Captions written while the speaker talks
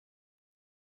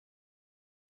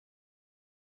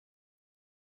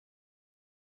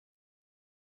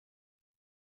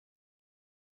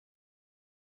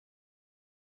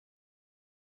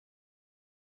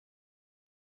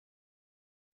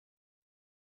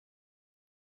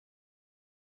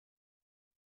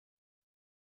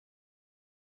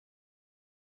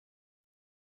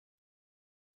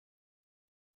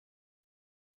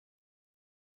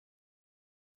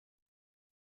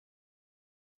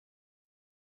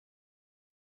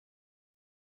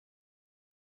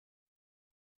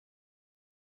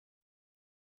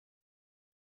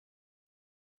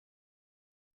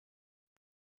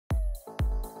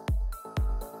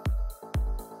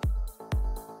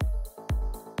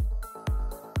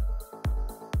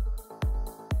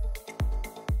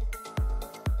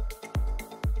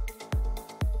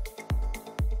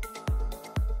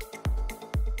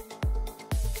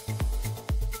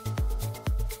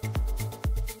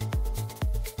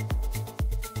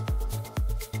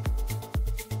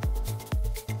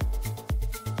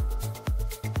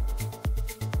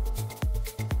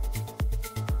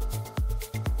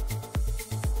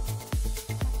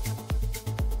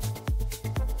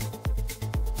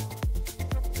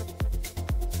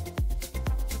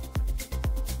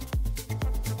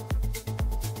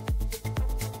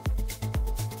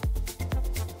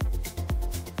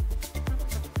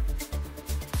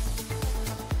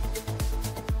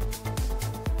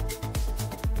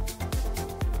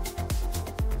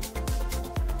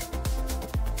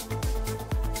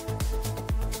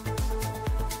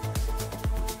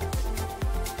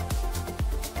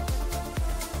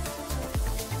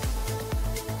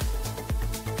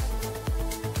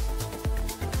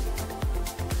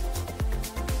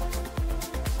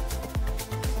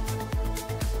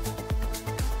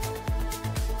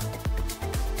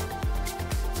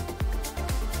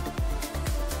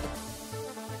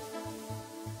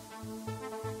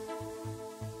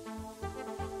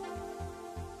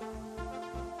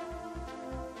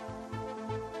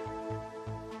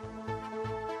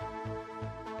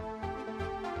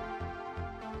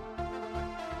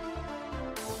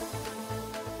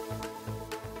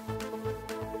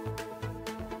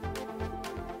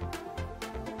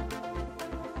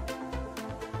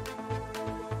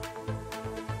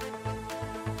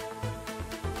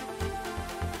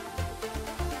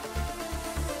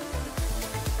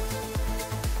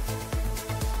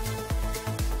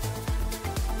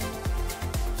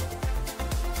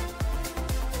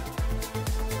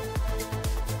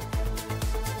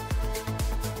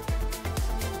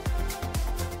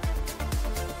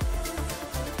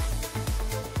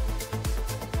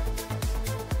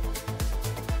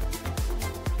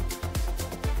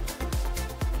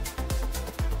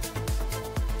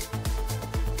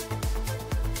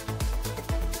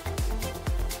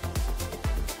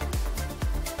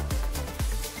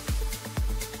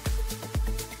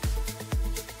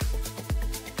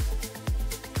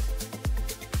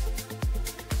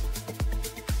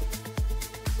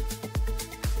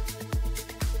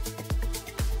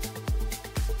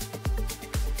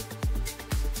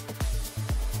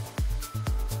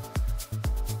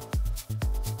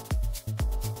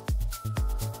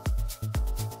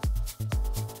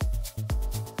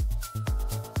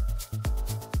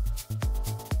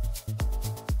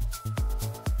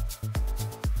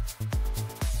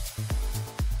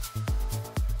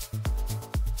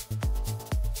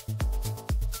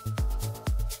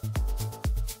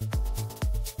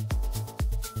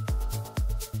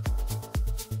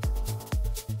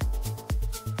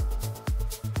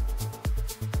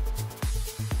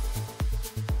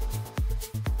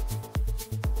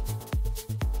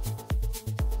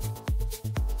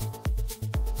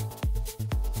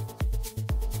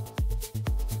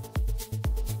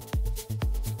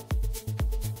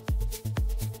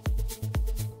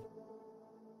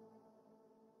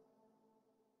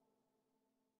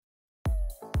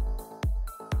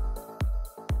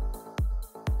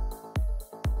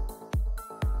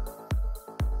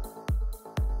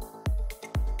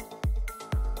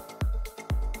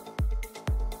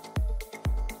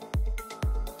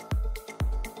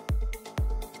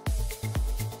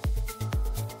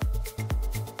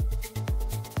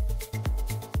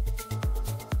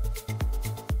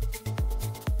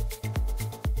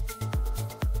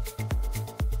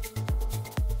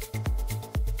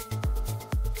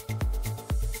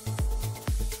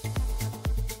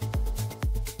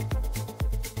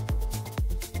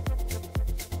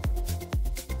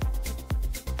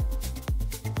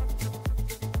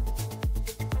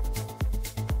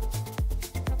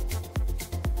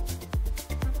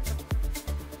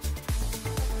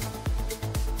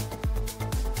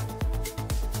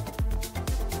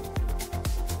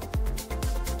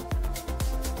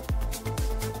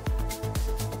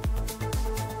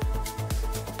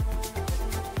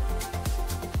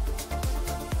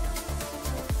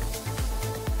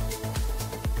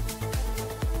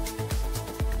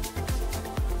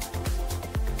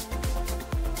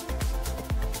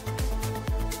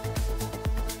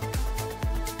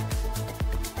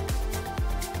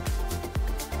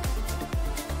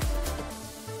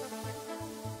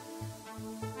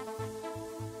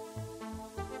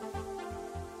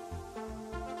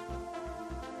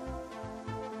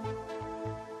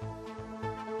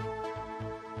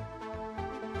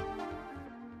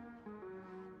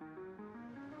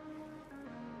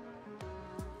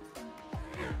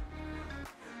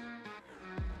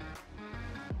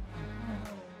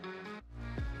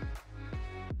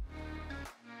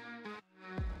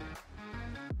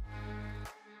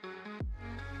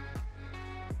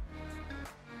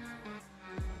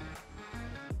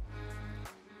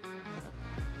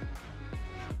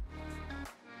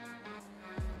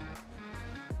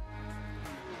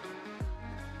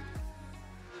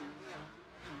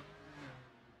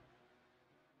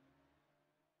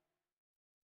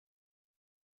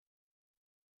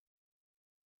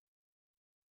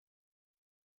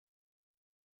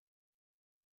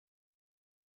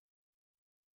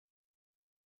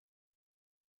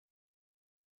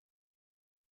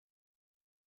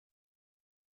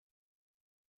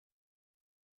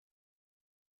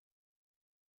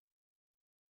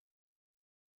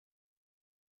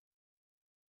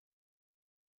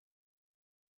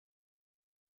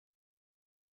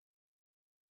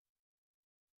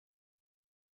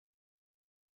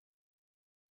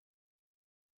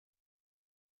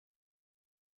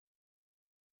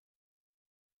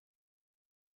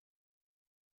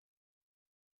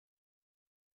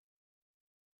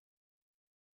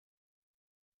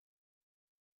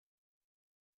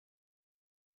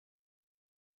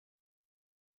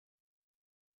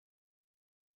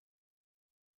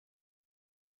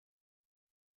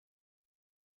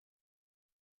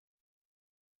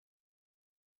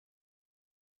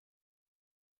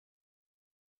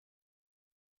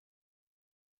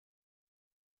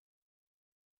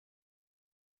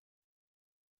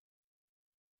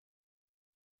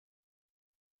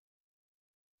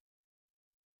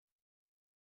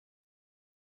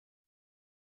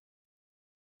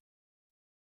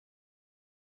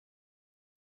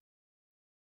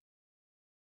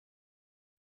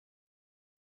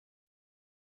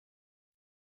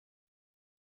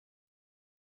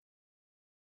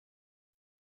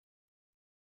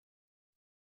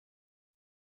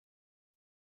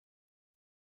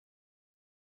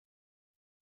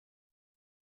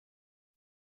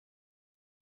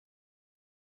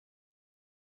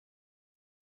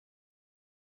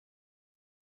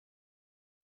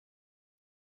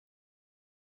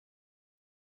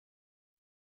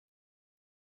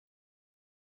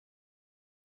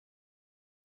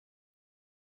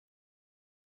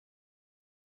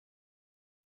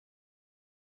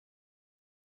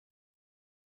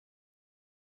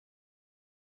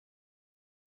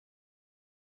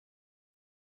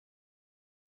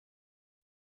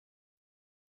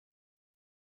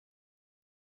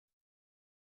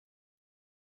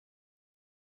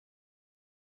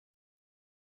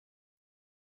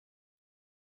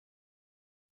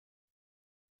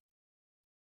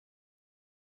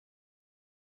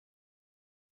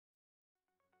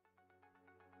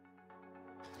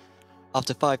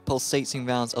After 5 pulsating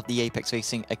rounds of the Apex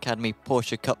Racing Academy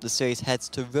Porsche Cup, the series heads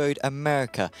to Road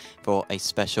America for a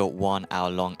special 1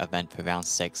 hour-long event for round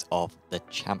 6 of the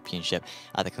championship,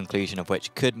 at the conclusion of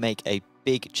which could make a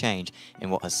big change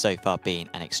in what has so far been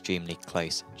an extremely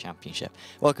close championship.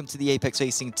 Welcome to the Apex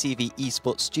Racing TV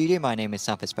esports studio. My name is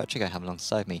Sam Fitzpatrick. I have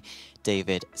alongside me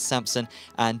David Sampson.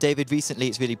 And David, recently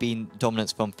it's really been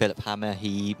dominance from Philip Hammer.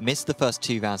 He missed the first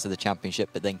 2 rounds of the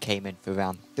championship, but then came in for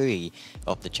round 3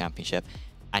 of the championship,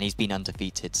 and he's been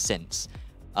undefeated since.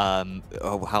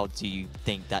 How do you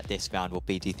think that this round will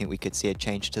be? Do you think we could see a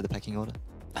change to the pecking order?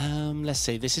 Let's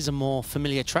see, this is a more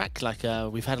familiar track. Like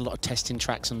we've had a lot of testing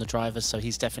tracks on the drivers, so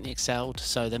he's definitely excelled.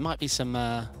 So there might be some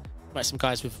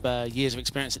guys with years of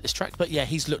experience at this track, but yeah,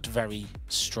 he's looked very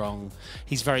strong.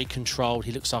 He's very controlled.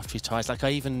 He looks after his tyres. Like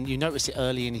you noticed it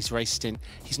early in his race stint.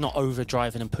 He's not over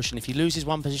driving and pushing. If he loses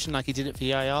one position like he did at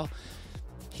VIR,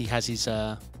 he has his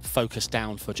focus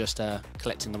down for just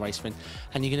collecting the race win.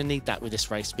 And you're going to need that with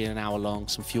this race being an hour long,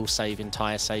 some fuel saving,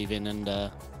 tyre saving,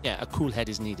 and yeah, a cool head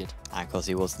is needed. And because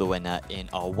he was the winner in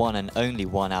our one and only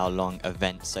 1 hour long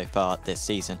event so far this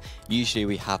season. Usually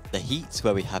we have the heats,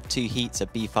 where we have 2 heats, a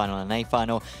B final and an A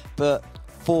final, but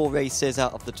 4 races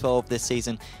out of the 12 this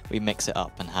season, we mix it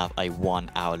up and have a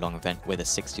 1 hour long event with a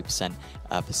 60%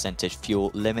 percentage fuel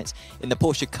limit in the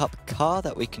Porsche Cup car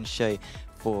that we can show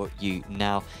for you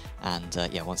now. And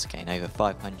yeah, once again, over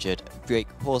 500 brake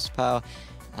horsepower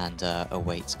and a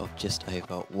weight of just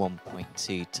over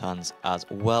 1.2 tons as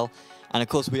well. And of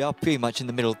course, we are pretty much in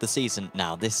the middle of the season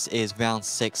now. This is round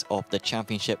 6 of the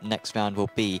championship. Next round will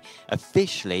be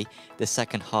officially the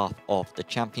second half of the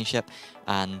championship.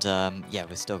 And yeah,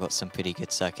 we've still got some pretty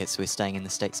good circuits. We're staying in the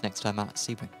States next time out at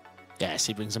Sebring. Yeah,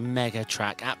 Sebring's a mega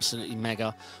track, absolutely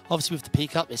mega. Obviously with the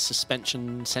P-Cup, it's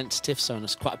suspension sensitive, so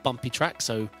it's quite a bumpy track,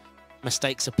 so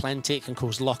mistakes are plenty. It can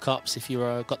cause lockups if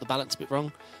you've got the balance a bit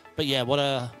wrong. But yeah, what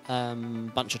a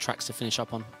bunch of tracks to finish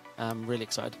up on. I'm really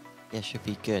excited. Yeah, should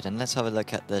be good. And let's have a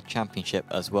look at the championship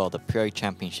as well, the Pro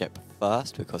Championship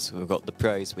first, because we've got the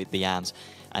pros with the AMs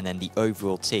and then the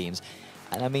overall teams.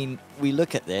 And I mean, we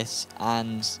look at this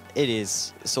and it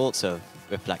is sort of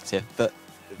reflective, but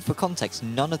for context,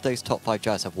 none of those top 5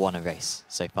 drivers have won a race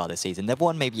so far this season. They've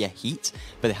won maybe a heat,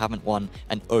 but they haven't won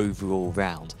an overall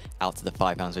round out of the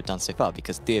 5 rounds we've done so far,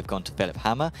 because 3 have gone to Philip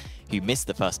Hammer, who missed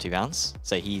the first 2 rounds,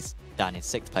 so he's down in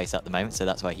 6th place at the moment, so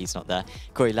that's why he's not there.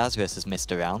 Corey Lazarus has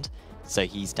missed a round, so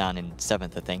he's down in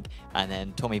 7th, I think. And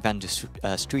then Tommy van der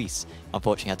Strees,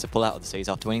 unfortunately, had to pull out of the series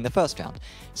after winning the first round.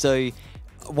 So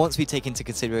once we take into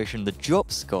consideration the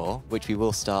drop score, which we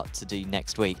will start to do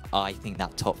next week, I think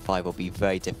that top 5 will be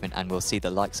very different, and we'll see the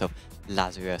likes of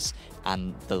Lazarus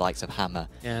and the likes of Hammer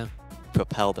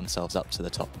propel themselves up to the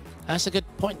top. That's a good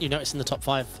point. You notice in the top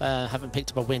 5 haven't picked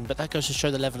up a win, but that goes to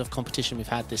show the level of competition we've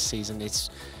had this season.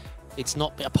 It's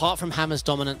not, apart from Hammer's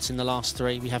dominance in the last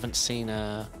 3, we haven't seen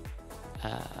a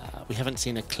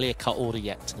clear-cut order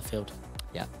yet to the field.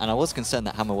 Yeah, and I was concerned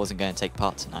that Hammer wasn't going to take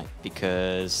part tonight,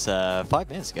 because 5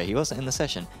 minutes ago he wasn't in the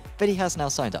session, but he has now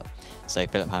signed up. So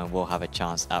Philip Hammer will have a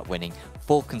chance at winning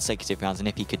 4 consecutive rounds, and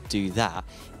if he could do that,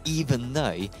 even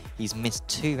though he's missed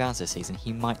 2 rounds this season,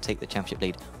 he might take the championship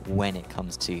lead when it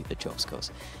comes to the drop scores.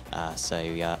 So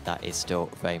that is still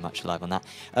very much alive on that.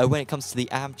 When it comes to the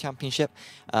AM Championship,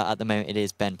 at the moment it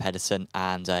is Ben Pedersen,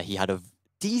 and he had a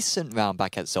decent round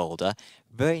back at Zolder,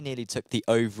 very nearly took the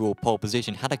overall pole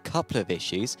position, had a couple of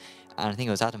issues, and I think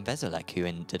it was Adam Veselek who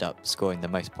ended up scoring the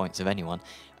most points of anyone.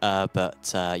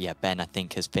 But yeah, Ben, I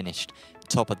think, has finished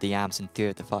top of the AMs in 3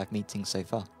 of the 5 meetings so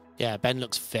far. Yeah, Ben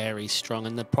looks very strong,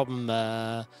 and the problem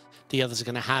the others are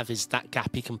going to have is that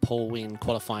gap he can pull in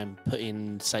qualifying, put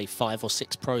in, say, 5 or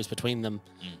 6 pros between them,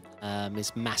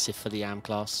 is massive for the AM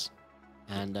class.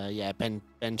 And yeah,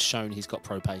 Ben's shown he's got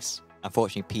pro pace.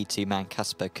 Unfortunately, P2 man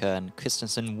Kasper Kern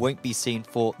Christensen won't be seen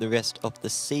for the rest of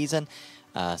the season,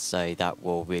 so that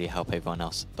will really help everyone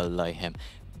else below him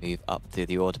move up through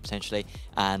the order potentially.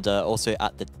 And also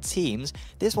at the teams,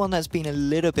 this one has been a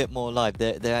little bit more live.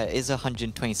 There is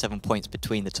 127 points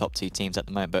between the top 2 teams at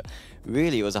the moment, but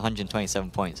really it was 127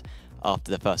 points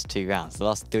after the first 2 rounds. The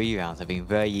last 3 rounds have been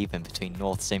very even between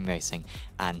North Sim Racing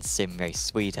and Sim Race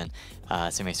Sweden.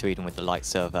 Sim Race Sweden, with the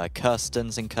likes of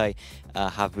Kirstens and co,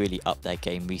 have really upped their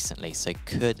game recently, so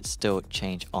could still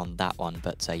change on that one.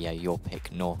 But yeah, your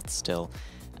pick, North, still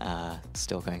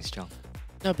going strong.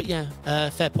 No, but yeah,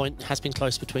 fair point. It has been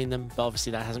close between them, but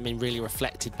obviously that hasn't been really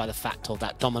reflected by the fact of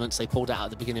that dominance they pulled out at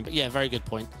the beginning. But yeah, very good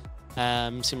point.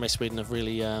 Sim Race Sweden have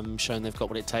really shown they've got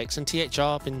what it takes, and THR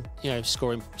have been, you know,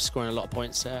 scoring a lot of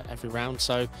points every round.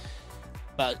 So,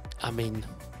 but I mean,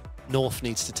 North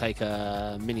needs to take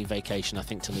a mini vacation, I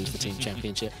think, to lose the team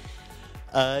championship.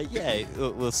 Yeah,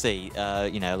 we'll see.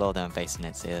 You know, a lot of them are based in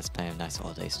Italy. There's plenty of nice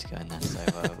holidays to go in there, so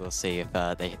we'll see if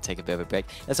they take a bit of a break.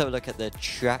 Let's have a look at the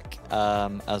track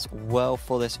as well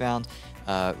for this round.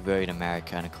 Road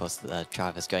America, and of course the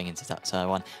drivers going into that turn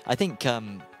one. I think I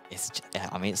mean,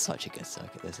 it's such a good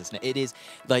circuit, this, isn't it?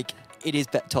 It is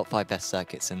top 5 best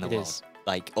circuits in the world.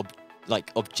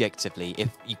 Like objectively, if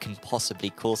you can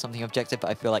possibly call something objective, but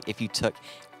I feel like if you took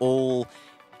all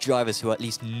drivers who at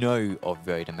least know of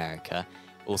Road America,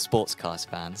 or sports cars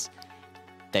fans,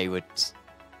 they would,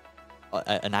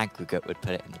 an aggregate would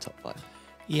put it in the top 5.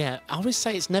 Yeah, I always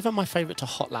say it's never my favourite to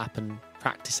hot lap and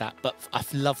practice at, but I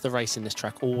love the race in this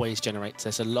track. Always generates.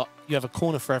 There's a lot. You have a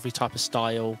corner for every type of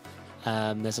style.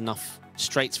 There's enough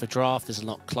straights for draft. There's a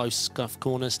lot close scuff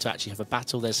corners to actually have a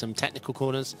battle. There's some technical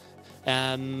corners.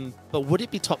 But would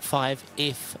it be top 5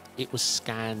 if it was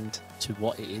scanned to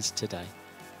what it is today?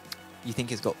 You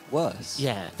think it's got worse?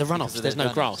 Yeah, the runoffs, there's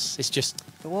no grass. It's just...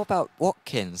 But what about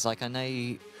Watkins? Like, I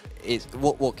know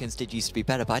Watkins did used to be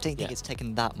better, but I don't think it's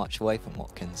taken that much away from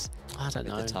Watkins. I don't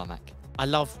know. The tarmac. I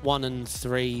love 1 and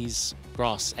 3's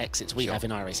grass exits we have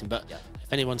in iRacing, but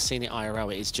if anyone's seen it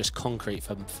IRL, it is just concrete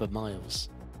for miles.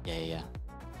 Yeah.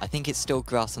 I think it's still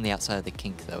grass on the outside of the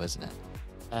kink, though, isn't it?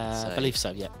 I believe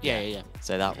so, yeah.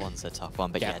 So that one's a tough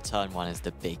one, but yeah, turn 1 is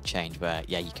the big change where,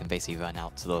 you can basically run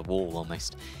out to the wall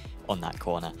almost on that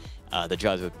corner. The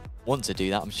drivers would want to do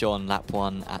that, I'm sure, on lap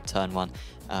 1 at turn 1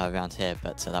 around here,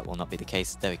 but that will not be the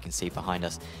case. There we can see behind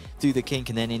us through the kink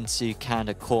and then into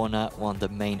Canada corner, one of the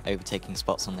main overtaking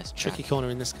spots on this track. Tricky corner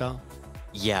in this car.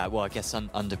 Yeah, well, I guess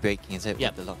under braking, is it?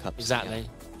 Yep, with the lockups. exactly.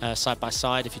 Side by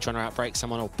side, if you're trying to outbrake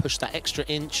someone, or push that extra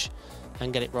inch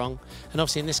and get it wrong. And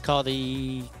obviously in this car,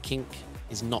 the kink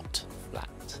is not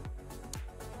flat.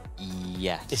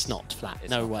 Yes. It's not flat,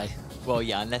 no way. Well,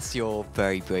 yeah, unless you're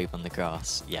very brave on the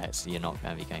grass, so you're not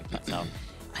going to be going flat out.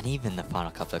 And even the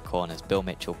final couple of corners, Bill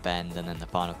Mitchell bend and then the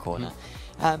final corner.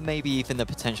 And maybe even the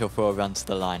potential for a run to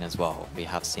the line as well. We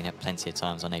have seen it plenty of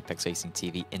times on Apex Racing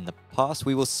TV in the past.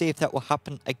 We will see if that will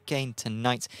happen again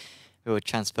tonight. We will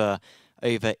transfer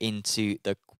over into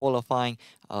the qualifying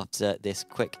after this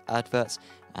quick advert,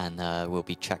 and we'll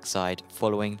be trackside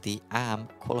following the AM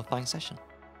qualifying session.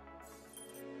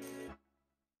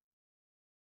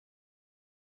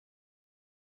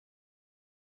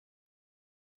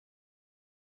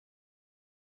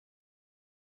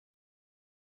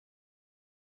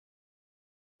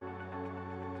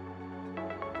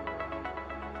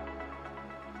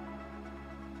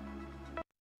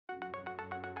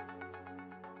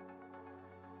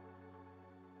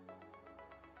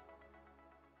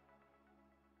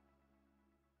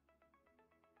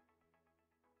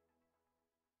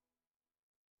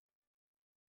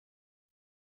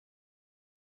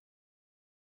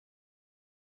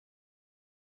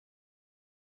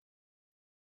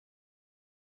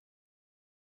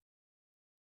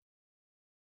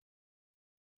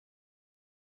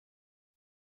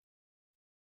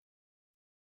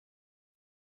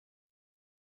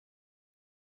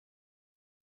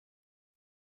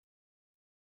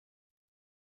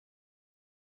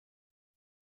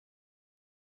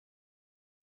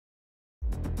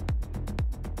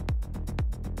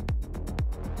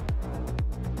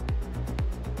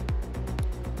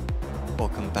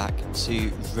 Welcome back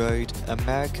to Road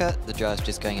America. The drivers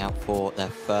just going out for their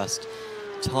first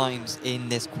times in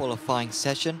this qualifying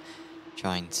session,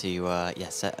 trying to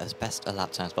set as best a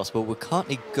lap time as possible. We've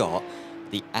currently got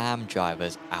the AM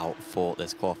drivers out for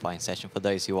this qualifying session. For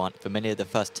those who aren't familiar, the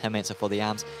first 10 minutes are for the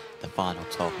AMs, the final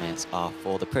 12 minutes are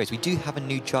for the pros. We do have a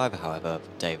new driver, however,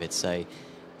 David, so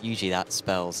usually that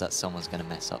spells that someone's going to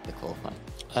mess up the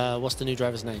qualifying. What's the new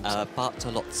driver's name?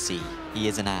 Bartolozzi. He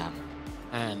is an AM.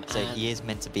 So he is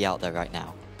meant to be out there right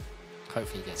now.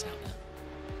 Hopefully he gets out there.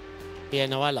 Yeah,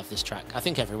 no, I love this track. I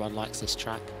think everyone likes this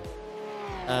track.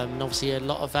 And obviously a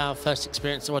lot of our first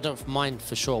experience, so I don't mind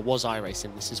for sure, was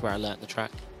iRacing. This is where I learnt the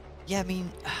track. Yeah, I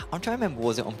mean, I'm trying to remember,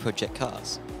 was it on Project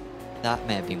Cars? That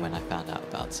may have been when I found out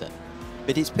about it.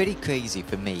 But it's pretty crazy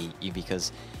for me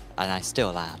because, and I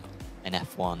still am, an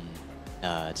F1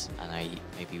 nerd, and I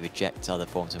maybe reject other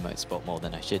forms of motorsport more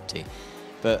than I should do.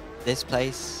 But this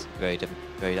place, Road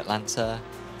Atlanta,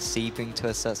 Sebring to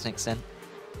a certain extent,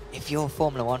 if you're a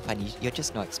Formula 1 fan, you're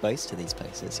just not exposed to these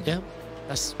places. Yeah,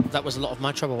 that was a lot of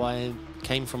my trouble. I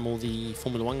came from all the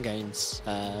Formula 1 games.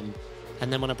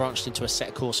 And then when I branched into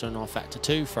Assetto Corsa and R-Factor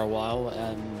 2 for a while,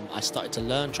 I started to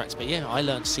learn tracks. But yeah, I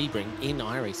learned Sebring in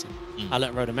iRacing. I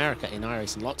learned Road America in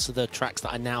iRacing. Lots of the tracks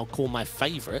that I now call my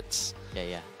favourites.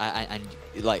 Yeah. And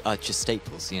like are just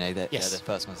staples, you know, they're the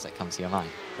first ones that come to your mind.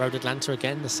 Road Atlanta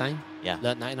again, the same. Yeah.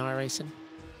 Learned that in iRacing.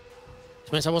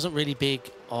 To be honest, I wasn't really big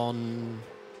on.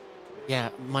 Yeah,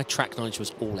 my track knowledge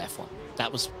was all F1.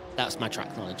 That's my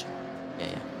track knowledge.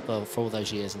 Yeah. For all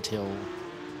those years until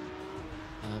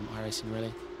iRacing,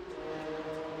 really.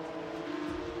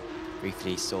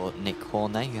 Briefly saw Nick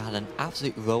Horn there, who had an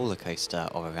absolute roller coaster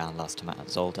of a round last time at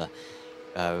Zolder.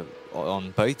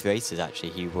 On both races, actually,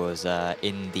 he was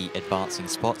in the advancing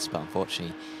spots, but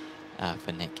unfortunately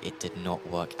for Nick, it did not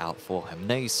work out for him.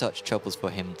 No such troubles for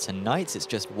him tonight. It's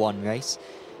just one race.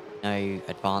 No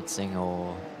advancing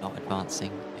or not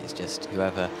advancing. It's just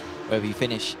wherever you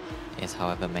finish is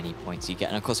however many points you get.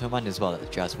 And of course, remind as well that the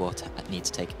Jazz will need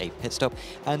to take a pit stop.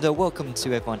 And welcome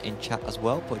to everyone in chat as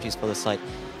well. Apologies for the slight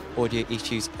audio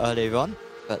issues earlier on,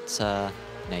 but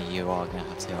you are going to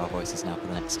have to hear our voices now for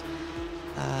the next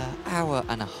hour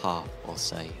and a half or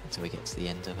so until we get to the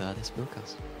end of this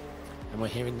broadcast. And we're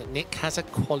hearing that Nick has a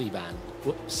quali ban.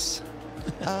 Whoops.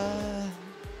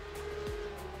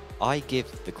 I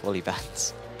give the quali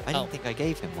bans. I don't think I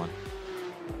gave him one.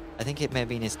 I think it may have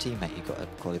been his teammate who got a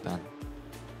quali ban.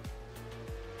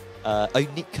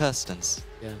 Nick Kirstens.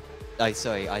 Yeah. Oh,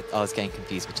 sorry, I was getting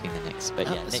confused between the Nicks. But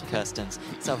yeah, Nick Kirstens,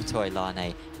 Salvatore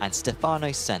Lane, and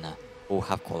Stefano Senna all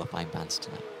have qualifying bans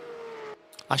tonight.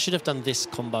 I should have done this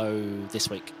combo this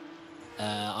week.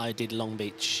 I did Long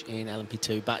Beach in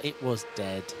LMP2, but it was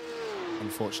dead,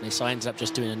 unfortunately. So I ended up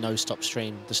just doing a no-stop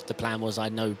stream. The plan was I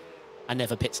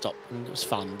never pit stop, and it was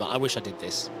fun, but I wish I did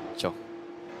this. Sure.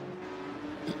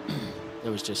 It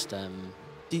was just... Do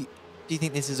you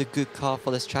think this is a good car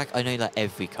for this track? I know that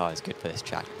every car is good for this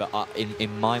track, but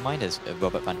in my mind, as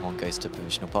Robert Van Horn goes to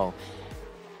provisional pole,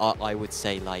 I would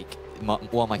say like one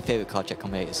of my favourite car check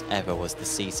combinators ever was the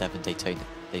C7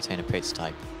 Daytona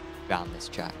prototype around this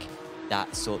track.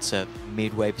 That sort of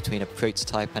midway between a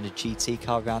prototype and a GT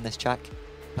car around this track,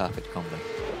 perfect combo.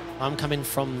 I'm coming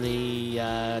from the,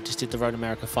 just did the Road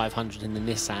America 500 in the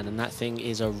Nissan, and that thing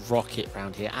is a rocket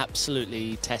round here.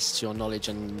 Absolutely tests your knowledge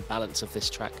and balance of this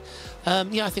track.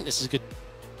 Yeah, I think this is a good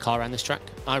car around this track.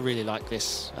 I really like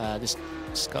this. I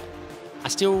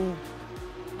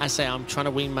say I'm trying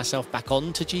to wean myself back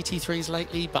on to GT3s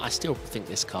lately, but I still think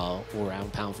this car, all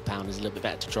around pound for pound, is a little bit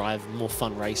better to drive, more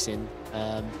fun racing.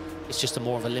 It's just a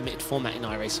more of a limited format in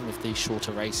iRacing with these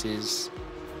shorter races.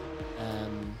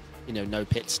 No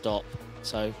pit stop.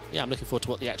 So, yeah, I'm looking forward to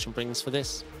what the action brings for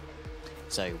this.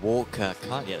 So, Walker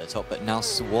currently at the top, but now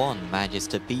Swan manages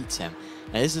to beat him.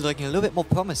 Now, this is looking a little bit more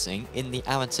promising in the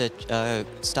amateur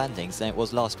standings than it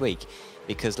was last week,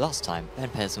 because last time, Ben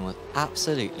Pedersen was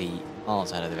absolutely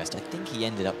miles ahead of the rest. I think he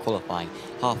ended up qualifying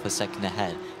half a second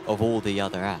ahead of all the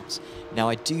other apps. Now,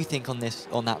 I do think on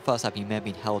that first lap, he may have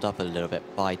been held up a little bit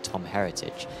by Tom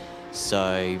Heritage.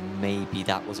 So, maybe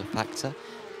that was a factor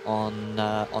on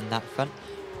that front,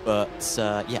 but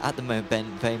yeah, at the moment Ben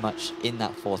very much in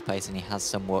that fourth place, and he has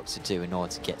some work to do in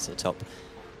order to get to the top.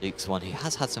 Luke's one who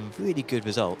has had some really good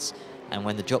results, and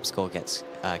when the drop score gets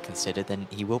considered, then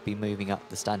he will be moving up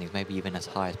the standings, maybe even as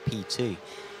high as P2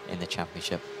 in the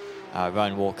championship.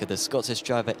 Ryan Walker, the Scottish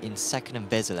driver, in second, and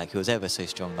Bezalek, who was ever so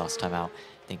strong last time out,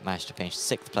 I think managed to finish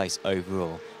 6th place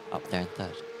overall, up there in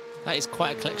 3rd. That is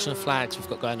quite a collection of flags we've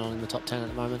got going on in the top 10 at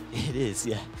the moment. It is,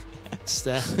 yeah. It's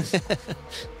there. We've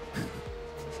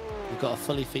got a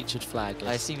fully featured flag list.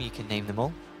 I assume you can name them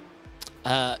all?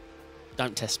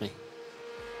 Don't test me.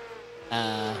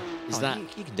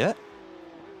 You can do it.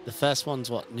 The first one's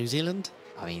what? New Zealand?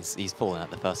 I mean, he's fallen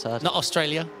at the first hurdle. Not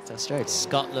Australia. It's Australia.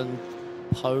 Scotland,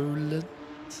 Poland.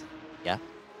 Yeah.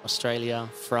 Australia,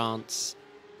 France.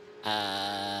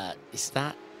 Is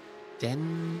that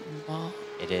Denmark?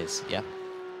 It is, yeah.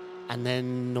 And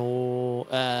then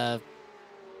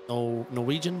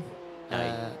Norwegian.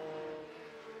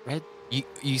 Red.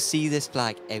 You see this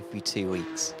flag every 2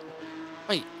 weeks.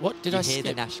 Wait, what did I say? You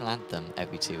hear the national anthem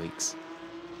every 2 weeks.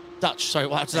 Dutch. Sorry,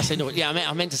 what did I say? Yeah,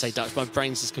 I meant to say Dutch. My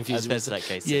brain's just confused. That's that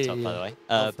goes to the top, by the way.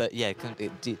 But yeah,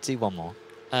 do one more.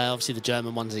 Obviously, the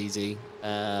German one's easy.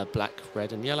 Black,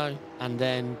 red, and yellow. And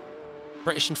then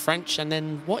British and French. And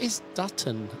then what is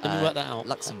Dutton? Can you work that out?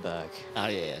 Luxembourg. Oh,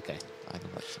 yeah, okay.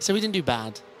 So we didn't do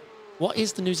bad. What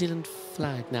is the New Zealand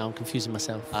flag now? I'm confusing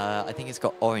myself. I think it's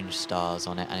got orange stars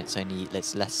on it, and it's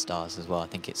less stars as well. I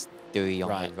think it's 3 on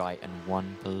the right and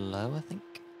 1 below, I think.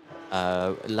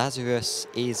 Lazarus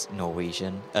is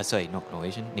Norwegian. Sorry, not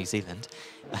Norwegian, New Zealand.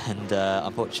 And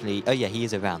unfortunately, oh yeah, he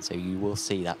is around, so you will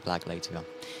see that flag later on.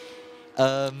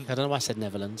 I don't know why I said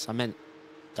Netherlands. I meant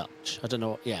Dutch. I don't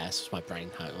know. Yeah, it's just my brain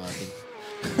how it working.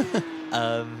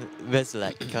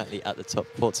 Rezelec currently at the top,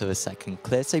 Porto is second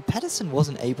clear. So Pedersen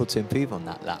wasn't able to improve on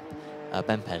that lap.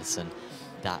 Ben Pedersen,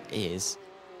 that is.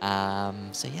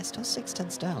 So yeah, still 6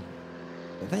 tenths down.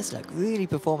 But Veselak really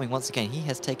performing once again. He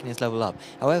has taken his level up.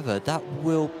 However, that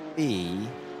will be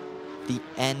the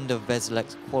end of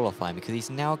Veselak's qualifying because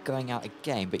he's now going out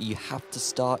again, but you have to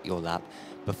start your lap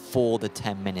before the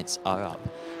 10 minutes are up.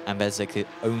 And Veselak is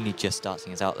only just starting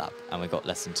his out lap, and we've got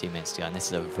less than 2 minutes to go, and this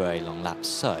is a very long lap.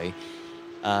 So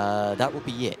that will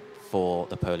be it for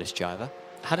the Polish driver.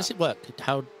 How does it work?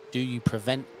 How do you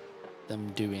prevent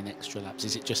them doing extra laps?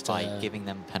 Is it just by giving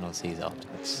them penalties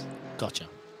afterwards? Gotcha.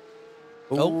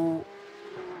 Oh.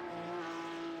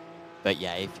 But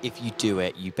yeah, if you do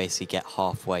it, you basically get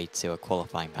halfway to a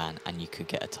qualifying ban, and you could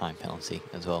get a time penalty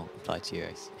as well applied to your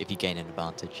race if you gain an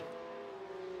advantage.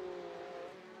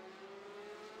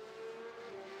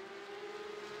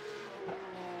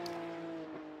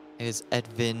 Here's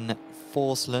Edvin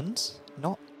Forsland.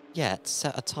 Not yet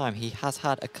set a time. He has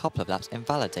had a couple of laps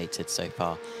invalidated so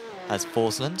far as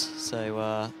Forsland,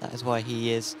 so that is why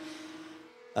he is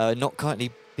not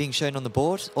currently being shown on the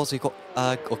board. Also, you've got,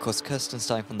 of course, Kirsten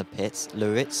starting from the pits.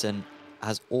 Luritzen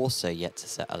has also yet to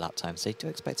set a lap time, so you do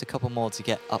expect a couple more to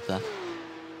get up there.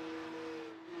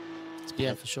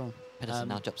 Yeah, for sure. Pedersen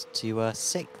now jumps to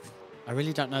 6th. I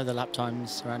really don't know the lap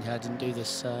times around here. I didn't do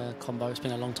this combo. It's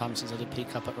been a long time since I did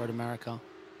peak up at Road America.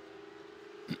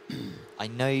 I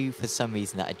know for some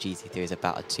reason that a GT3 is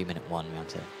about a 2-minute one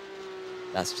around here.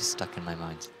 That's just stuck in my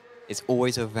mind. It's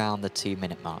always around the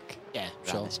 2-minute mark. Yeah, around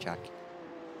sure. this track.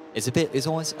 It's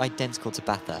almost identical to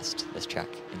Bathurst, this track,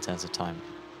 in terms of time.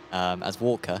 As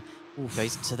Walker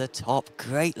goes to the top.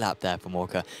 Great lap there from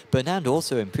Walker. Bernard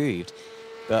also improved,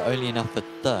 but only enough for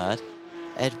 3rd.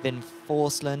 Edvin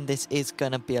Forsland, this is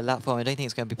going to be a lap for him. I don't think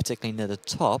it's going to be particularly near the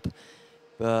top,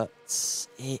 but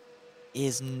it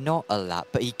is not a lap.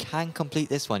 But he can complete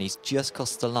this one. He's just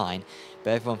crossed the line,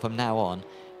 but everyone from now on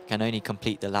can only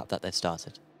complete the lap that they've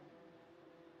started.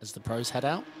 As the pros head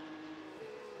out.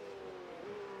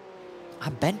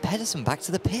 And Ben Pedersen back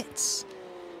to the pits.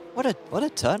 What a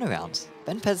turnaround.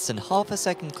 Ben Pedersen, half a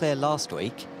second clear last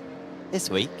week.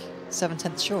 This week,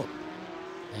 7/10 short.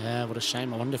 Yeah, what a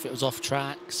shame. I wonder if it was off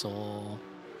tracks or...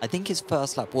 I think his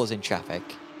first lap was in traffic,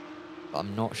 but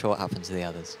I'm not sure what happened to the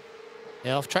others.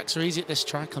 Yeah, off tracks are easy at this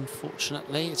track,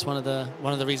 unfortunately. It's one of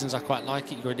the reasons I quite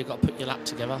like it. You've already got to put your lap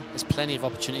together. There's plenty of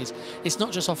opportunities. It's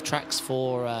not just off tracks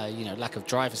for you know, lack of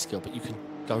driver skill, but you can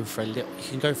go for the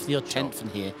odd 10th in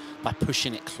here by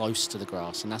pushing it close to the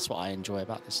grass, and that's what I enjoy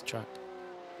about this track.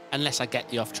 Unless I get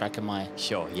the off track and my...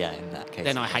 Sure, yeah, in that case.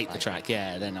 Then I hate the track,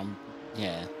 yeah, then I'm...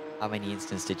 Yeah. How many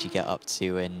instants did you get up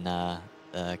to in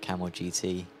Camel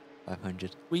GT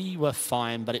 500? We were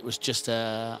fine, but it was just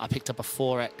I picked up a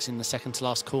 4X in the second to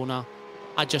last corner.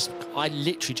 I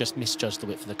literally just misjudged the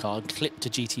width of the car, clipped to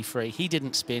GT3. He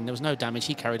didn't spin, there was no damage,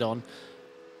 he carried on.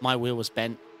 My wheel was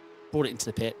bent, brought it into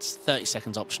the pits, 30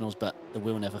 seconds optionals, but the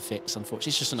wheel never fixed, unfortunately.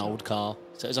 It's just an old car,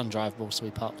 so it was undrivable, so we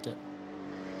parked it.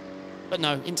 But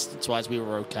no, instance-wise, we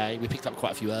were okay. We picked up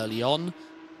quite a few early on,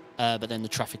 but then the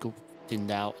traffic all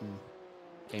thinned out and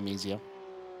became easier.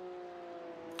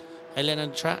 Hey,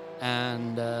 Leonard Track,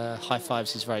 and high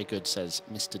fives is very good, says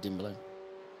Mr. Dimbaloo.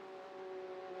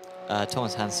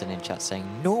 Thomas Hansen in chat saying,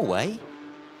 Norway?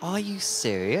 Are you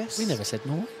serious? We never said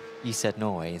Norway. You said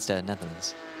Norway instead of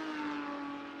Netherlands.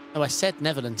 Oh, I said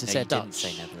Netherlands instead of Dutch. You didn't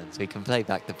say Netherlands. We can play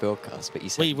back the broadcast, but you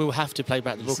said... We will have to play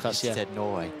back the broadcast, you yeah. said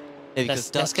Norway. No,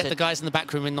 let's get the guys in the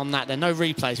back room in on that. There are no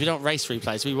replays. We don't race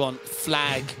replays. We want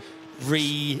flag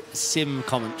sim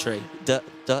commentary.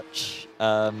 Dutch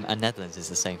and Netherlands is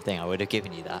the same thing. I would have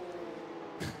given you that.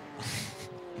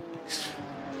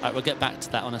 All right, we'll get back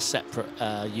to that on a separate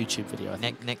YouTube video, I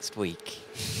think. Next week.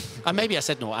 Maybe I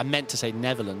said Norway. I meant to say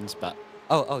Netherlands, but...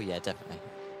 Oh yeah, definitely.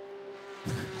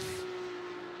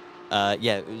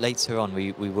 Yeah, later on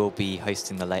we will be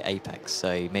hosting the late Apex,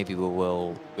 so maybe we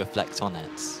will reflect on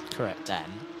it. Correct. Then.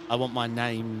 I want my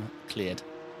name cleared.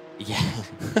 Yeah.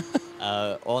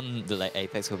 On the late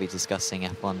Apex, we'll be discussing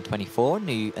F1 24,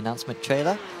 new announcement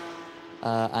trailer,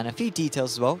 and a few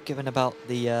details as well, given about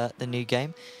the new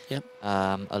game. Yep.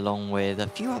 Along with a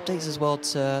few updates as well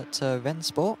to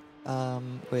Rennsport,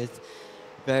 with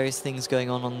various things going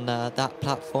on that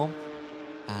platform.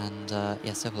 And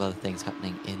yeah, several other things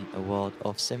happening in the world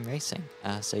of sim racing.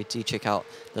 So do check out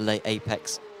the late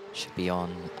Apex. Should be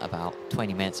on about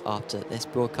 20 minutes after this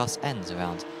broadcast ends,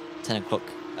 around 10 o'clock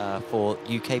for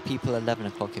UK people, 11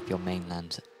 o'clock if you're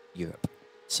mainland Europe.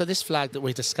 So this flag that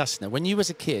we're discussing, when you was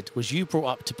a kid, was you brought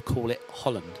up to call it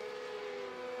Holland?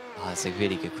 Oh, that's a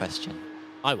really good question.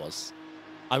 I was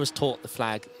taught the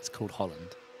flag is called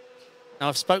Holland. Now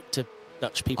I've spoke to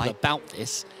Dutch people about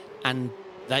this, and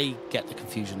they get the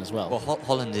confusion as well. Well,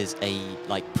 Holland is a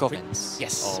province.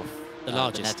 Yes. Of The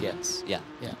largest, the Netherlands. Yeah.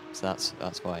 Yeah. So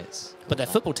that's why it's. But their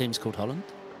football team's called Holland.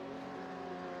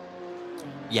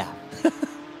 Yeah.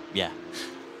 Yeah.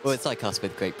 Well, it's like us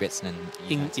with Great Britain and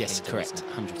United Yes, Kingdom, correct. isn't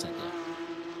it? 100%.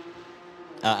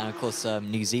 Yeah. And of course,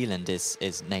 New Zealand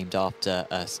is named after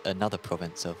another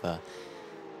province of the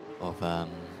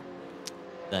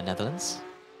Netherlands,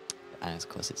 and of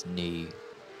course it's New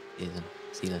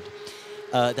Zealand.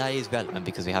 That is relevant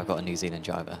because we have got a New Zealand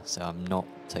driver, so I'm not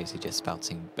totally just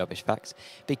spouting rubbish facts.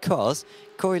 Because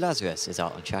Corey Lazarus is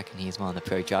out on track and he is one of the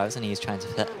pro drivers, and he is trying to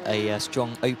set a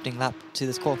strong opening lap to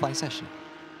this qualifying session.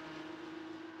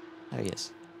 There he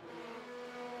is.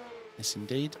 Yes,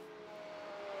 indeed.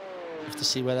 Have to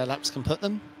see where their laps can put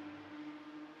them.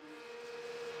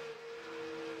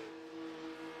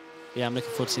 Yeah, I'm looking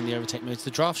forward to seeing the overtake moves. The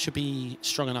draft should be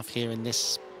strong enough here in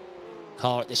this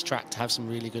car at this track to have some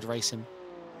really good racing.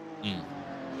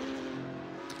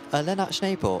 Lennart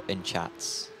Schnabel in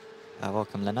chats.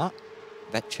 Welcome, Lennart.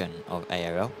 Veteran of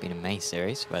ARL, been in many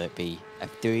series, whether it be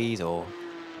F3s or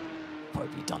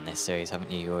probably done this series,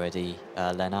 haven't you already,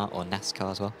 Lennart, or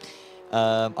NASCAR as well?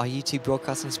 Are you two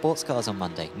broadcasting sports cars on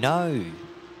Monday? No,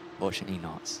 fortunately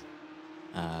not.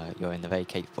 You're in the very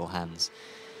capable hands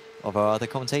of our other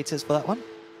commentators for that one.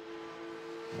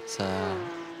 But,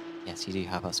 yes, you do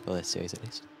have us for this series at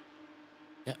least.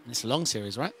 Yeah, and it's a long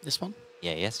series, right? This one?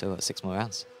 Yeah, still got 6 more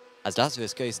rounds. As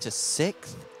Lazarus goes to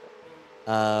 6th.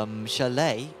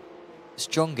 Chalet,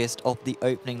 strongest of the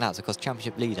opening laps. Of course,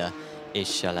 championship leader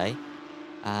is Chalet.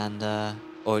 And,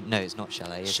 or no, it's not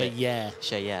Chalet, is it?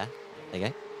 Chayer. There you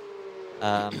go.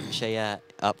 Chayer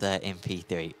up there in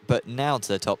P3. But now to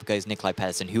the top goes Nikolai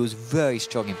Pedersen, who was very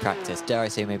strong in practice. Dare I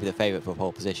say maybe the favourite for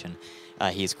pole position.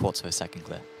 He is quarter of a second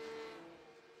clear.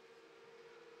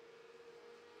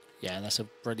 Yeah, that's a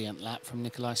brilliant lap from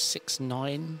Nikolai,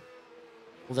 6.9.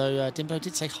 Although Dimbo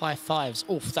did say high fives.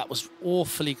 Oh, that was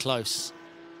awfully close.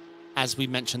 As we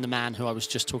mentioned, the man who I was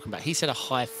just talking about, he said a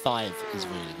high 5 is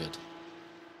really good.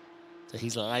 So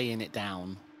he's laying it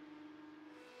down.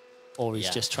 Or he's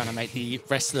just trying to make the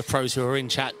rest of the pros who are in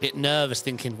chat a bit nervous,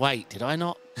 thinking, wait, did I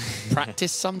not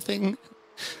practice something?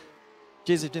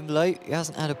 Joseph Dimbelow, he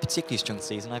hasn't had a particularly strong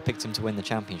season. I picked him to win the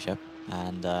championship.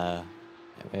 And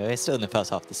we're still in the first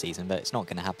half of the season, but it's not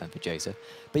going to happen for Joseph.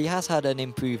 But he has had an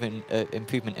improvement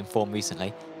in form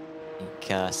recently. I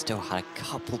think still had a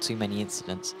couple too many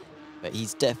incidents. But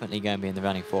he's definitely going to be in the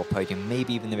running for a podium,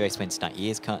 maybe even the race win tonight. He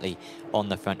is currently on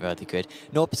the front row of the grid.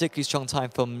 Not a particularly strong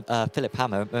time from Philip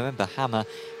Hammer. Remember, Hammer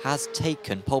has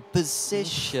taken pole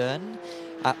position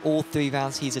at all 3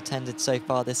 rounds he's attended so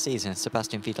far this season.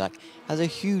 Sebastian Fiedler has a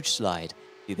huge slide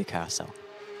through the carousel.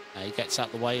 He gets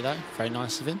out the way, though. Very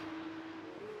nice of him.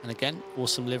 And again,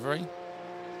 awesome livery.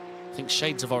 I think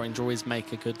shades of orange always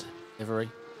make a good livery.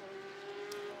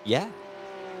 Yeah.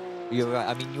 You're right.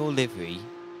 I mean, your livery...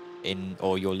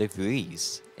 or your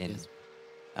liveries in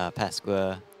PESC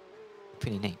were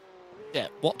pretty neat. Yeah,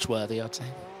 watch-worthy, I'd say.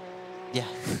 Yeah.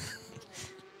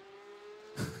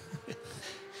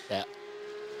 Yeah.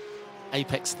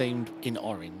 Apex themed in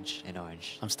orange. In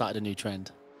orange. I'm starting a new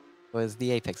trend. Whereas the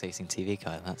Apex Racing TV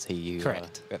card, that's who you are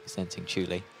representing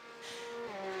truly.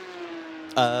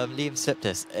 Liam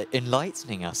Sliptus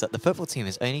enlightening us that the football team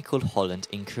is only called Holland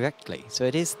incorrectly. So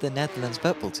it is the Netherlands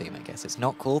football team, I guess. It's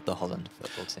not called the Holland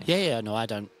football team. Yeah, no, I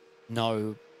don't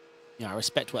know. You know, I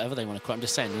respect whatever they want to call it. I'm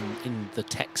just saying, in the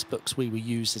textbooks we were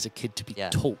used as a kid to be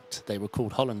taught, they were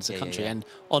called Holland as a country. And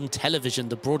on television,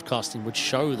 the broadcasting would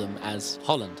show them as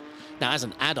Holland. Now, as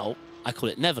an adult, I call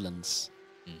it Netherlands.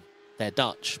 They're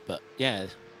Dutch, but yeah,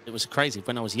 it was crazy.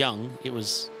 When I was young, it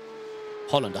was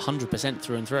Holland 100%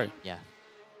 through and through. Yeah.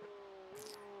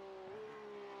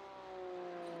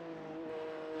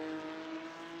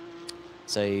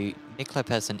 So Nikolai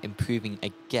Pedersen improving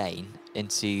again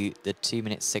into the 2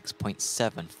 minutes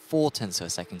 6.7, 4 tenths of a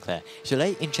second clear.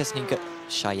 Chalet interested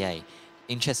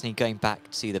in going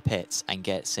back to the pits and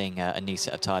seeing a new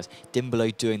set of tyres.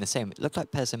 Dimbelow doing the same. It looked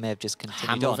like Pedersen may have just continued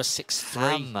Hammer on. Over 6.3.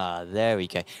 Hammer, there we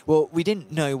go. Well, we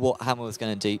didn't know what Hammer was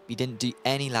going to do. He didn't do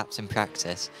any laps in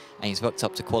practice, and he's rocked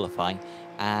up to qualifying,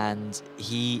 and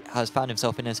he has found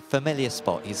himself in a familiar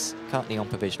spot. He's currently on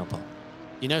provisional pole.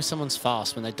 You know someone's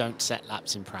fast when they don't set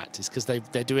laps in practice because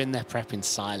they're doing their prep in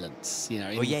silence. You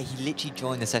know. Well, yeah, he literally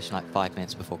joined the session like 5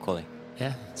 minutes before qualifying.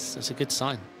 Yeah, it's a good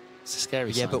sign. It's a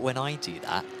scary sign. Yeah, but when I do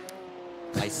that,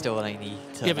 I still only...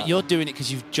 Yeah, but you're doing it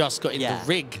because you've just got in the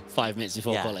rig 5 minutes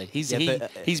before qualifying. He's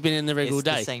been in the rig all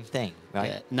day. It's the same thing, right?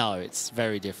 Yeah, no, it's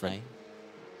very different. Right.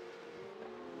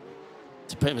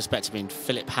 To put in perspective,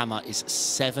 Philip Hammer is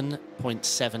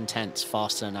 7.7 tenths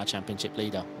faster than our championship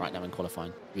leader right now in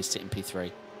qualifying. He's sitting P3.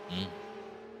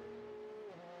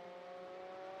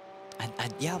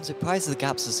 And yeah, I'm surprised the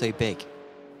gaps are so big,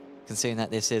 considering that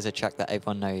this is a track that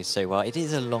everyone knows so well. It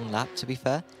is a long lap, to be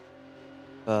fair,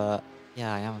 but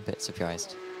yeah, I am a bit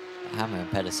surprised. Hammer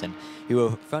and Pedersen, who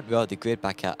were front row of the grid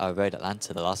back at Road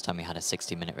Atlanta the last time we had a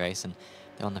 60-minute race, and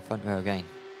they're on the front row again.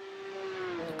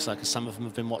 Looks like some of them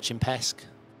have been watching Pesk.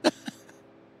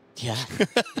 Yeah,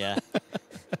 yeah.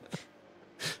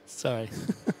 Sorry.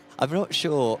 I'm not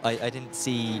sure. I didn't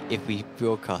see if we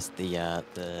broadcast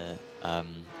the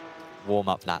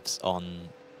warm-up laps on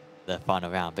the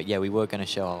final round, but yeah, we were going to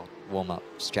show our warm-up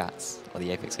strats, or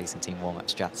the Apex Racing team warm-up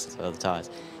strats for the tyres,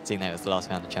 seeing that it was the last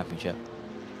round of the championship.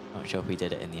 Not sure if we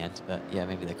did it in the end, but yeah,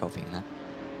 maybe they're copying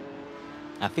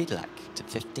that. Fiedelack to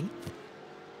 15th.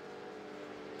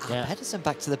 Yeah. Pedersen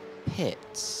back to the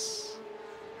pits.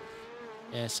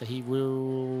 Yeah, so he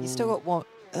will... He's still got one...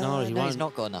 No, he won't. He's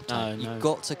not got enough time. No. You've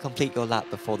got to complete your lap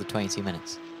before the 22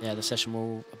 minutes. Yeah, the session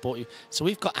will abort you. So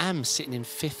we've got Am sitting in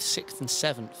 5th, 6th and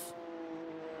 7th.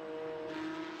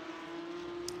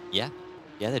 Yeah.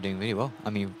 Yeah, they're doing really well. I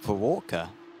mean, for Walker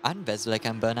and Veselek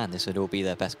and Bernan, this would all be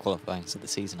their best qualifyings of the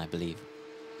season, I believe.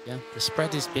 Yeah, the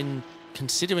spread has been...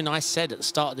 Considering I said at the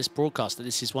start of this broadcast that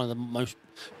this is one of the most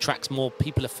tracks more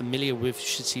people are familiar with,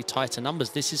 should see tighter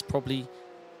numbers, this has probably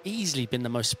easily been the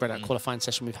most spread out qualifying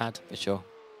session we've had. For sure.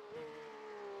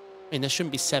 I mean, there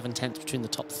shouldn't be 7/10 between the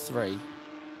top 3.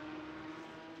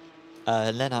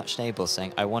 Lennart Schnabel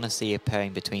saying, I want to see a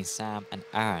pairing between Sam and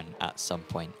Aaron at some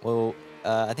point. Well,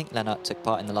 I think Lennart took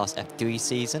part in the last F3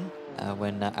 season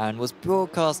when Aaron was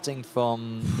broadcasting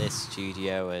from this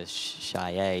studio as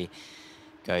Chaillet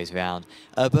goes round.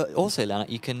 But also, Lennart,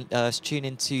 you can tune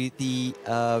into the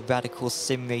Radical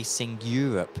Sim Racing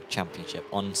Europe Championship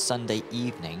on Sunday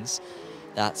evenings.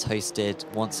 That's hosted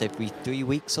once every 3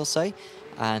 weeks or so.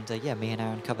 And yeah, me and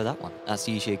Aaron cover that one. That's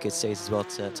usually a good series as well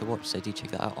to watch, so do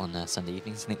check that out on Sunday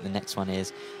evenings. I think the next one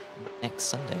is next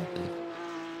Sunday, I believe.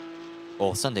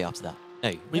 Or Sunday after that. No,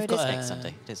 it is next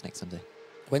Sunday. It is next Sunday.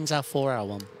 When's our 4-hour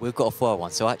one? We've got a 4-hour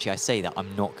one. So actually, I say that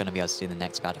I'm not going to be able to do the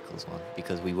next Radicals one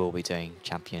because we will be doing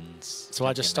Champions. So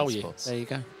I just stole you. Sports. There you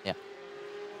go. Yeah.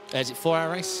 Is it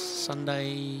 4-hour race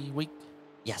Sunday week?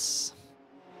 Yes.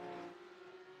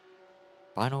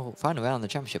 Final round of the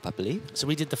championship, I believe. So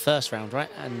we did the first round, right?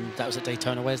 And that was at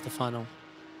Daytona. Where's the final?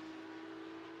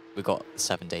 We've got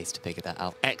 7 days to figure that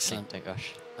out. Excellent. Don't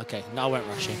rush. Okay, no, I won't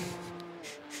rush you.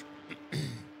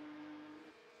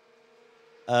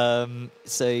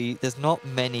 So there's not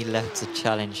many left to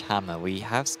challenge Hammer. We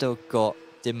have still got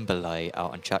Dimbalay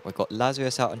out on track. We've got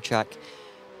Lazarus out on track,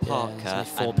 Parker, yeah,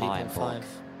 4 and people, Meyerborg. 5.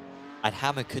 And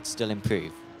Hammer could still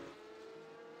improve.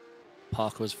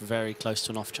 Parker was very close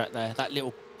to an off track there. That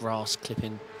little grass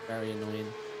clipping, very annoying.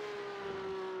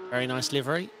 Very nice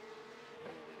livery.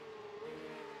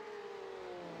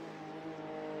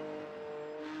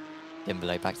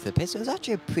 Dimbalay back to the pits. It was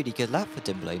actually a pretty good lap for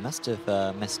Dimbalay. He must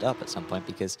have messed up at some point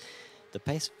because the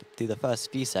pace through the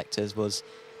first few sectors was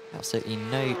absolutely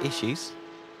no issues.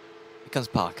 Here comes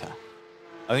Parker.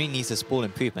 Only needs a small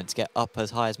improvement to get up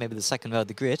as high as maybe the second row of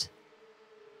the grid.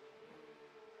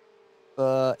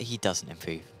 But he doesn't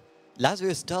improve.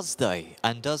 Lazarus does, though,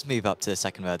 and does move up to the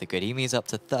second row of the grid. He moves up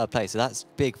to 3rd place, so that's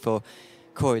big for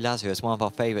Corey Lazarus, one of our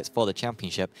favourites for the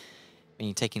championship. When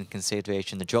you take into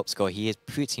consideration the drop score, he is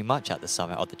pretty much at the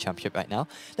summit of the championship right now.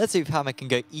 Let's see if Hammer can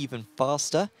go even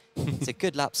faster. It's a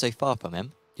good lap so far from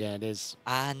him. Yeah, it is.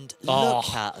 And look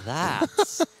at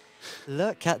that.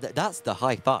 Look at that. That's the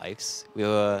high fives we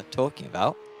were talking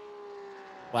about.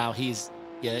 Wow, he's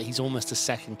almost a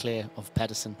second clear of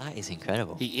Pedersen. That is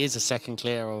incredible. He is a second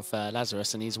clear of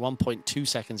Lazarus, and he's 1.2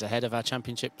 seconds ahead of our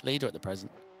championship leader at the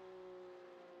present.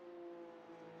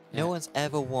 No one's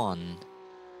ever won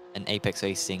an Apex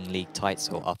Racing League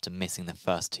title after missing the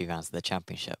first 2 rounds of the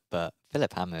championship, but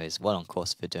Philip Hammer is well on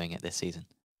course for doing it this season.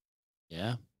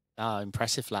 Yeah.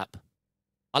 Impressive lap.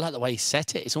 I like the way he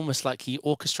set it. It's almost like he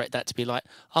orchestrated that to be like,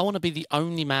 I want to be the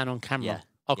only man on camera. Yeah.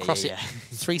 I'll cross it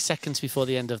 3 seconds before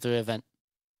the end of the event.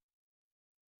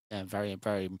 Yeah, very,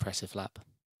 very impressive lap.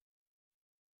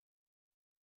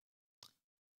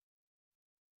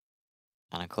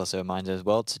 And of course, a reminder as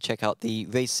well to check out the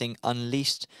Racing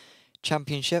Unleashed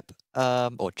Championship,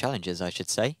 or challenges, I should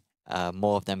say.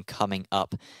 More of them coming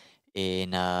up in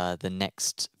the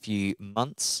next few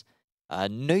months.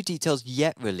 No details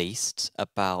yet released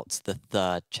about the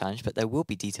 3rd challenge, but there will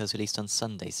be details released on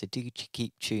Sunday, so do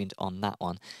keep tuned on that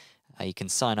one. You can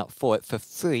sign up for it for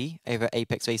free over at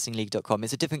apexracingleague.com.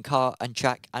 It's a different car and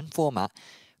track and format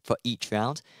for each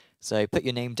round. So put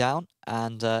your name down,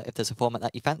 and if there's a format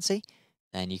that you fancy,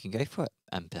 then you can go for it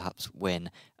and perhaps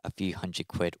win a few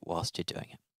 £100 whilst you're doing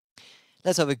it.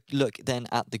 Let's have a look then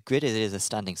at the grid. It is a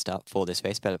standing start for this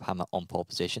race. Philip Hammer on pole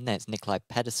position. Then it's Nikolai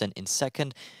Pedersen in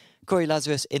second. Corey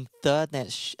Lazarus in third. Then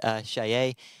it's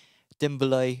Chaillet,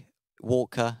 Dimbelow,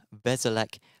 Walker,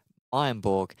 Veselek,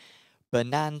 Ironborg,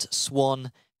 Bernand,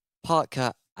 Swan,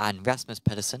 Parker, and Rasmus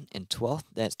Pedersen in 12th.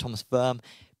 Then it's Thomas Firm,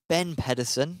 Ben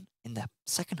Pedersen in the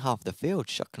second half of the field,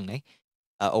 shockingly.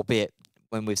 Albeit,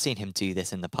 when we've seen him do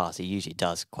this in the past, he usually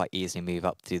does quite easily move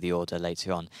up through the order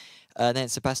later on. Then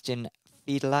it's Sebastian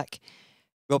Fiedelak,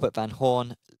 Robert Van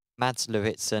Horn, Mads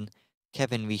Lauritsen,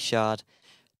 Kevin Richard,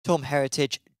 Tom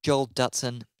Heritage, Joel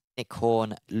Dutton, Nick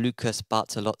Horn, Lucas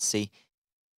Bartolozzi,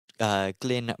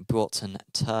 Glyn Broughton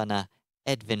Turner,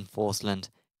 Edvin Forsland,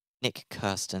 Nick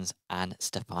Kirstens, and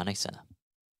Stefano Senna.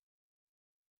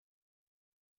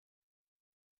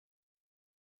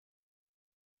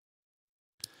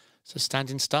 So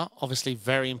standing start, obviously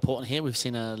very important here. We've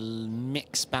seen a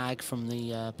mixed bag from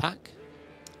the pack.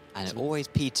 And always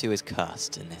P2 is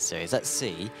cursed in this series. Let's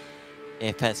see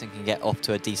if Pedersen can get off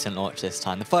to a decent launch this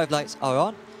time. The 5 lights are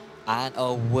on, and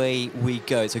away we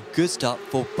go. It's a good start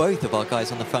for both of our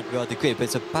guys on the front row of the grid, but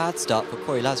it's a bad start for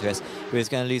Corey Lazarus, who is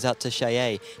going to lose out to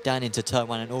Chaillet down into turn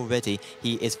 1, and already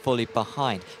he is fully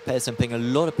behind. Pedersen putting a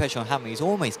lot of pressure on Hammer. He's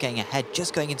almost getting ahead,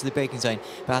 just going into the braking zone,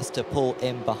 but has to pull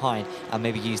in behind and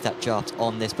maybe use that draft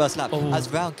on this first lap. Oh.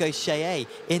 As round goes Chaillet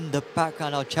in the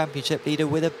background, our championship leader,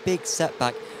 with a big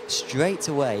setback straight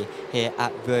away here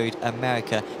at Road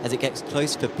America as it gets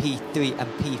close for P3 and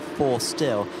P4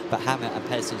 still, but Hammer and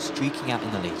Pedersen streaking out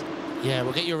in the lead. Yeah,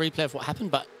 we'll get you a replay of what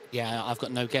happened, but yeah, I've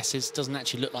got no guesses. Doesn't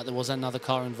actually look like there was another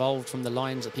car involved from the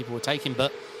lines that people were taking,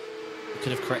 but we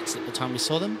could have corrected at the time we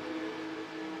saw them.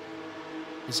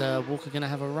 Is Walker going to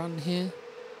have a run here?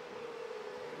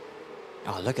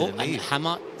 Oh, look at the move. And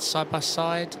Hammer side by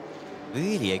side.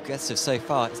 Really aggressive so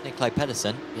far. It's Nikolai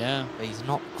Pedersen. Yeah. But he's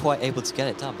not quite able to get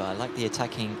it done, but I like the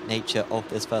attacking nature of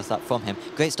this first lap from him.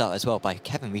 Great start as well by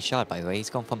Kevin Richard, by the way. He's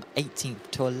gone from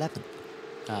 18th to 11th.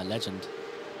 Legend.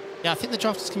 Yeah, I think the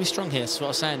drafters can be strong here. That's what I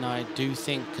was saying. I do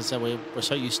think, because we're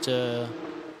so used to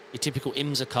your typical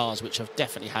IMSA cars, which have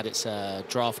definitely had its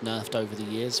draft nerfed over the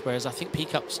years, whereas I think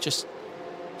P-Cup's just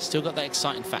still got that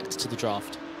exciting factor to the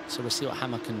draft. So we'll see what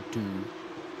Hammer can do.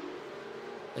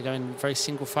 They're going very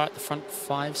single file at the front,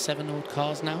 5-7 old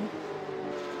cars now.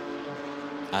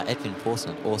 Edvin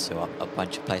Forsland also up a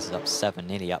bunch of places, up 7,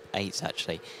 nearly up 8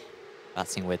 actually.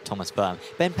 Battling with Thomas Firm.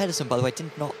 Ben Pedersen, by the way,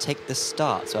 did not take the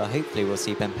start, so hopefully we'll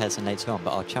see Ben Pedersen later on.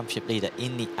 But our championship leader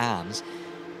in the AMS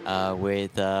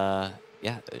with, not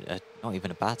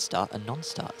even a bad start, a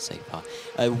non-start so far.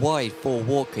 Wide for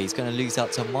Walker, he's going to lose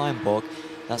out to Meinborg.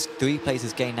 That's 3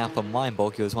 places gained now for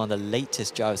Meinborg. He was one of the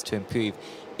latest drivers to improve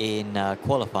in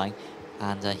qualifying,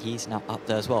 and he's now up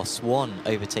there as well. Swan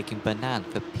overtaking Bernand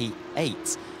for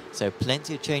P8. So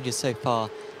plenty of changes so far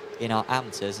in our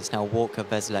amateurs. It's now Walker,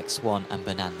 Veselek, Swan, and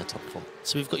Bernand the top 4.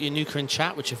 So we've got your Nuka in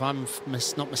chat, which if I'm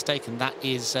not mistaken, that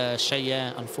is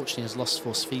Chaillet unfortunately has lost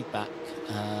force feedback.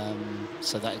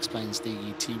 So that explains the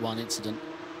T1 incident.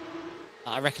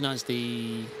 I recognise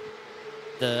the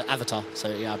avatar, so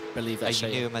yeah, I believe that's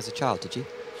Chaillet. You knew him as a child, did you?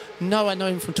 No, I know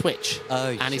him from Twitch. Oh,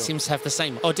 and sure. he seems to have the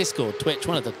same. Oh, Discord, Twitch,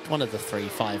 one of the 3,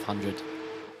 500.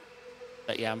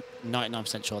 But yeah, I'm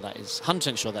 99% sure that is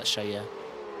 100% sure that's Chaillet,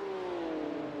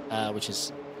 which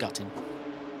is gutting.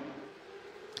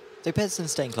 So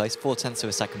Pedersen's staying close, 0.4 of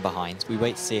a second behind. We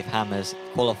wait to see if Hammer's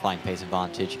qualifying pace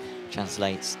advantage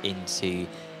translates into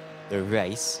the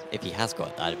race. If he has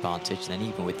got that advantage, then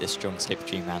even with this strong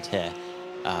slipstream round here,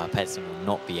 Pedersen will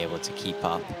not be able to keep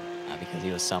up because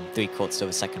he was some 0.75 of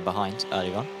a second behind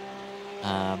earlier on.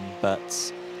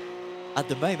 But at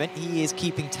the moment, he is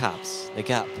keeping tabs. The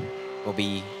gap will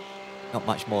be not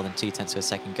much more than 0.2 of a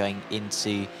second going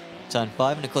into turn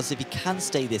 5. And of course, if he can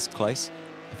stay this close,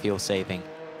 the fuel saving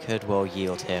could well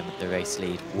yield him the race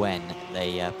lead when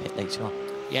they pit later on.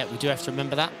 Yeah, we do have to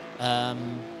remember that.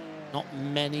 Not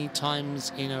many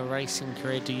times in a racing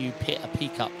career do you pit a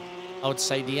P-Cup. I would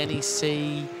say the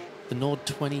NEC, the Nord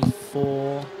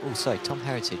 24. Oh, sorry, Tom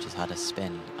Heritage has had a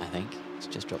spin, I think. It's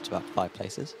just dropped about 5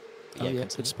 places. But yeah,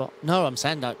 good spot. No, I'm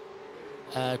saying that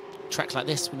track like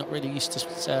this, we're not really used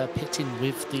to pitting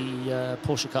with the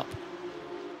Porsche Cup.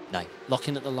 No. Lock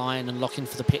in at the line and lock in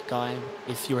for the pit guy.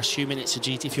 If you're assuming it's a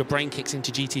GT, if your brain kicks into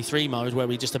GT3 mode where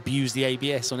we just abuse the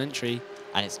ABS on entry.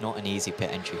 And it's not an easy pit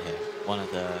entry here. One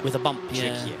of the with a bump,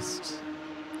 trickiest. Yeah.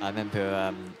 I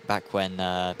remember back in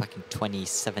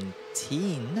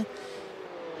 2017,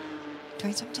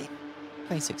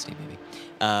 2016 maybe.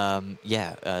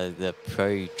 The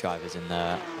pro drivers in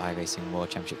the iRacing World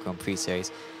Championship Grand Prix Series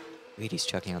really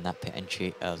struggling on that pit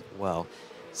entry as well.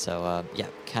 So,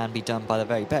 can be done by the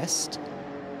very best.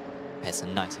 It's a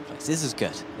nice in place. This is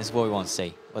good. This is what we want to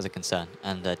see. Was a concern.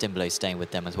 And Dimbleau's staying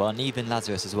with them as well. And even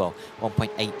Lazarus as well.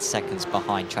 1.8 seconds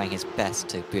behind, trying his best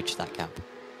to bridge that gap.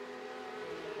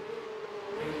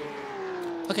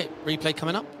 Okay, replay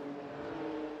coming up.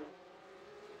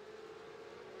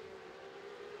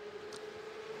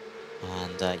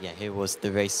 And yeah, here was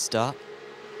the race start.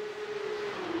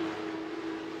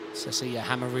 So yeah,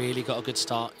 Hammer really got a good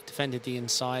start. Defended the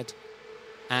inside.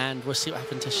 And we'll see what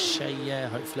happened to Shea,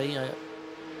 hopefully.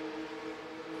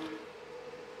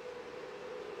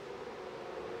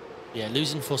 Yeah,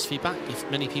 losing force feedback. If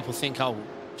many people think, oh,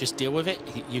 just deal with it,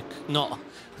 you not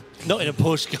in a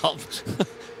Porsche Cup.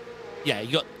 Yeah,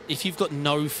 if you've got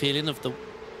no feeling of the,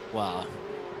 wow,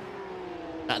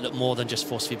 that looked more than just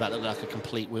force feedback. Looked like a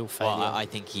complete wheel failure. Well, I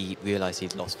think he realised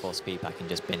he'd lost force feedback and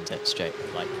just binned it straight,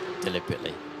 like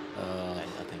deliberately.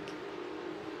 I think.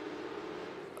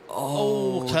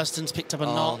 Oh, Kirsten's picked up a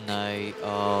knock. Oh no!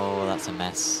 Oh, that's a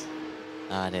mess.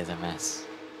 That is a mess.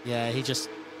 Yeah, he just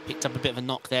picked up a bit of a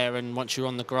knock there, and once you're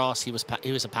on the grass, he was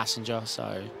a passenger.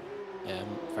 So, yeah,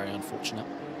 very unfortunate.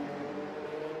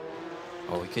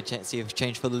 Oh, we could see if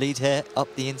change for the lead here.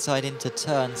 Up the inside into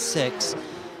turn 6.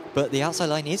 But the outside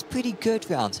line is pretty good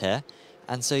round here.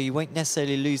 And so you won't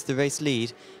necessarily lose the race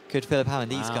lead. Could Philip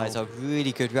Hammond. These guys are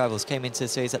really good rivals. Came into the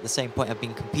series at the same point. Have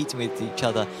been competing with each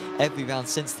other every round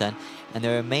since then. And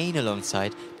they remain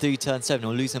alongside through turn 7.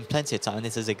 Or lose them plenty of time. And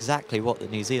this is exactly what the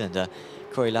New Zealander,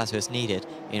 Corey Lazarus, needed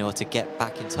in order to get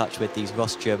back in touch with these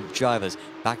rostrum drivers.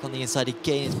 Back on the inside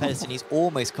again is Pedersen. He's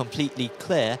almost completely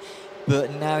clear.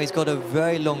 But now he's got a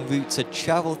very long route to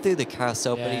travel through the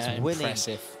carousel, but he's willing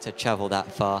to travel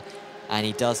that far. And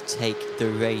he does take the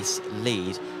race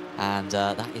lead. And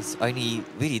that is only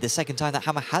really the second time that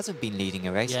Hammer hasn't been leading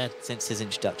a race since his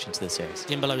introduction to the series.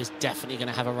 Dimbleau is definitely going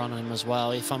to have a run on him as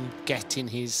well. If I'm getting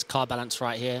his car balance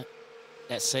right here,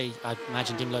 let's see. I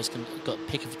imagine Dimbleau's got a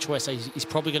pick of choice. So he's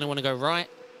probably going to want to go right.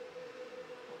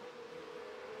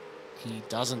 He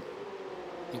doesn't.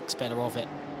 Thinks better of it.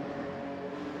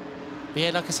 But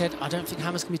yeah, like I said, I don't think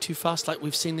Hammer's going to be too fast. Like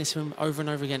we've seen this from him over and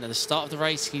over again. At the start of the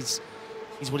race, he's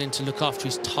willing to look after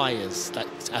his tyres.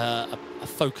 That's a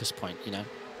focus point, you know,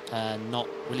 not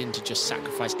willing to just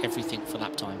sacrifice everything for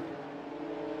lap time.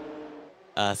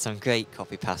 Some great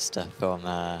copy pasta from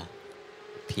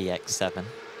PX7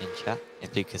 in chat.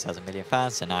 If Lucas has 1 million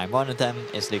fans, then I am one of them.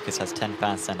 If Lucas has 10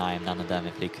 fans, then I am none of them.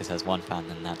 If Lucas has 1 fan,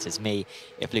 then that is me.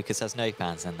 If Lucas has no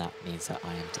fans, then that means that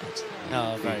I am dead.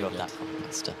 Oh, very good. That copy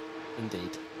pasta.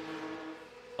 Indeed.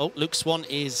 Oh, Luke Swan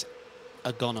is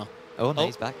a goner. Oh, no,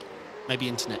 he's back. Maybe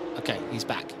internet. Okay, he's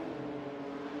back.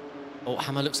 Oh,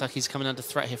 Hammer looks like he's coming under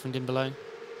threat here from Dimbleau.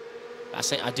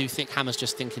 I do think Hammer's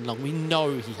just thinking long. We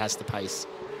know he has the pace.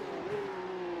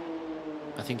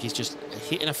 I think he's just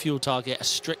hitting a fuel target, a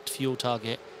strict fuel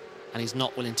target, and he's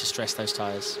not willing to stress those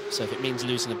tyres. So if it means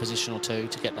losing a position or 2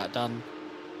 to get that done,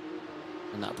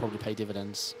 then that'll probably pay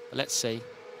dividends. But let's see.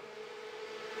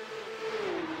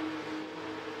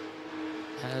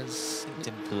 Has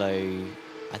Dimbleau,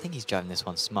 I think he's driving this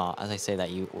one smart. As I say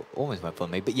that, you almost went for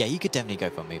me, but yeah, you could definitely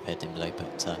go for a move here, Dimbleau.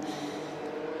 But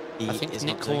I think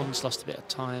Nick Horn's lost a bit of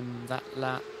time that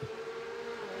lap.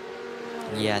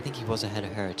 Yeah, I think he was ahead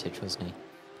of Heritage, wasn't he?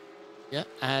 Yeah,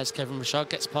 as Kevin Richard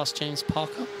gets past James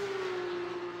Parker.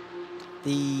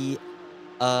 The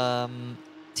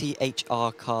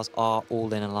THR cars are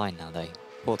all in a line now, though.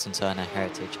 Porton Turner,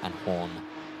 Heritage, and Horn.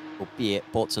 Albeit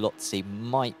Bortolozzi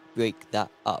might break that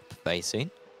up very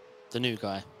soon. The new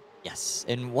guy. Yes,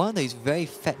 in one of those very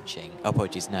fetching. Oh,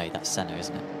 apologies, no, that's Senna,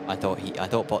 isn't it? I thought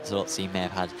Bortolozzi may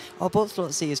have had. Oh,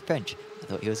 Bortolozzi is French. I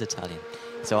thought he was Italian.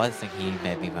 So I think he may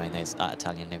have been wearing that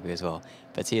Italian livery as well.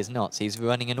 But he is not. So he's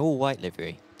running an all-white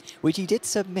livery, which he did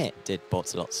submit, did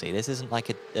Bortolozzi. This isn't like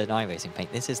an iRacing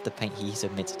paint. This is the paint he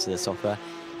submitted to the software.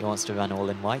 He wants to run all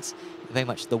in whites. Very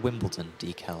much the Wimbledon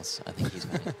decals, I think he's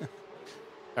wearing.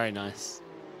 Very nice.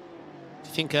 Do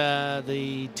you think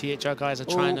the THR guys are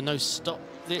trying to no-stop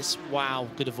this? Wow,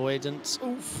 good avoidance.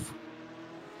 Oof.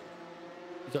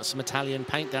 You've got some Italian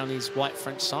paint down his white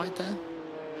French side there.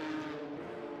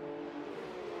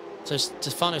 So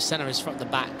Stefano Senna is from the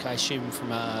back, I assume, from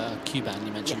Cuban,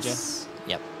 you mentioned, yes.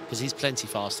 Yeah? Yep. Because he's plenty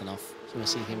fast enough. So we'll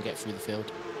see him get through the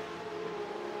field.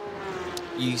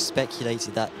 You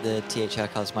speculated that the THR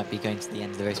cars might be going to the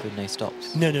end of the race with no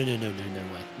stops. No way.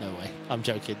 No way. I'm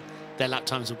joking. Their lap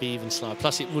times will be even slower.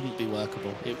 Plus, it wouldn't be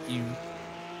workable.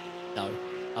 No,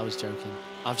 I was joking.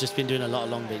 I've just been doing a lot of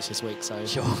long beats this week, so...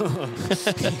 Sure.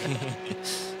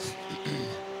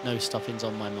 No stoppings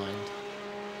on my mind.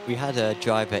 We had a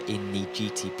driver in the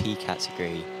GTP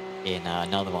category in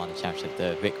another one of the championship,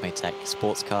 the Ricmotech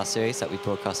Sports Car Series that we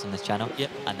broadcast on this channel. Yep.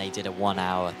 And they did a 1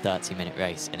 hour, 30-minute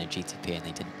race in a GTP, and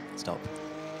they didn't stop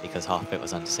because half of it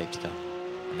was under safety car.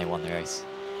 And they won the race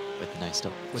with no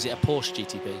stop. Was it a Porsche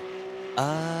GTP?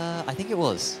 I think it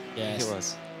was. Yeah, I think it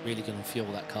was. Really going to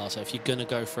fuel that car. So if you're going to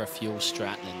go for a fuel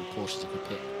strat, then Porsche's a good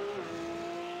pick.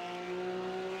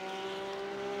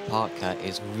 Parker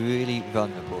is really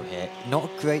vulnerable here. Not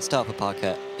a great start for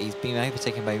Parker. He's been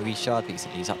overtaken by Richard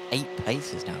recently. He's up 8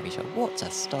 places now, Richard. What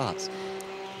a start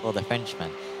for the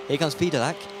Frenchman. Here comes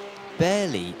Fidelac.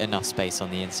 Barely enough space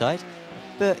on the inside,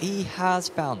 but he has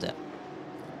found it.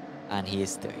 And he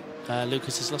is through.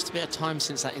 Lucas has lost a bit of time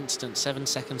since that incident. 7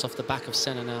 seconds off the back of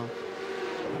Senna now.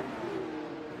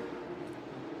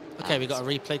 Okay, we've got a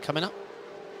replay coming up.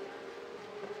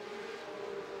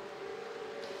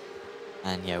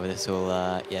 And yeah, with this all,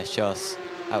 yeah, show us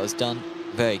how it was done.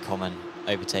 Very common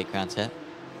overtake around here.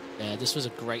 Yeah, this was a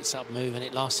great setup move, and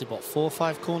it lasted, what, 4 or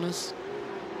 5 corners?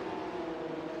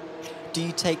 Do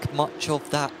you take much of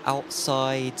that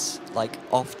outside, like,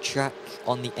 off track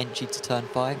on the entry to turn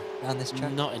 5 around this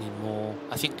track? Not anymore.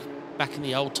 I think back in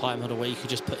the old time model where you could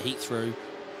just put heat through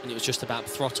and it was just about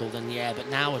throttle, then yeah, but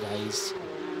nowadays,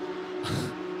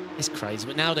 it's crazy.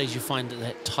 But nowadays you find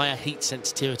that tyre heat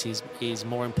sensitivity is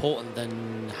more important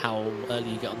than how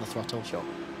early you get on the throttle. Sure.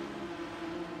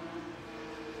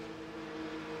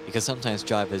 Because sometimes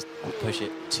drivers push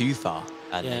it too far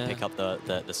and they pick up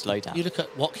the slowdown. You look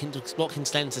at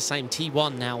Watkins Glen's the same.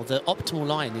 T1 now, the optimal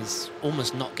line is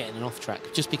almost not getting an off track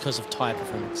just because of tyre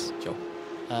performance. Sure.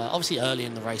 Obviously early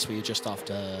in the race where you're just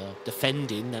after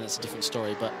defending, then it's a different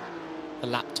story, but the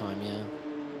lap time, yeah.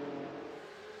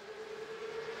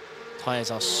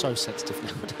 Tyres are so sensitive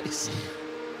nowadays.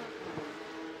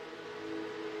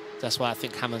 That's why I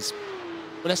think Hammer's...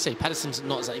 Well, let's see, Patterson's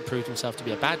not exactly proved himself to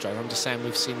be a bad driver. I'm just saying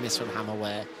we've seen this from Hammer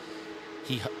where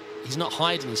he's not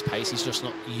hiding his pace, he's just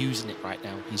not using it right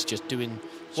now. He's just doing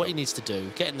what he needs to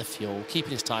do, getting the fuel,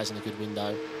 keeping his tyres in a good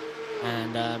window,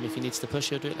 and if he needs to push,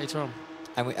 he'll do it later on.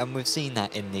 And we've seen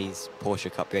that in these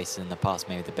Porsche Cup races in the past.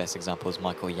 Maybe the best example is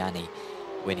Michael Yanni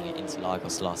winning at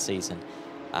Interlagos last season.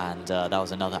 And that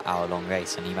was another hour-long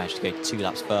race, and he managed to go 2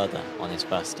 laps further on his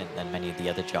first stint than many of the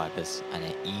other drivers, and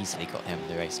it easily got him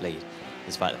the race lead,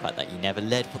 despite the fact that he never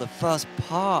led for the first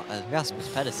part. As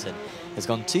Rasmus Pedersen has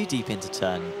gone too deep into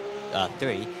turn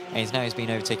 3, and he's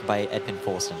been overtaken by Edvin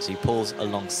Forsland, so he pulls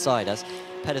alongside us.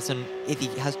 Pedersen, if he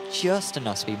has just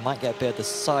enough speed, might get a bit of the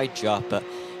side draft, but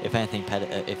if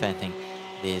anything,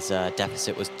 his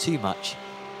deficit was too much,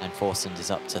 and Forsland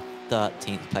is up to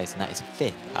 13th place, and that is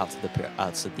 5th out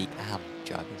of the AM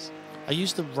drivers. I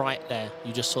used the right there.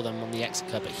 You just saw them on the exit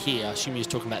curve, but here, I assume you were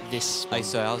talking about this one. Oh,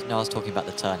 sorry, I was talking about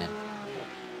the turn-in.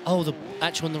 Oh, the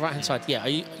actual on the right-hand side. Yeah,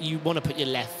 you want to put your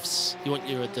lefts. You want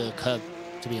the curb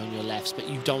to be on your lefts, but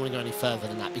you don't want to go any further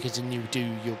than that, because then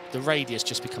the radius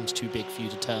just becomes too big for you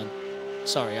to turn.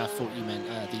 Sorry, I thought you meant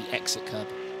the exit curb.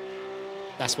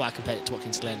 That's why I compared it to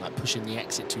Watkins Glen, like pushing the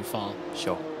exit too far.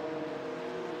 Sure.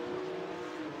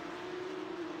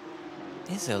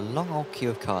 It's a long old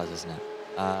queue of cars, isn't it?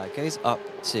 It goes up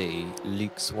to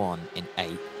Luke Swan in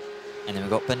 8th, and then we've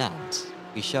got Bernard,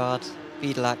 Richard,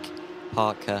 Fidelac,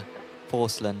 Parker,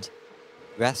 Forsland,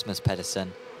 Rasmus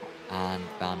Pedersen, and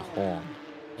Van Horn.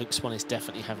 Luke Swan is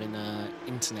definitely having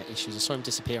internet issues. I saw him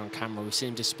disappear on camera. We've seen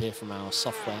him disappear from our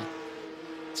software.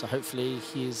 So hopefully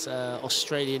his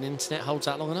Australian internet holds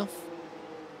out long enough.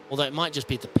 Although it might just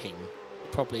be the ping.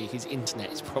 Probably his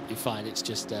internet is probably fine. It's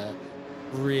just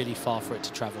really far for it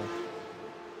to travel.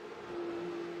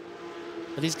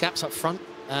 But these gaps up front,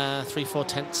 3-4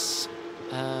 tenths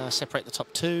separate the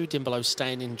top 2. Dimbolo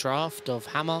staying in draft of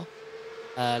Hammer.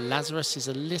 Lazarus is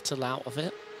a little out of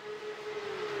it.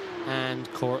 And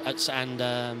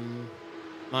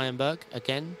Meyenberg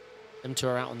again. Them 2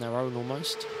 are out on their own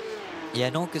almost. Yeah,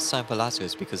 not a good sign for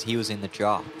Lazarus, because he was in the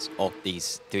draft of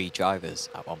these 3 drivers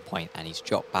at one point, and he's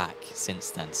dropped back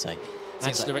since then. So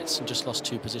Max Lauritsen just lost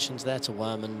 2 positions there to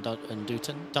Worm and Dutton.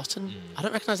 Dutton? I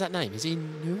don't recognise that name. Is he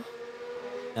new?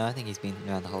 No, I think he's been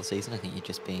around the whole season. I think you're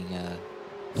just being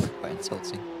quite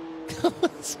insulting.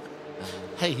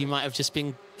 Hey, he might have just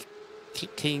been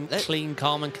clean,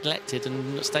 calm and collected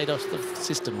and stayed off the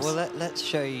systems. Well, let's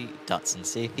show you Dutton,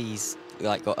 see if he's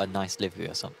like got a nice livery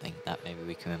or something that maybe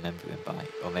we can remember him by,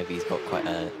 or maybe he's got quite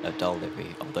a dull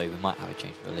livery, although we might have a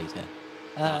change for a lead here.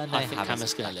 No, I think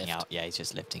Hammer's going to lift. Out. Yeah, he's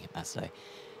just lifting it, so.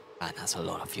 And that's a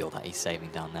lot of fuel that he's saving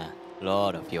down there. A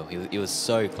lot of fuel. He was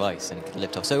so close and could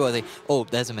lift off so worthy. Oh,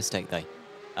 there's a mistake though.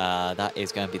 That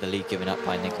is going to be the lead given up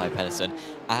by Nikolai Pedersen,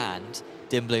 and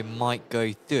Dimblo might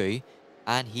go through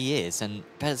And he is, and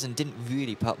Pedersen didn't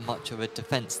really put much of a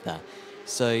defence there.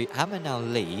 So Hammer now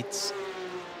leads,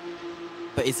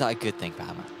 but is that a good thing for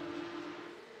Hammer?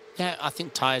 Yeah, I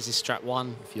think tyres is strat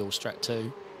 1, fuel strat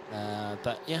 2.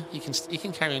 But yeah, he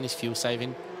can carry on his fuel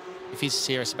saving. If he's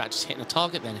serious about just hitting a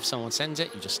target, then if someone sends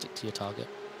it, you just stick to your target.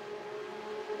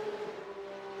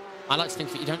 I like to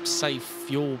think that you don't save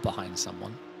fuel behind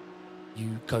someone,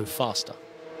 you go faster.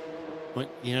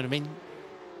 You know what I mean?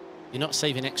 You're not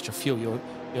saving extra fuel.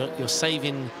 You're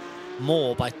saving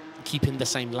more by keeping the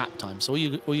same lap time. So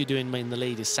all you're doing in the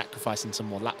lead is sacrificing some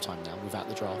more lap time now without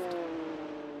the draft.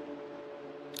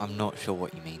 I'm not sure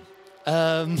what you mean.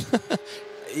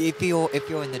 If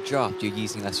you're in the draft, you're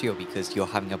using less fuel because you're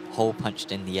having a hole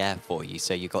punched in the air for you,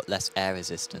 so you've got less air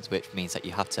resistance, which means that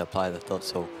you have to apply the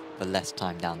throttle for less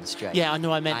time down the straight. Yeah, I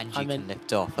know. And you can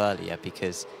lift off earlier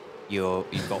because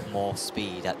you've got more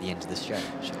speed at the end of the straight.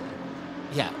 Sure.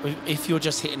 Yeah, if you're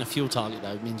just hitting a fuel target,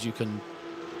 though, it means you can...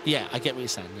 Yeah, I get what you're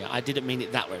saying. Yeah, I didn't mean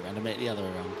it that way around. I meant it the other way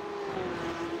around.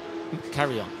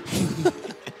 Carry on.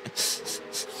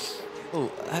 Oh,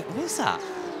 what was that?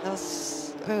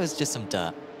 It was just some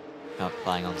dirt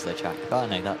flying onto the track. Oh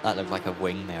no, that looked like a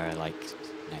wing mirror, like,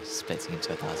 you know, splitting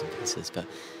into 1,000 pieces. But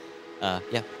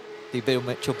yeah, the bit of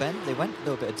Mitchell Bend, they went, a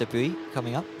little bit of debris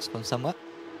coming up from somewhere.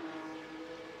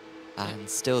 And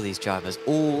still these drivers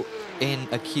all in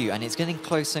a queue, and it's getting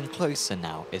closer and closer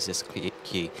now, is this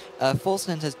queue.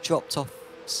 Forsland has dropped off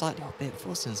slightly a bit.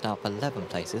 Forsland's now up 11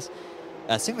 places.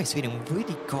 Stingray Sweden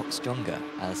really got stronger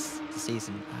as the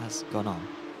season has gone on.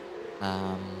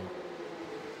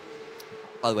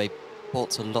 By the way,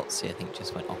 Bortolozzi, I think,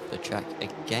 just went off the track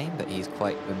again, but he's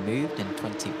quite removed in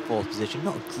 24th position.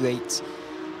 Not a great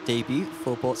debut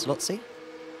for Bortolozzi.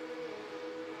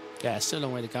 Yeah, still a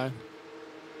long way to go.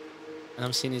 And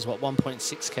I'm seeing he's, what,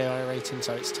 1.6k I rating,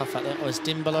 so it's tough out there. Oh, as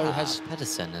Dimbolo has...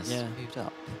 Pedersen has moved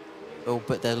up. Oh,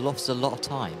 but they lost a lot of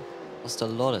time. Lost a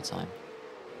lot of time.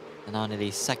 And now nearly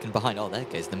second behind. Oh, there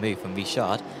goes the move from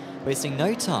Richard. Wasting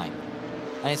no time.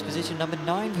 And it's position number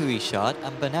 9 for Richard.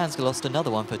 And Bernan's lost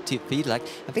another one for Fiedlak.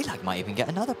 And Fiedlak might even get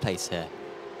another place here.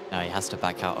 No, he has to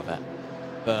back out of it.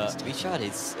 But Richard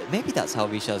is... Maybe that's how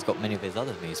Richard's got many of his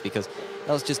other moves, because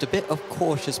that was just a bit of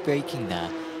cautious braking there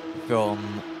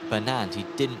from Bernand, who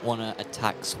didn't want to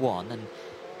attack Swan. And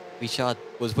Richard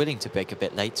was willing to brake a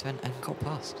bit later and got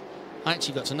past. I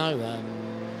actually got to know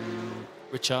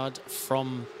Richard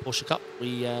from Porsche Cup.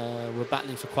 We were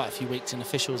battling for quite a few weeks in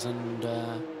officials, and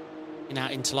in our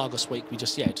Interlagos week, we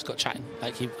just got chatting,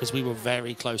 like, because we were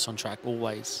very close on track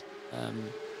always.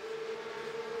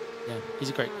 Yeah, he's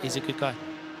a good guy.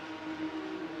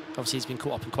 Obviously, he's been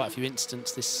caught up in quite a few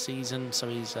incidents this season, so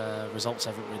his results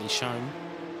haven't really shown.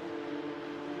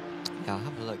 Yeah, I'll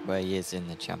have a look where he is in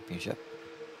the championship.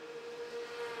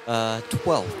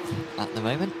 12th at the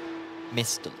moment.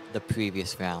 Missed the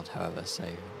previous round, however, so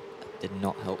that did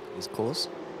not help his cause.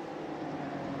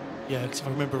 Yeah, because if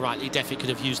I remember rightly, he definitely could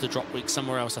have used the drop week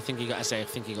somewhere else. I think he got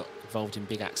involved in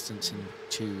big accidents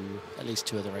in at least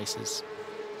two of the races.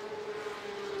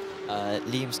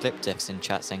 Liam Slipdiff's in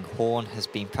chat saying Horn has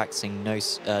been practicing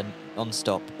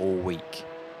non-stop all week,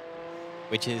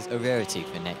 which is a rarity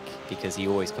for Nick, because he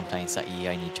always complains that he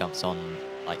only jumps on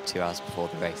like 2 hours before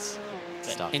the race.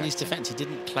 In his defence, he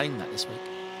didn't claim that this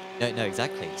week. No,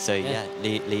 exactly. So yeah,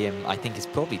 Liam, I think, is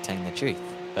probably telling the truth.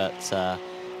 But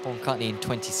Horn currently in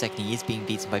 22nd. He is being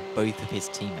beaten by both of his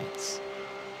teammates.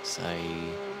 So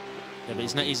yeah, but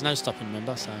he's no stopping,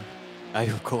 remember? So oh,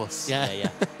 of course.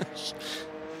 Yeah.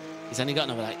 He's only got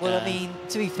another, like... Well, I mean,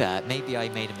 to be fair, maybe I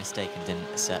made a mistake and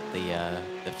didn't set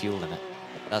the fuel limit.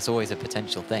 That's always a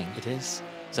potential thing. It is.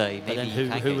 So maybe but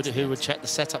then who would check the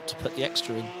setup to put the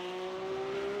extra in?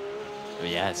 Well,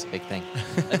 yeah, it's a big thing.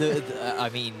 I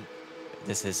mean,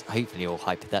 this is hopefully all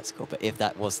hypothetical, but if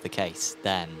that was the case,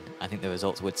 then I think the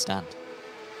results would stand.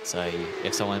 So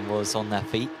if someone was on their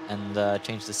feet and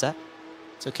changed the set.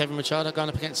 So Kevin Machado going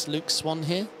up against Luke Swan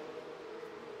here.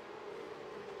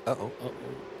 Uh-oh.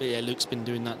 But yeah, Luke's been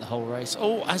doing that the whole race.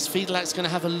 Oh, as Fiedlak's going to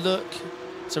have a look.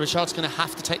 So Richard's going to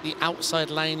have to take the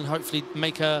outside lane and hopefully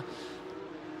make a...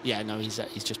 Yeah, no, he's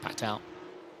just packed out.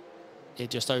 It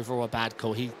just overall a bad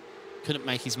call. He couldn't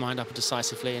make his mind up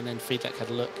decisively, and then Fiedlak had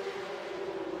a look.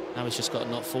 Now he's just got to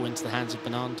not fall into the hands of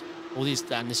Bernard. All these,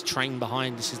 and this train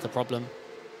behind, this is the problem.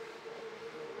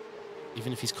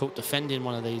 Even if he's caught defending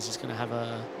one of these, he's going to have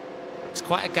a... It's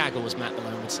quite a gaggle, as Matt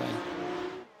Malone would say.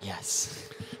 Yes.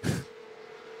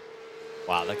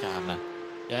 Wow, look at Hammer.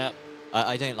 Yeah.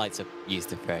 I don't like to use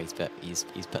the phrase, but he's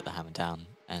put the hammer down.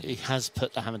 And he has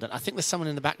put the hammer down. I think there's someone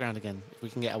in the background again, if we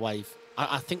can get a wave.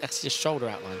 I think that's just shoulder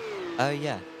outline. Oh,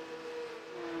 yeah.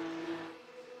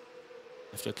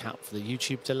 have to account for the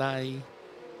YouTube delay.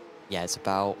 Yeah, it's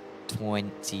about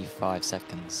 25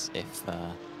 seconds if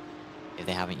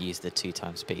they haven't used the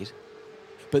 2x speed.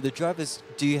 But the drivers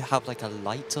do have like a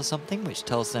light or something which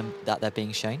tells them that they're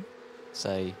being shown.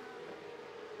 So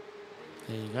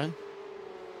there you go.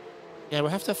 Yeah,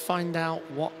 we'll have to find out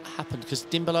what happened because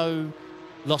Dimbolo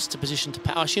lost a position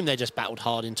to I assume they just battled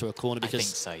hard into a corner because I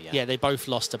think so, yeah. Yeah, they both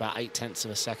lost about 0.8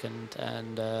 of a second,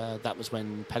 and that was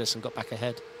when Pedersen got back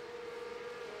ahead.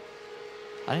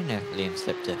 I don't know if Liam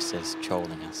Slipdisc is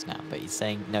trolling us now, but he's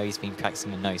saying no, he's been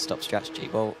practicing a no-stop strategy.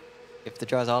 Well, if the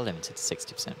drivers are limited to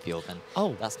 60% fuel, then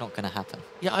that's not going to happen.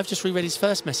 Yeah, I've just reread his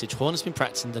first message. Horn has been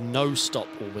practicing the no-stop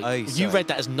all week. Oh, you read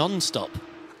that as non-stop.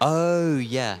 Oh,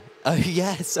 yeah. Oh,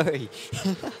 yeah, sorry.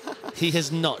 He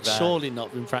has not, surely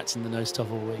not been practicing the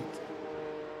no-stop all week.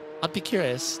 I'd be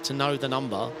curious to know the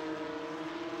number,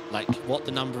 like what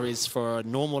the number is for a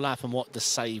normal lap and what the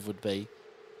save would be.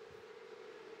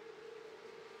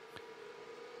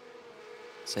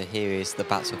 So here is the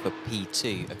battle for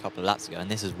P2 a couple of laps ago,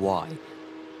 and this is why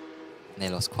they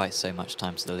lost quite so much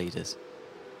time to the leaders.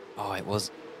 Oh, it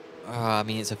was... I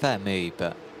mean, it's a fair move,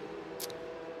 but...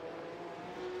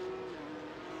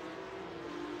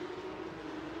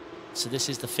 So this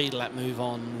is the feed lap move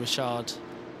on Richard.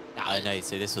 Oh, no,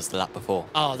 so this was the lap before.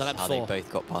 Oh, the lap before. before. They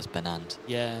both got past Benand.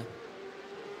 Yeah.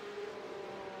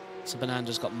 So Benand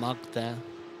just got mugged there.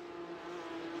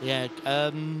 Yeah,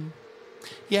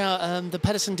 the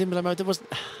Pedersen Dimbolo mode, there was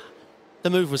the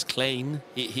move was clean.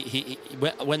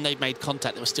 When they made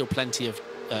contact, there was still plenty of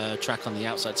track on the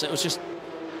outside, so it was just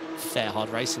fair hard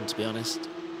racing, to be honest.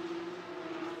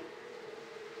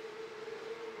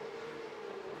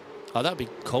 Oh, that would be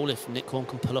cool if Nick Horn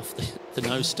can pull off the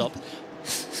no stop.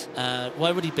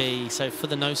 Where would he be? So for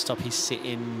the no stop, he's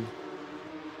sitting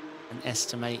an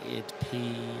estimated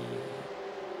P.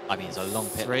 I mean, it's a long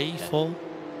pit. 3, 4.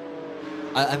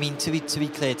 I mean, to be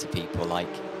clear to people, like,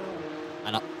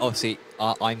 and obviously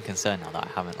I'm concerned now that I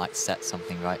haven't like set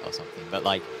something right or something. But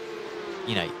like,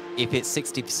 you know, if it's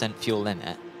 60% fuel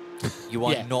limit, you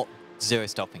are not zero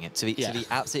stopping it. To be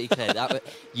absolutely clear, that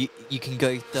you can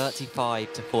go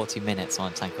 35 to 40 minutes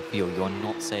on a tank of fuel. You are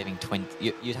not saving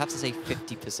 20. You'd have to save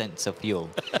 50% of fuel.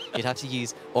 You'd have to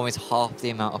use almost half the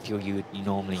amount of fuel you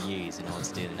normally use in order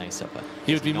to do the no stopper.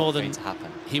 He would be more than to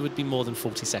happen. He would be more than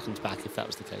 40 seconds back if that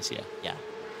was the case. Yeah. Yeah.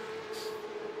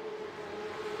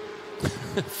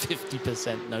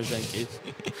 50%. No, thank you.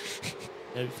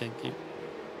 No, thank you.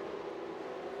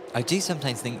 I do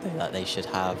sometimes think though that they should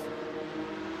have.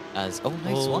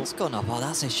 Swan's gone up. Oh,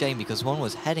 that's a shame because Swan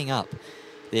was heading up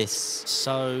this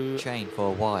train for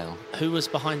a while. Who was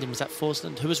behind him? Was that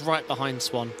Forsland? Who was right behind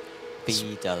Swan?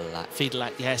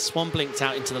 Fiedelac. Yeah, Swan blinked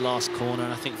out into the last corner,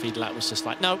 and I think Fiedelac was just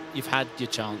like, no, you've had your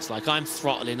chance. Like, I'm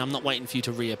throttling. I'm not waiting for you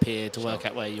to reappear to work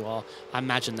out where you are. I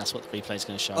imagine that's what the replay is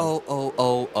going to show.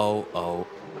 Oh.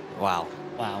 Wow.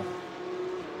 Wow.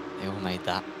 They all made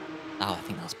that. Oh, I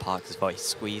think that was Parker's voice.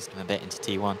 Squeezed him a bit into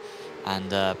T1. And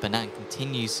Banan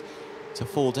continues to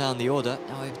fall down the order.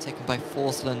 Now overtaken by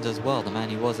Forsland as well, the man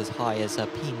who was as high as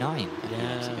P9.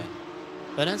 Yeah.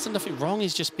 Banan's done nothing wrong.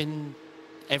 He's just been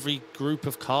every group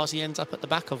of cars he ends up at the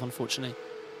back of, unfortunately.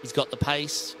 He's got the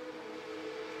pace.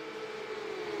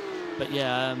 But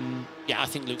yeah, I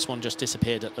think Luke Swan just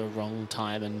disappeared at the wrong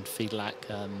time, and Fiedelac,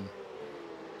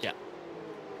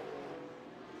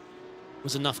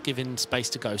 was enough giving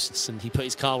space to Ghosts, and he put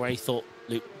his car where he thought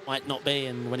Luke might not be,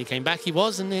 and when he came back he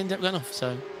was, and he ended up going off.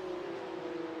 So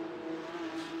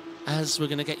as we're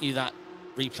going to get you that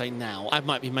replay now, I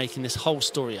might be making this whole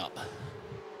story up.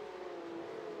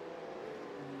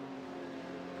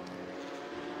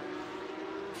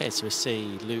 Okay, so we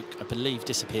see Luke, I believe,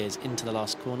 disappears into the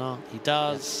last corner. He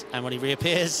does, and when he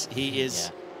reappears, he is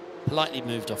politely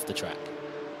moved off the track.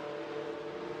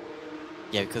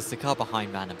 Yeah, because the car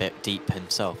behind ran a bit deep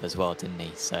himself as well, didn't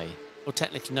he? So. Well,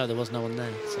 technically, no, there was no one there.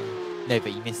 So. No,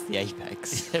 but you missed the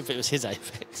apex. But it was his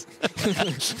apex.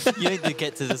 You don't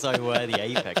get to decide where the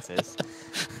apex is.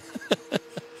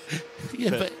 Yeah,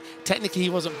 but technically he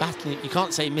wasn't battling it. You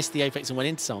can't say he missed the apex and went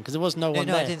into someone because there was no one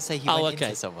there. No, I didn't say he went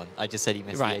into someone. I just said he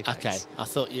missed the apex. Right, okay. I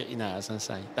thought, I was going to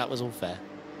say, that was all fair.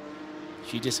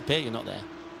 If you disappear, you're not there.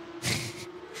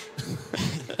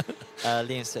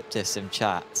 Liam Septis in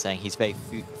chat saying he's very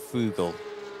frugal.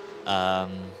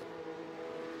 But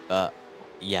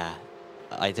yeah,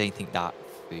 I don't think that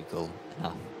frugal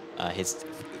enough.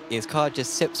 His car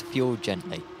just sips fuel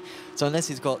gently. So unless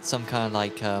he's got some kind of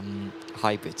like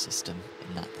hybrid system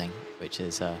in that thing, which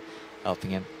is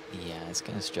helping him, yeah, it's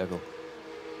going to struggle.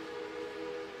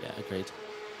 Yeah, agreed.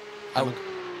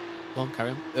 Go on, carry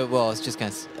on. Well, I was just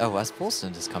going to... Oh, as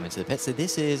Forsland has come into the pit, so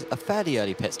this is a fairly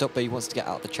early pit stop, but he wants to get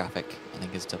out of the traffic, I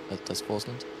think, does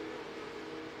Forsland.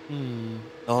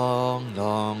 Long,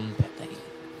 long pit lane.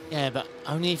 Yeah, but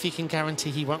only if you can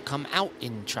guarantee he won't come out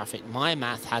in traffic. My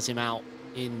math has him out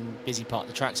in busy part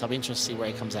of the track, so I'll be interested to see where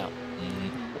he comes out.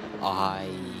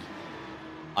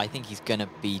 I think he's going to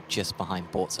be just behind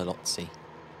Bortolozzi.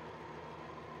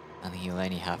 I think he'll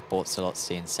only have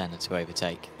Bortolozzi and Senna to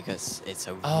overtake because it's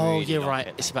a really you're long right.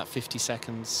 pit It's lane. about 50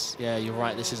 seconds. Yeah, you're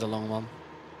right. This is a long one.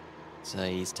 So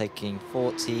he's taking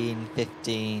 14,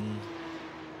 15,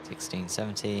 16,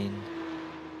 17.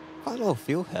 Quite a lot of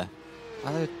fuel here.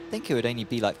 I would think it would only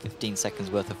be like 15 seconds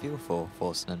worth of fuel for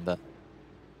Forsland, but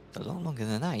a lot longer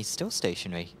than that. He's still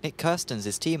stationary. Nick Kirsten's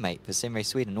his teammate for Simray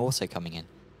Sweden also coming in.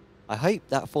 I hope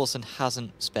that Forsland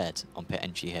hasn't sped on pit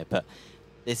entry here, but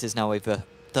this is now over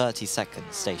 30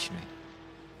 seconds stationary.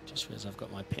 Just realised I've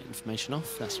got my pit information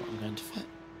off. That's what I'm going to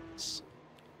fix.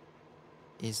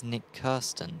 Is Nick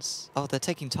Kirsten's? Oh, they're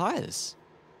taking tyres.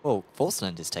 Well,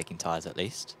 Forsland is taking tyres at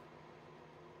least.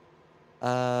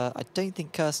 I don't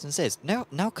think Kirsten's is. No,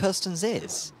 now Kirsten's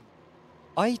is.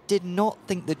 I did not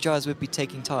think the drivers would be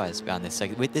taking tyres around this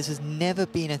segment. This has never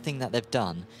been a thing that they've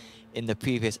done in the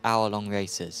previous hour-long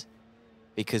races,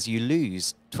 because you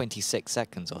lose 26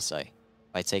 seconds or so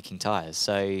by taking tyres.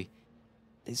 So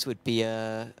this would be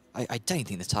a... I don't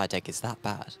think the tyre tech is that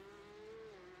bad.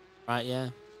 Right, yeah.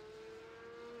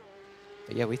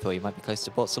 But yeah, we thought he might be close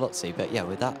to Bortolozzi, but yeah,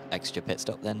 with that extra pit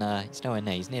stop, then he's nowhere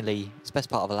near. He's nearly... It's best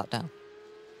part of a lap down.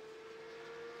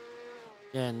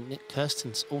 Yeah, and Nick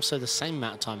Kirsten's also the same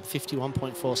amount of time,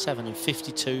 51.47 and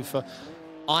 52 for...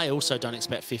 I also don't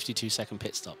expect 52-second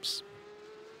pit stops.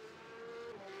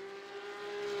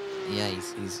 Yeah,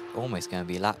 he's almost going to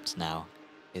be lapped now,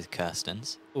 is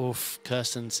Kirsten's. Oof,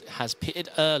 Kirsten's has pitted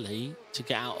early to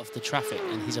get out of the traffic,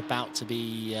 and he's about to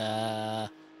be...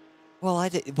 Well,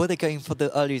 were they going for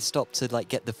the early stop to like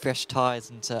get the fresh tyres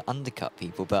and to undercut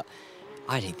people, but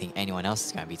I don't think anyone else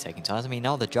is going to be taking tyres. I mean,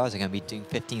 now the drivers are going to be doing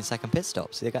 15-second pit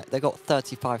stops. They got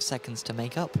 35 seconds to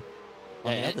make up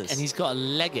on the others. And he's got to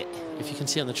leg it. If you can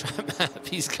see on the track map,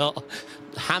 he's got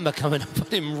a hammer coming up on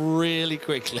him really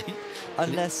quickly.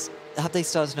 Unless, have they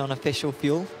started on official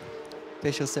fuel?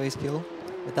 Official series fuel?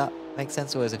 Would that make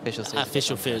sense, or is official series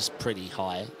Official fuel is pretty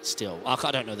high still.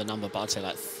 I don't know the number, but I'd say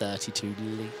like 32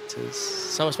 litres.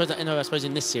 So I suppose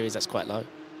in this series that's quite low.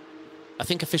 I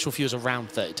think official fuel is around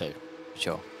 32.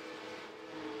 Sure.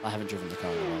 I haven't driven the car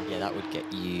in a while. Yeah, that would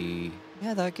get you...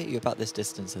 Yeah, that would get you about this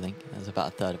distance, I think. That's about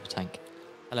a third of a tank.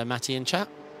 Hello, Matty in chat.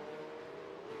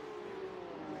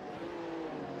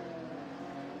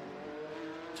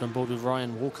 So I'm on board with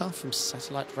Ryan Walker from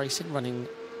Satellite Racing, running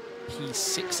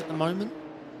P6 at the moment.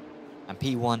 And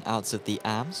P1 out of the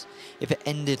AMs. If it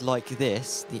ended like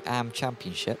this, the AM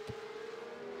Championship...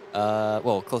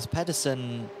 well, of course,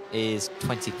 Pedersen is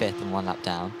 25th and 1 lap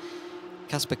down.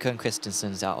 Kasper Kuhn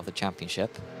Christensen's out of the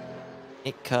championship.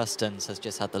 Nick Kirstens has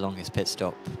just had the longest pit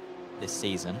stop this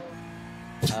season.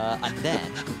 And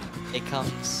then it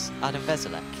comes Adam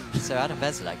Veselek. So Adam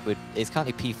Veselek is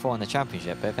currently P4 in the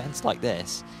championship, but if it ends like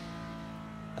this,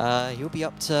 he'll be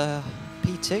up to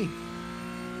P2.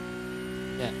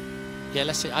 Yeah,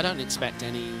 let's see. I don't expect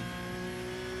any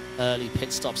early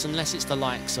pit stops unless it's the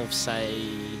likes of, say...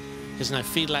 Because no,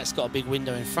 Fiedlat's got a big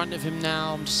window in front of him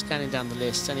now. I'm just scanning down the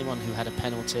list. Anyone who had a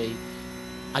penalty.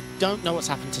 I don't know what's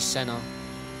happened to Senna.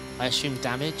 I assume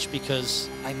damage because...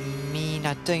 I mean,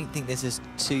 I don't think this is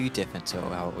too different to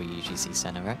how we usually see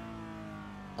Senna, right?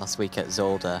 Last week at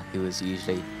Zolder, who was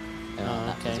usually in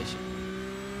that position.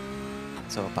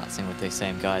 So we're battling with those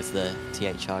same guys, the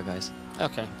THR guys.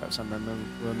 Okay, perhaps I'm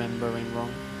remembering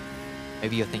wrong.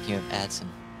 Maybe you're thinking of Ayrton.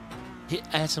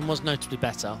 Ayrton was notably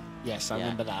better. Yes, I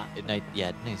remember that. No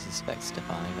disrespect,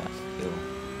 Stefano, but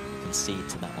he'll concede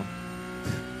to that one.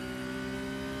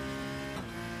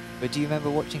 But do you remember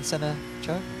watching Senna,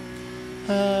 Joe?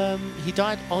 He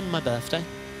died on my birthday.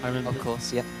 I remember. Of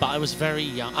course, yeah. But I was very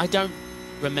young. I don't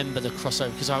remember the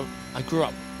crossover because I grew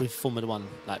up with Formula One.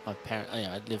 Like my parents,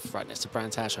 I live right next to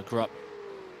Brands Hatch. I grew up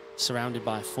surrounded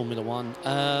by Formula One.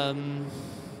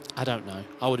 I don't know.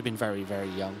 I would have been very, very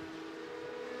young.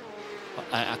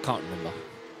 I can't remember.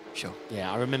 Sure. Yeah,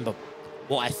 I remember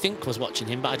what I think was watching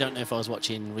him, but I don't know if I was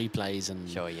watching replays and...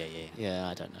 Sure, yeah. Yeah,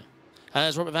 I don't know.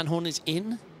 As Robert Van Horn is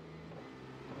in.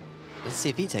 Let's see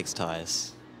if he takes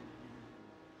tyres.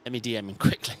 Let me DM him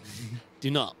quickly.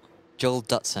 Do not. Joel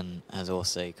Dutson has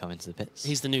also come into the pits.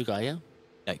 He's the new guy, yeah?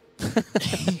 No.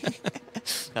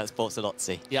 That's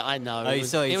Bortolozzi. Yeah, I know. Oh,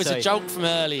 it was a joke from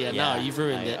earlier. Yeah, no, you've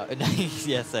ruined it.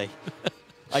 Yeah, so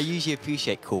I usually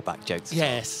appreciate callback jokes.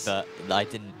 Yes. But I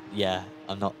didn't Yeah,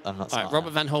 I'm not All smart right,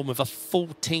 Robert Van Holm with a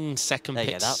 14-second there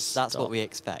you pit go, that's stop. what we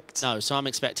expect. No, so I'm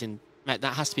expecting... Mate,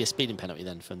 that has to be a speeding penalty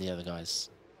then from the other guys.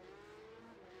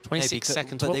 No, 26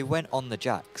 seconds. But they went on the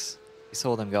jacks. You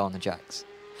saw them go on the jacks.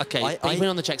 Okay, but he went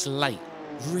on the jacks late.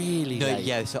 Really No, late.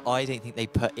 yeah, so I don't think they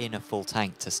put in a full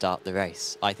tank to start the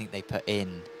race. I think they put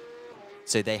in...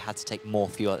 So they had to take more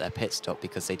fuel at their pit stop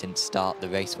because they didn't start the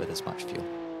race with as much fuel.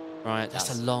 Right,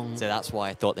 that's a long... So that's why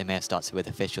I thought they may have started with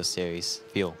official series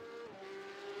fuel.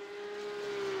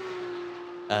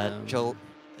 Joel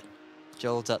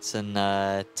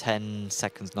Dutson, 10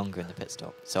 seconds longer in the pit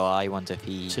stop. So I wonder if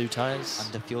he... 2 tyres?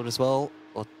 Underfueled as well?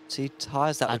 Or 2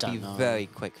 tyres? That would be very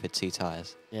quick for 2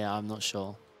 tyres. Yeah, I'm not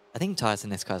sure. I think tyres in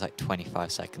this car is like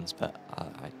 25 seconds, but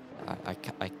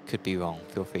I could be wrong.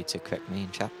 Feel free to correct me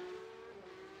in chat.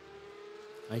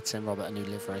 I need to send Robert a new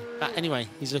livery. But anyway,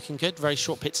 he's looking good. Very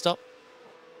short pit stop.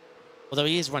 Although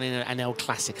he is running an El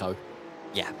Clasico.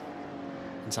 Yeah.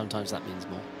 And sometimes that means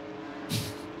more.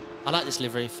 I like this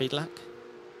livery, Fiedlack.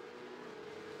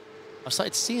 I've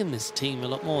started seeing this team a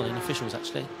lot more than officials,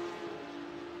 actually.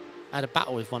 I had a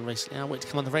battle with one recently. I went to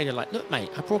come on the radio like, look,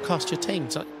 mate, I broadcast your team.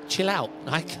 So chill out.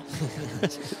 Like,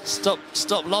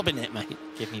 stop lobbing it, mate.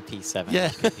 Give me P7.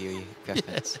 Yeah. Give you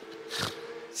preference.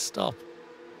 Stop.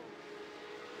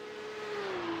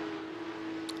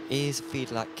 Is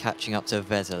Fiedlack catching up to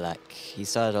Veselek? He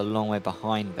started a long way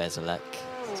behind Veselek.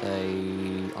 So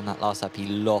on that last lap, he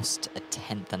lost a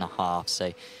 1/10.5.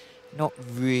 So not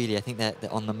really. I think they're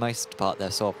on the most part,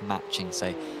 they're sort of matching.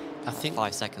 So I think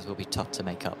 5 seconds will be tough to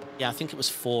make up. Yeah, I think it was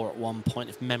 4 at one point,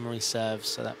 if memory serves.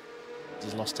 So that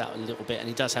he's lost out a little bit. And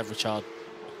he does have Richard,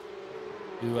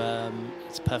 who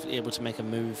is perfectly able to make a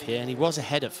move here. And he was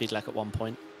ahead of Fiedlack at one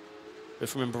point.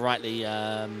 If I remember rightly,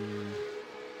 actually,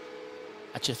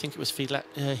 I think it was Fiedlack.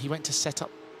 He went to set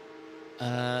up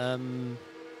Fernand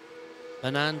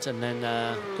and then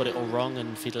got it all wrong,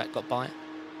 and Fiedlack got by it.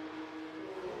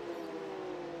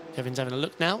 Kevin's having a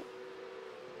look now.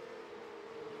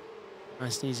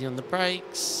 Nice and easy on the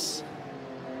brakes.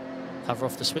 Cover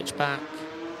off the switchback.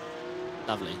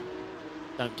 Lovely.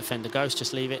 Don't defend the ghost,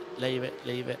 just leave it, leave it,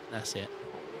 leave it. That's it.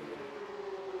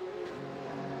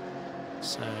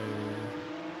 So...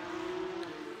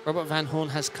 Robert Van Horn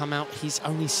has come out. He's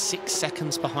only 6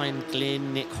 seconds behind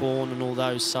Glyn, Nick Horn and all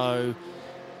those, so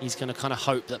he's going to kind of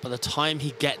hope that by the time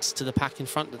he gets to the pack in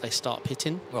front that they start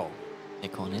pitting. Well,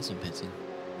 Nick Horn isn't pitting.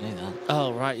 You know that.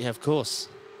 Oh, right, yeah, of course.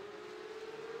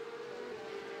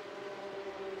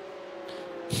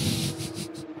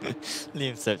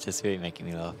 Liam Search is really making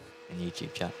me laugh in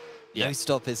YouTube chat. Yeah. No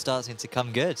stop is starting to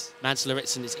come good. Mads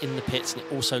Lauritsen is in the pits, and it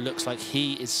also looks like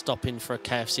he is stopping for a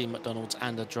KFC, McDonald's,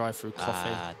 and a drive-through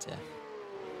coffee. Ah, dear.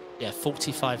 Yeah,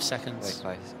 45 seconds.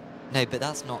 Wait. No, but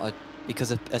that's not a...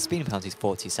 Because a speeding penalty is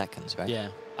 40 seconds, right? Yeah,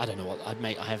 I don't know what... I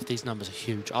have these numbers are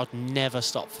huge. I'd never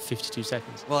stop for 52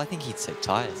 seconds. Well, I think he'd say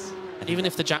tyres. Even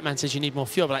if the jackman says you need more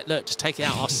fuel, I'm like, look, just take it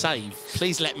out, I'll save.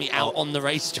 Please let me out on the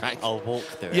racetrack. I'll walk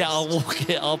the rest. Yeah, I'll walk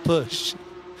it, I'll push.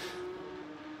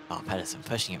 Oh, Pedersen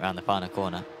pushing it around the final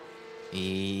corner.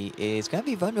 He is going to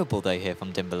be vulnerable, though, here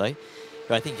from Dimbolo,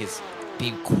 who I think has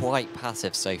been quite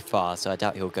passive so far, so I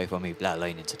doubt he'll go for a move, let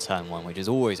alone into turn 1, which is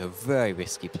always a very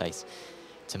risky place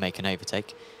to make an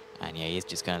overtake. And yeah, he's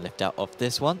just going to lift out of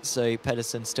this one. So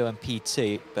Pedersen still in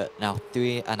P2, but now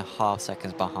 3.5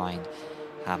 seconds behind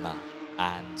Hammer.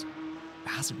 And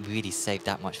hasn't really saved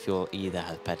that much fuel either,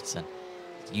 has Pedersen.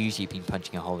 He's usually been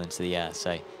punching a hole into the air,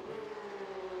 so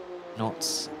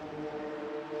not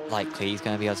likely he's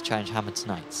going to be able to challenge Hammer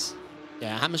tonight.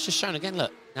 Yeah, Hammer's just shown again,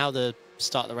 look, now the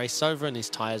start of the race is over and his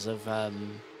tyres have,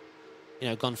 you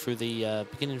know, gone through the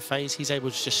beginning phase. He's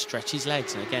able to just stretch his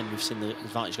legs. And again, we've seen the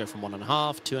advantage go from 1.5,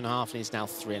 2.5, and he's now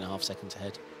 3.5 seconds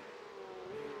ahead.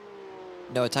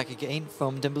 No attack again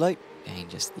from Dimbolo. Again,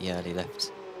 just the early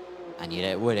lift. And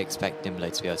you would expect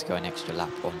Dimbolo to be able to go an extra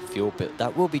lap on fuel, but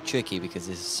that will be tricky because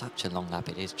this is such a long lap.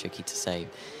 It is tricky to save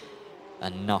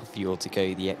enough fuel to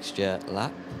go the extra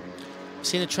lap.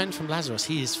 Seeing a trend from Lazarus,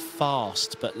 he is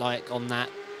fast, but like on that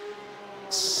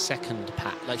second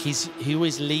pack, like he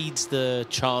always leads the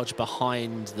charge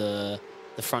behind the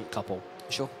front couple.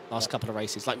 Sure. Last couple of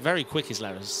races, like very quick is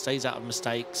Lazarus, stays out of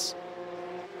mistakes,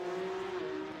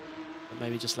 but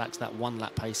maybe just lacks that 1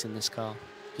 lap pace in this car.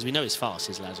 Because we know he's fast,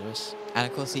 is Lazarus. And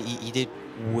of course, he did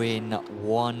win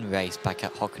 1 race back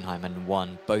at Hockenheim and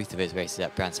won both of his races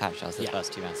at Brands Hatch. That was the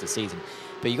first 2 rounds of the season.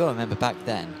 But you got to remember back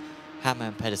then, Hammer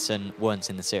and Pedersen weren't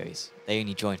in the series. They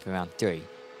only joined for round 3.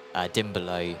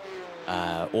 Dimbolo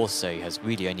also has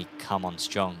really only come on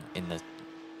strong in the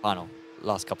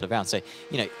last couple of rounds. So,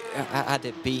 you know, had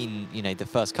it been, you know, the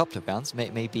first couple of rounds,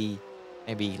 maybe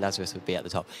maybe Lazarus would be at the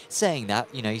top. Saying that,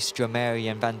 you know,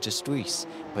 Stromeri and Van der Struis,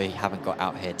 we haven't got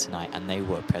out here tonight, and they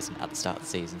were present at the start of the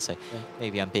season. So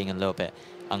maybe I'm being a little bit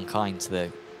unkind to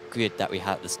the grid that we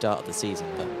had at the start of the season.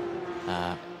 But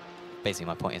basically,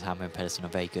 my point is Hammer and Pedersen are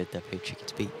very good. They're very tricky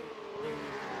to beat.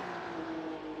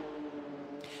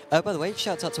 By the way,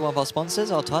 shout out to one of our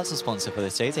sponsors, our title sponsor for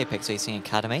this series, Apex Racing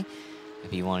Academy.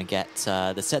 If you want to get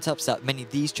the setups that many of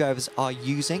these drivers are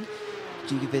using,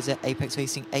 you can visit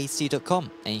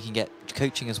apexracingac.com, and you can get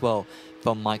coaching as well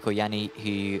from Michael Yanni,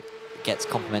 who gets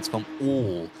compliments from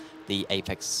all the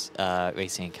Apex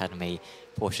Racing Academy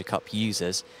Porsche Cup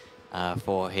users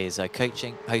for his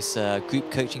coaching. Hosts a group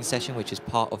coaching session, which is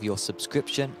part of your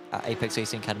subscription at Apex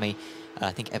Racing Academy.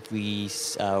 I think every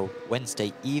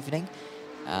Wednesday evening.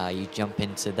 You jump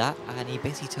into that, and he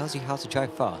basically tells you how to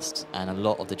drive fast. And a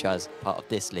lot of the drivers part of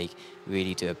this league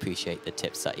really do appreciate the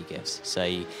tips that he gives. So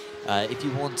if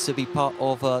you want to be part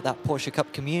of that Porsche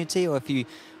Cup community, or if you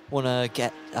want to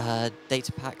get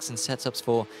data packs and setups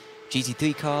for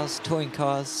GT3 cars, touring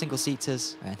cars,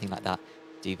 single-seaters, or anything like that,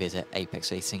 do visit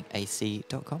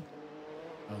apexracingac.com.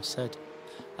 Well said.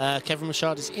 Kevin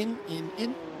Richard is in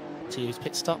to his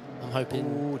pit stop. I'm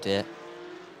hoping. Oh dear.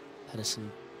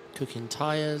 Pedersen cooking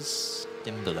tyres.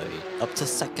 Dimbolo up to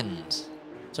second.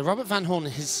 So Robert Van Horn,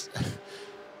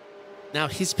 now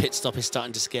his pit stop is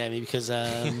starting to scare me because what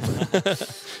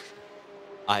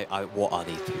are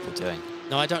these people doing?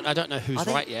 No, I don't know who's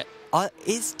right yet.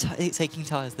 Is taking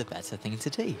tyres the better thing to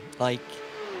do? Like,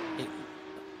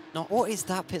 what is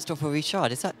that pit stop for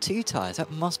Richard? Is that 2 tyres?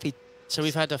 That must be. So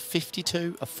we've had a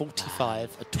 52, a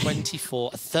 45, a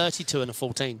 24, a 32, and a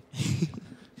 14.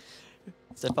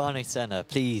 Stefano Senna,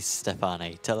 please,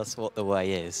 Stefano, tell us what the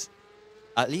way is.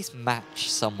 At least match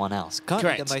someone else.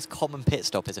 Currently, the most common pit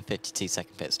stop is a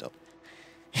 52-second pit stop.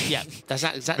 Yeah, that's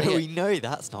exactly But it. we know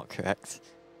that's not correct.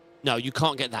 No, you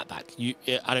can't get that back.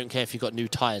 I don't care if you've got new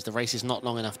tyres. The race is not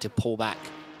long enough to pull back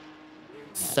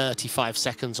 35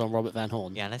 seconds on Robert Van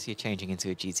Horn. Yeah, unless you're changing into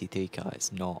a GT3 car,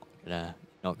 it's not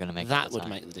gonna make that would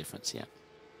make the difference. Yeah.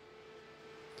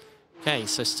 Okay,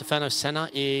 so Stefano Senna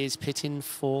is pitting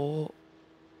for.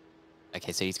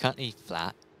 Okay, so he's currently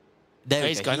flat. There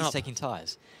we go. He's taking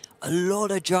tyres. A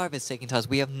lot of drivers taking tyres.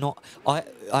 We have not. I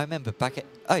remember back at.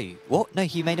 Oh, what? No,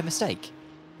 he made a mistake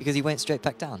because he went straight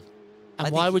back down.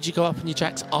 And why would you go up on your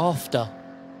jacks after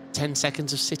 10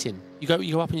 seconds of sitting? You go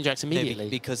up on your jacks immediately. No,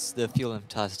 because the fuel and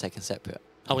tyres are taken separate.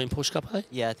 Oh, in Porsche Cup, are they?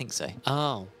 Yeah, I think so.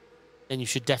 Oh, then you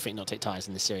should definitely not take tyres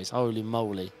in this series. Holy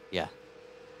moly! Yeah.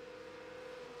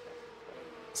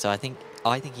 So I think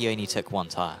he only took 1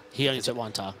 tyre. He only took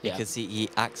 1 tyre, yeah. Because he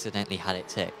accidentally had it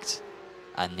ticked,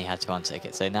 and he had to untick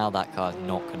it. So now that car is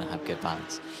not going to have good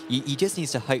balance. He just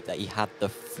needs to hope that he had the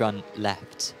front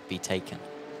left be taken,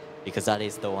 because that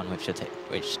is the one which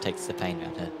takes the pain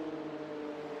around here.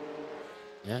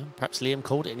 Yeah, perhaps Liam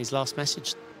called it in his last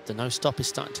message. The no stop is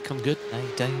starting to come good. No,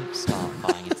 don't start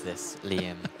buying into this,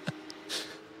 Liam.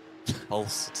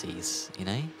 Falsities, you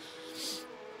know?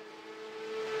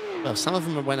 Well, some of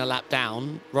them went a lap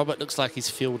down. Robert looks like he's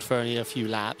fueled for only a few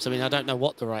laps. I mean, I don't know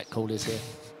what the right call is here.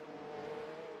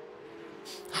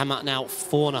 Hammer now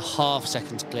 4.5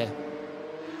 seconds clear.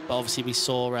 But obviously we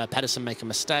saw Pedersen make a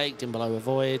mistake, Dimbolo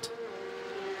avoid.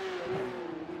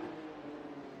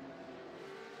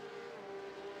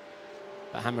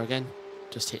 But Hammer again,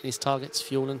 just hitting his targets,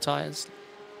 fuel and tyres.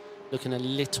 Looking a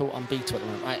little unbeatable at the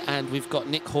moment. Right, and we've got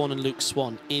Nick Horn and Luke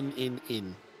Swan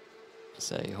in.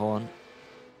 So Horn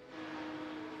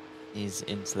is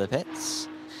into the pits.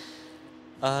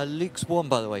 Luke Swan,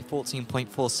 by the way,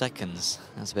 14.4 seconds.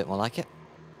 That's a bit more like it.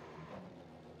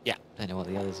 Yeah. Don't know what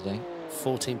the others are doing.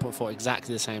 14.4,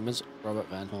 exactly the same as Robert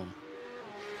Van Horn.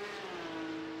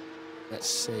 Let's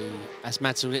see. As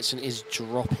Mads Ulrichsen is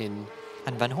dropping.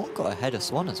 And Van Horn got ahead of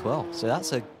Swan as well, so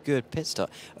that's a good pit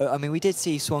stop. I mean, we did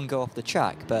see Swan go off the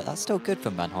track, but that's still good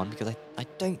from Van Horn because I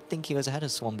don't think he was ahead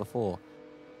of Swan before.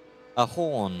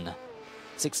 Horn,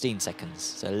 16 seconds,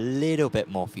 so a little bit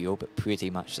more fuel, but pretty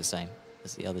much the same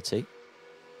as the other two.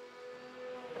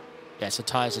 Yeah, so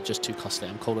tyres are just too costly.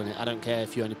 I'm calling it. I don't care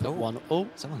if you only put one. Oh,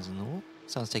 someone's in the wall.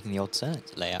 Someone's taking the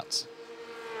alternate layouts.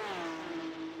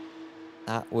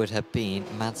 That would have been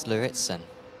Mads Lauritsen,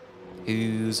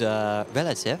 whose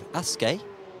relative, Aske,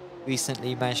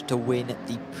 recently managed to win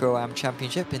the Pro-Am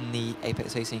Championship in the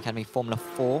Apex Racing Academy Formula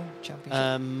 4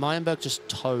 Championship. Meyenberg just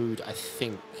towed, I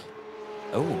think.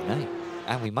 Oh, no.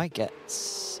 And we might get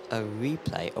a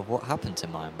replay of what happened to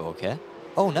Meyenberg here.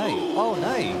 Oh, no. Oh,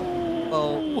 no.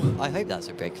 Well, I hope that's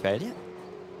a brake failure.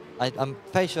 I'm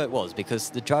pretty sure it was, because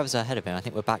the drivers ahead of him, I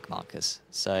think, were back markers.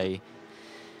 So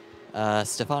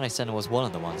Stefano Senna was one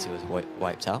of the ones who was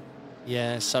wiped out.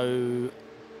 Yeah, so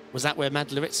was that where Mad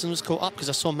Luritzen was caught up? Because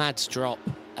I saw Mads drop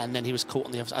and then he was caught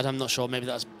on the other side. I'm not sure, maybe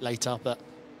that was later, but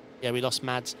yeah, we lost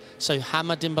Mads. So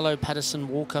Hammer, Dimbolo, Pedersen,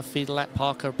 Walker, Fiedler,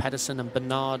 Parker, Pedersen and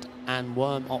Bernard and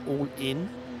Worm are all in.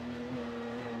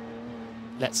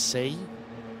 Let's see.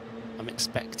 I'm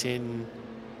expecting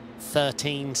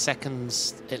 13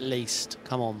 seconds at least.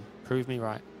 Come on, prove me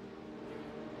right.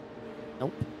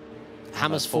 Nope.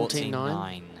 Hammer's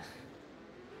 14.9.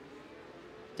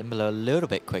 Dimbolo a little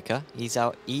bit quicker. He's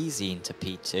out easy into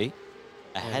P2,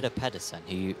 ahead of Pedersen,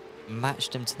 who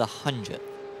matched him to the 100th.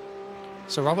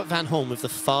 So Robert Van Horn with the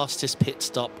fastest pit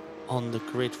stop on the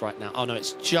grid right now. Oh no,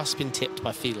 it's just been tipped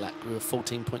by Fiedler with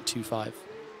 14.25.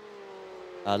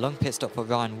 Long pit stop for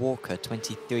Ryan Walker,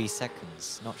 23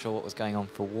 seconds. Not sure what was going on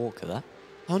for Walker there.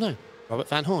 Oh no, Robert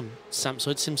Van Horn,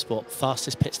 Samsoid Simsport,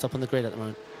 fastest pit stop on the grid at the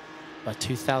moment by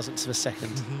 0.02 of a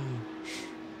second.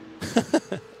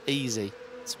 Easy.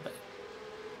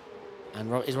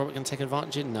 And is Robert going to take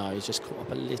advantage of it? No, he's just caught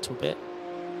up a little bit.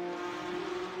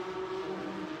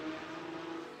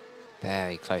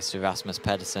 Very close to Rasmus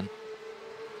Pedersen.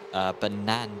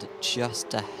 Bernand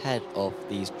just ahead of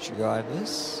these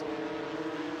drivers.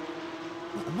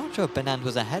 I'm not sure if Bernand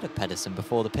was ahead of Pedersen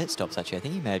before the pit stops, actually. I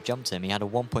think he may have jumped him. He had a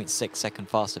 1.6 second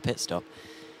faster pit stop.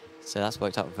 So that's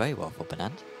worked out very well for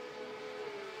Bernand.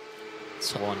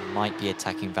 Swan might be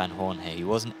attacking Van Horn here. He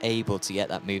wasn't able to get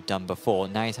that move done before.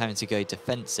 Now he's having to go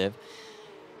defensive.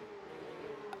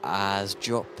 As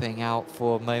dropping out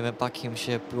for a moment,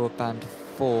 Buckinghamshire Broadband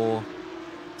for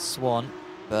Swan.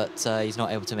 But he's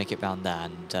not able to make it round there,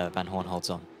 and Van Horn holds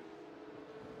on.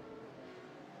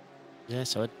 Yeah,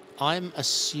 so I'm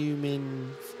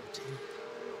assuming...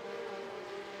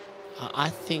 I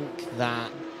think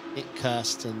that Nick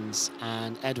Kirstens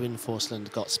and Edwin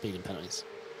Forsland got speeding penalties.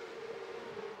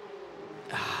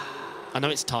 I know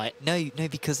it's tight. No,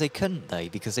 because they couldn't though,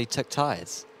 because they took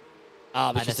tyres.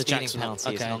 Ah, because the speeding Jackson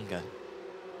penalty is longer.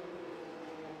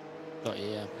 Got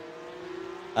you,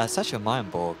 yeah. Sacha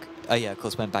Meyenborg, oh yeah, of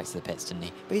course, went back to the pits, didn't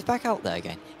he? But he's back out there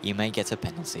again. You may get a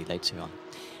penalty later on.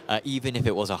 Even if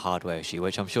it was a hardware issue,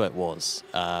 which I'm sure it was.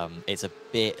 It's a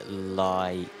bit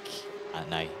like, I don't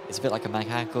know, it's a bit like a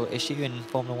mechanical issue in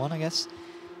Formula 1, I guess.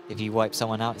 If you wipe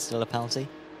someone out, it's still a penalty.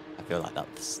 I feel like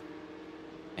that's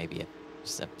maybe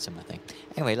just a similar thing.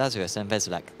 Anyway, Lazarus and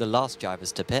Veselak, the last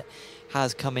drivers to pit,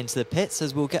 has come into the pits,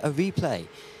 as we'll get a replay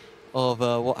of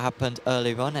what happened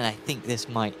earlier on, and I think this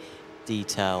might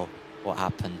detail what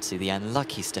happened to the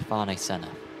unlucky Stefano Senna.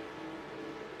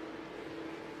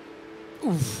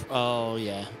 Oof. Oh,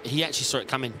 yeah. He actually saw it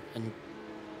coming, and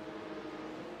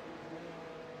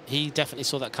he definitely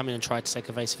saw that coming and tried to take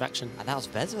evasive action. And that was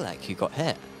Veselak who got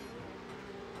hit.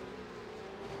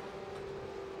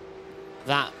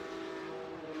 That...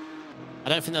 I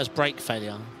don't think that was brake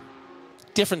failure.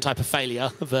 Different type of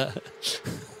failure, but...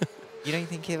 You don't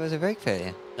think it was a brake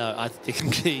failure? No, I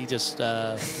think he just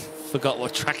forgot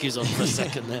what track he was on for a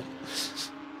second there.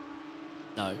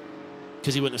 No,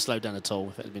 because he wouldn't have slowed down at all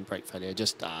if it had been brake failure.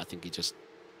 Just, I think he just,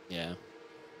 yeah.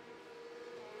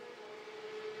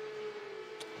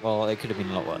 Well, it could have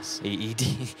been a lot worse. He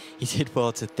did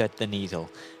well to thread the needle,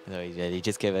 though he did. He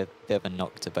just gave a bit of a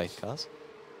knock to both cars.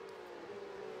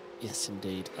 Yes,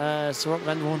 indeed. So Rob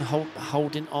Van Horn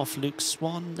holding off Luke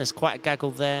Swan. There's quite a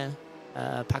gaggle there.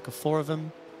 Pack of 4 of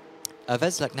them.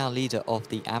 Veselak now leader of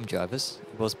the AM drivers.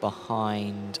 He was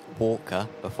behind Walker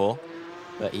before,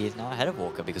 but he is now ahead of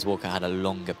Walker because Walker had a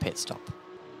longer pit stop.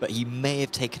 But he may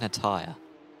have taken a tyre,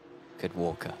 good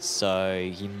Walker, so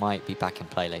he might be back in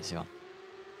play later on.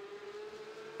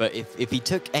 But if he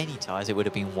took any tyres, it would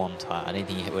have been 1 tyre. I don't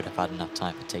think he would have had enough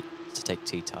time to take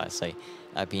 2 tyres, so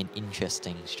that'd be an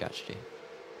interesting strategy.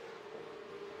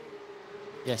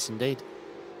 Yes, indeed.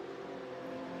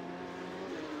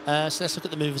 So let's look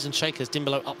at the movers and shakers.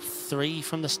 Dimbolo up 3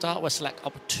 from the start. Weselak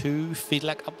up 2.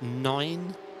 Fiedler up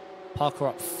 9. Parker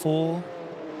up 4.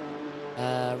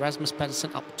 Rasmus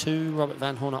Pedersen up 2. Robert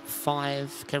Van Horn up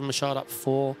 5. Kevin Machard up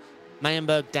 4.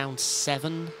 Meyenberg down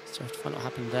 7. So I have to find out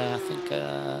what happened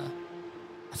there.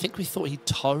 I think we thought he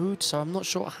towed, so I'm not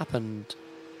sure what happened.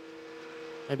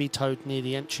 Maybe he towed near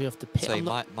the entry of the pit. So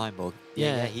Meyenberg,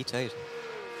 yeah, he towed.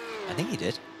 I think he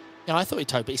did. Yeah, I thought he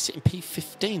towed, but he's sitting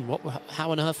P15. How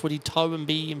on earth would he tow and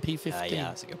be in P15? Yeah,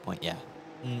 that's a good point, yeah.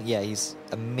 Yeah, he's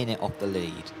a minute off the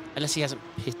lead. Unless he hasn't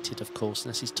pitted, of course,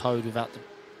 unless he's towed without the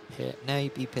pit. No,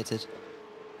 he'd be pitted.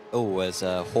 Oh, there's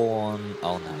a Horn.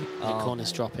 Oh, no. Yeah, Horn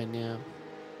is dropping, yeah.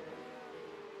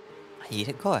 He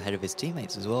had got ahead of his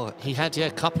teammates as well. He had, yeah,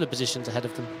 a couple of positions ahead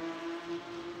of them.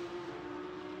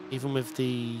 Even with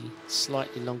the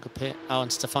slightly longer pit. Oh,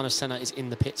 and Stefano Senna is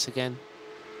in the pits again.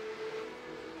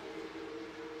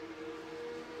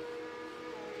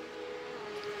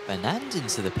 Bernard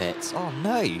into the pits. Oh,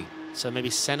 no. So maybe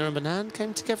Senna and Bernard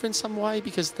came together in some way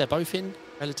because they're both in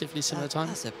relatively similar time.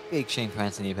 That's a big shame for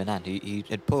Anthony Bernard, who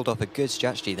had pulled off a good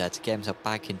strategy there to get himself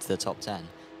back into the top 10.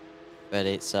 But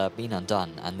it's been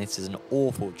undone, and this is an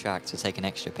awful track to take an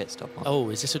extra pit stop on. Oh,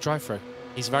 is this a drive-through?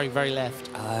 He's very, very left.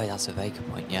 Oh, that's a very good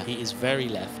point, yeah. He is very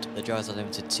left. The drivers are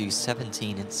limited to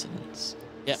 17 incidents.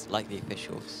 Yep. It's like the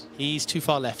officials. He's too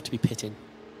far left to be pitting.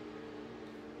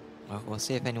 Well, we'll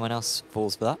see if anyone else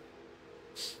falls for that.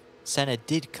 Senna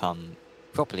did come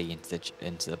properly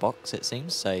into the box, it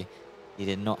seems, so he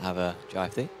did not have a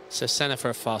drive-through. So Senna for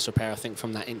a fast repair, I think,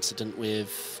 from that incident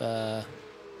with...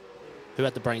 who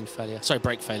had the brain failure? Sorry,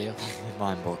 brake failure.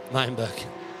 Meinberg.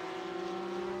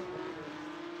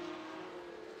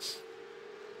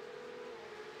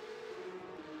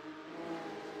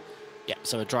 Yep,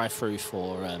 so a drive-through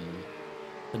for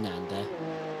Bernard there.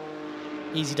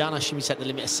 Easy done. I assume you set the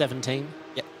limit at 17.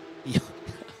 Yep.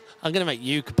 I'm going to make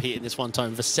you compete in this one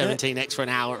time for 17x for an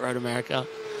hour at Road America.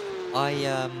 I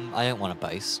don't want to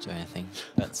boast or anything,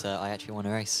 but I actually won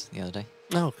a race the other day.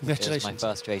 Oh, congratulations. It was my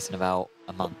first race in about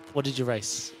a month. What did you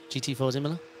race? GT4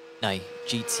 Imola? No,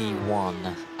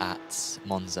 GT1 at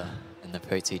Monza in the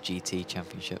Pro 2 GT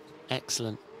Championship.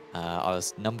 Excellent. I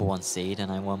was #1 seed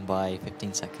and I won by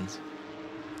 15 seconds.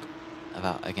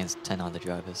 Against 10 other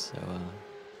drivers. So,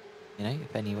 you know,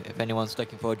 if anyone's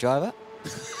looking for a driver,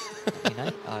 you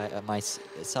know, my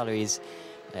salary is,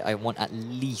 I want at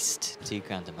least £2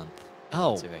 grand a month.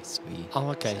 Oh. To race for you. Oh,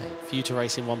 okay. So, for you to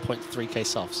race in 1.3k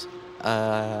softs.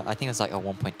 I think it was like a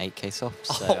 1.8k soft.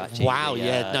 So oh, actually wow,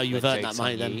 yeah. No, you've earned that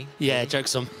money then. You. Yeah,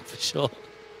 joke's on, for sure.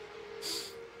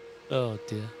 Oh,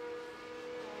 dear.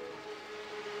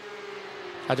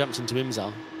 I jumped into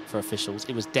IMSA for officials.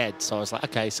 It was dead, so I was like,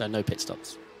 okay, so no pit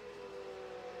stops.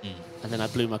 Mm. And then I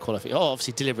blew my qualifying. Oh,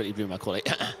 obviously deliberately blew my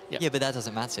qualifying. Yep. Yeah, but that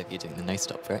doesn't matter if you're doing the no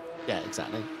stop, right? Yeah,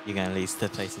 exactly. You're going to lose the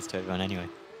places to everyone anyway.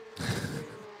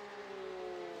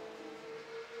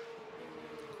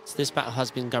 So this battle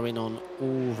has been going on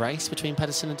all race between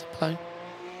Pedersen and Diplo.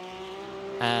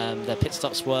 Their pit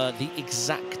stops were the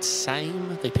exact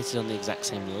same. They pitted on the exact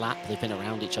same lap. They've been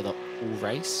around each other all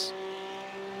race.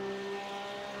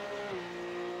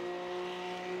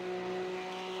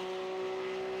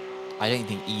 I don't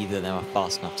think either of them are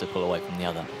fast enough to pull away from the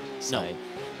other. So,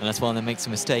 unless one of them makes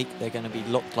a mistake, they're going to be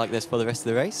locked like this for the rest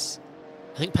of the race.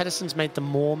 I think Pedersen's made the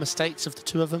more mistakes of the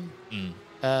two of them. Mm.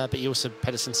 But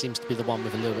Pedersen seems to be the one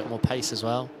with a little bit more pace as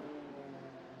well.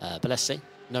 But let's see.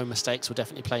 No mistakes will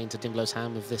definitely play into Dimblo's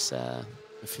hand with this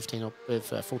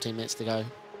with 14 minutes to go.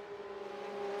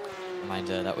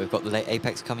 Reminder that we've got the late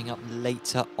Apex coming up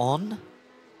later on.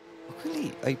 I'll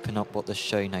quickly open up what the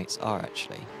show notes are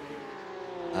actually.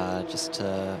 Just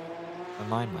to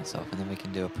remind myself, and then we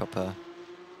can do a proper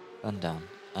rundown.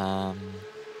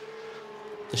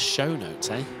 The show notes,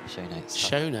 eh? Show notes.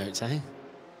 Show notes, eh?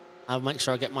 I'll make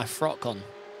sure I get my frock on.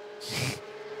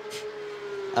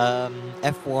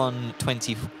 F1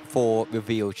 24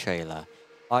 reveal trailer.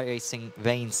 iRacing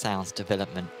Rain Sounds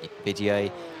development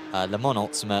video. Le Mans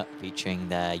Ultimate featuring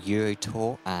their Euro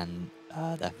Tour and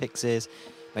their fixes.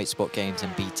 Motorsport Games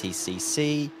and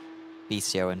BTCC.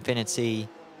 BCO Infinity.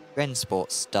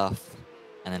 Rennsport stuff.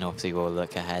 And then obviously we'll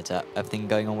look ahead at everything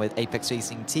going on with Apex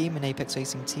Racing Team and Apex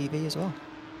Racing TV as well.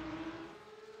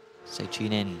 So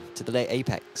tune in to the late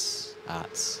Apex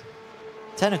at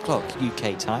 10 o'clock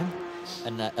UK time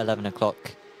and at 11 o'clock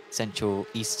Central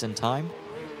Eastern time.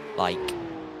 Like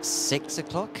 6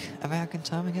 o'clock American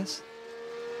time, I guess.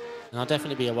 And I'll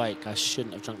definitely be awake. I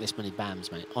shouldn't have drunk this many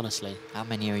BAMs, mate, honestly. How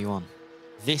many are you on?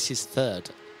 This is third.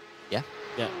 Yeah?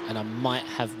 Yeah, and I might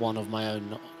have one of my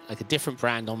own, like a different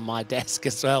brand on my desk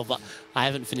as well, but I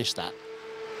haven't finished that.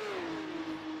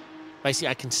 Basically,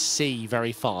 I can see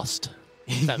very fast,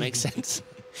 if that makes sense.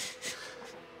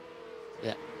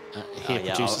 Yeah, here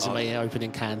producers are my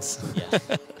opening cans. Yeah.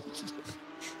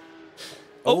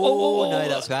 Oh, no,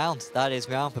 that's round. That is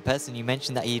round for Pedersen. You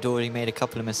mentioned that he'd already made a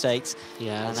couple of mistakes.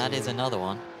 Yeah. And that is another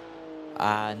one.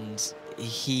 And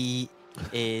he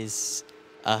is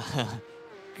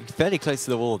fairly close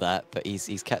to the wall there, but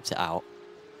he's kept it out.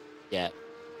 Yeah.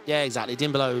 Yeah, exactly.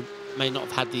 Dimbolo may not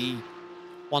have had the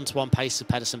one-to-one pace of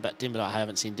Pedersen, but Dimbolo, I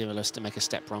haven't seen Dimbolo to make a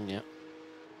step wrong yet.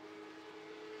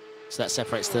 So that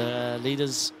separates the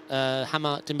leaders.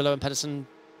 Hammer, Dimbolo and Pedersen,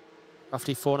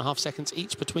 roughly 4.5 seconds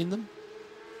each between them.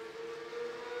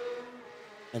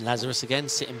 And Lazarus again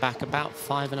sitting back about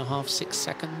 5.5, 6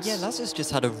 seconds. Yeah, Lazarus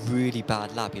just had a really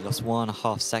bad lap. He lost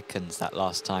 1.5 seconds that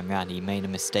last time round. He made a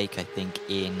mistake, I think,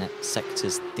 in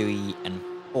sectors 3 and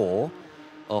 4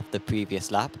 of the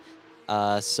previous lap.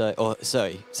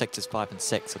 Sorry, sectors 5 and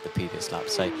 6 of the previous lap.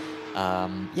 So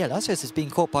Yeah, Lazarus is being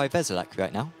caught by Veselak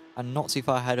right now, and not too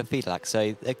far ahead of Fidelak,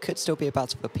 so there could still be a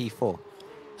battle for P4.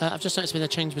 I've just noticed with a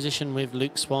change position with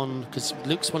Luke Swan, because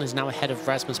Luke Swan is now ahead of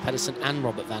Rasmus Pedersen and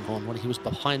Robert Van Horn when he was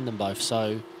behind them both.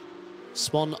 So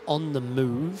Swan on the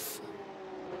move.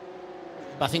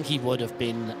 But I think he would have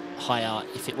been higher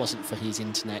if it wasn't for his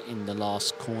internet in the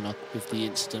last corner with the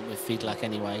incident with Fidelak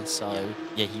anyway. So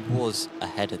yeah, he was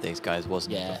ahead of those guys,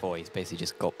 wasn't he, Yeah. before? He's basically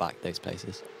just got back those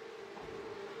places.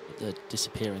 the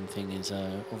disappearing thing is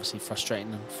obviously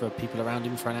frustrating for people around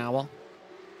him for an hour.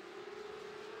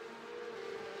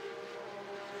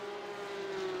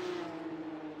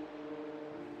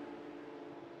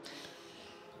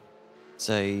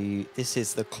 So this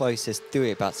is the closest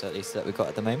three battle, at least, that we've got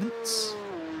at the moment.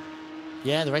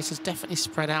 Yeah, the race is definitely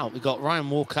spread out. We've got Ryan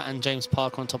Walker and James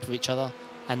Parker on top of each other.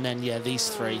 And then, yeah, these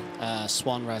three,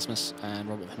 Swan, Rasmus and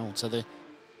Robert Van Horn. So the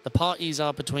parties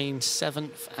are between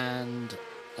 7th and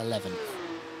 11th.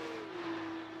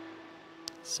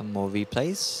 Some more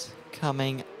replays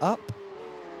coming up.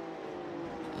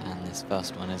 And this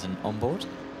first one isn't on board.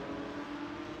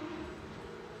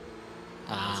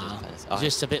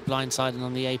 Just a bit blindsided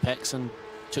on the apex and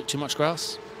took too much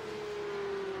grass.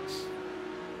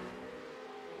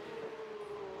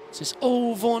 This is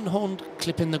Van Horn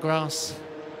clipping the grass.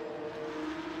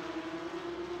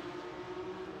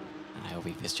 I'll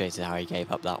be frustrated how he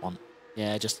gave up that one.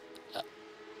 Yeah, just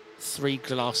 3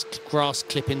 grass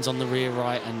clippings on the rear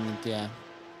right, and yeah,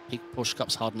 Porsche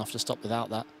Cup's hard enough to stop without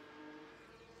that.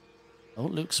 Oh,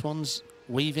 Luke Swan's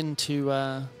weaving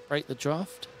to break the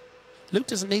draft. Luke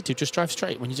doesn't need to, just drive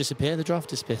straight. When you disappear, the draft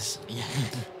disappears. Yeah.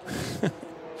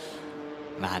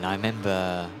 Man, I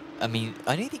remember, I mean,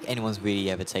 I don't think anyone's really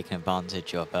ever taken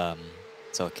advantage of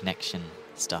sort of connection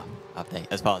stuff, have they?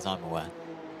 As far as I'm aware,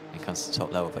 when it comes to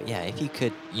top level. But yeah, if you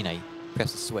could, you know,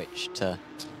 press a switch to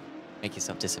make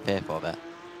yourself disappear for a bit,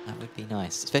 that would be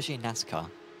nice. Especially in NASCAR.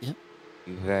 Yep.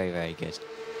 Be very, very good.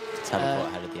 Teleport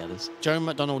ahead of the others. Joe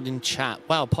McDonald in chat.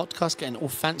 Wow, podcast getting all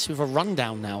fancy with a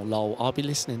rundown now, lol. I'll be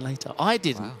listening later. I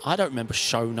didn't. Wow. I don't remember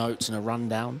show notes and a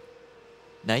rundown.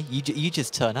 No, you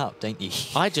just turn up, don't you?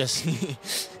 I just...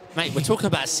 Mate, we're talking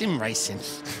about sim racing.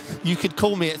 You could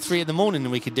call me at 3 in the morning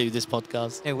and we could do this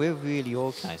podcast. No, we're really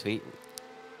organised.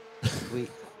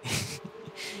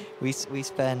 We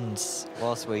spend,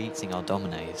 whilst we're eating our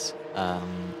Dominoes,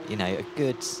 you know, a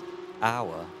good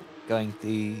hour going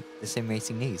through the sim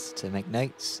racing news to make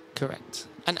notes. Correct.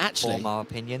 And actually, form our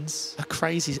opinions. a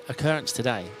crazy occurrence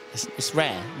today. It's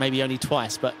rare, maybe only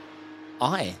twice, but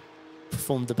I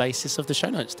performed the basis of the show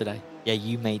notes today. Yeah,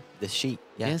 you made the sheet.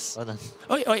 Yeah, Yes. well done.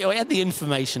 Oh, I had the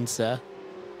information, sir.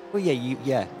 Well, yeah,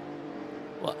 yeah.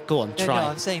 What? Go on, No, try. no,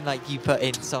 I'm saying like you put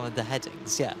in some of the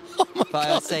headings, yeah. Oh my But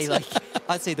God.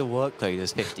 I'd say the workload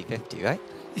was 50-50, right?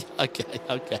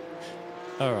 Okay.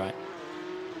 All right.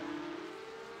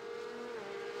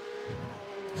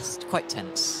 It's quite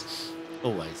tense.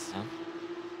 Always. No?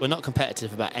 We're not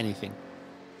competitive about anything.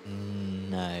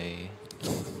 No.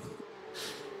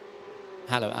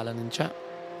 Hello, Alan, in chat.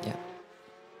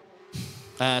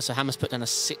 Yeah. So Hammer's put down a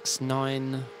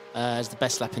 6.9 as the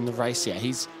best lap in the race. Yeah,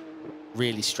 he's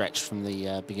really stretched from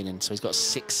the beginning. So he's got a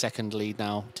 6-second lead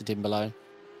now to dim below.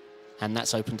 And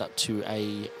that's opened up to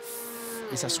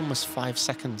that's almost 5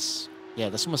 seconds. Yeah,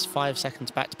 that's almost 5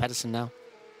 seconds back to Pedersen now.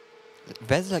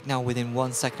 Veselak now within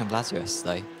 1 second of Lazarus,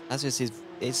 though. Lazarus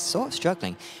is sort of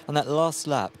struggling. On that last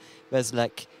lap,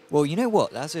 Veselak... Well, you know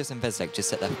what? Lazarus and Veselak just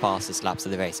set their fastest laps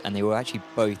of the race, and they were actually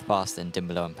both faster than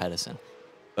Dimbolo and Pedersen.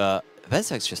 But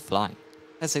Veselak's just flying.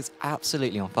 Veselak's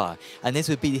absolutely on fire. And this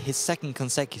would be his second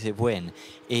consecutive win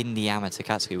in the amateur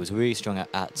category. He was really strong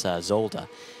at Zolder.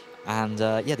 And,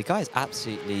 yeah, the guy is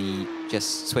absolutely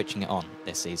just switching it on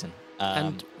this season.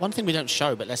 And one thing we don't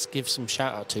show, but let's give some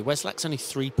shout out to, Weslak's only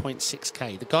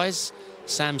 3.6k. The guys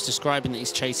Sam's describing that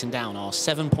he's chasing down are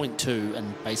 7.2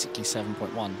 and basically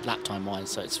 7.1 lap time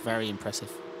wise, so it's very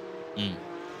impressive.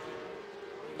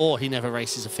 Or he never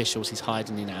races officials, he's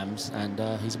hiding in AMS and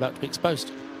he's about to be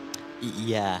exposed.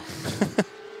 Yeah.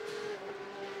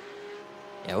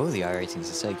 Yeah, all the iRatings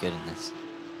are so good in this.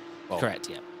 Well,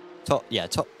 Correct, yeah.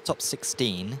 Top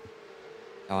 16.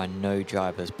 There are no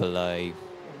drivers below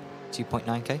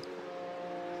 2.9k.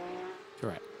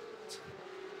 Correct.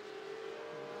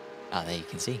 Ah, there you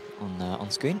can see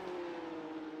on screen.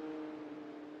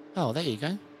 Oh, there you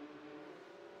go.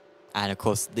 And of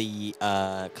course, the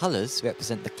colours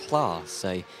represent the class.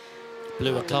 So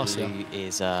Blue are the classier. blue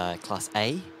is class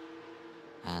A,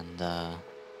 and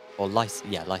or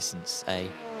license A,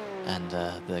 and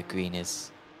the green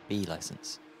is B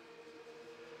license.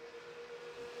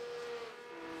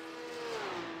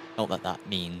 Not that that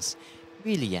means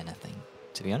really anything,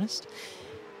 to be honest.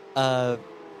 Oh,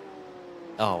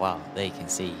 wow, there you can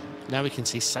see. Now we can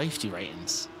see safety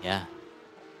ratings. Yeah.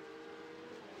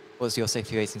 What's your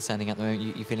safety rating standing at the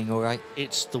moment? You feeling all right?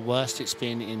 It's the worst it's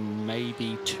been in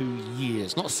maybe 2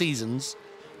 years. Not seasons.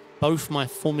 Both my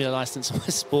Formula license and my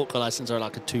sport car license are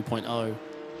like a 2.0.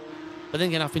 But then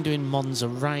again, I've been doing Monza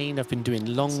Rain. I've been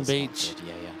doing Long Beach.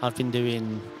 Yeah, yeah. I've been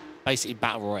doing basically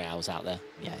battle royales out there.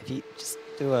 Yeah, if you just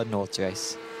do a North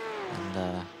race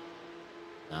and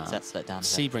settle it down.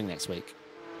 Sebring next week.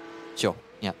 Sure,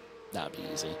 yeah. That would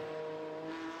be easy.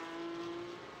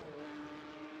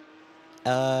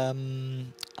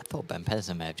 I thought Ben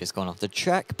Pedersen may have just gone off the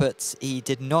track, but he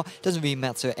did not. Doesn't really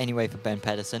matter anyway for Ben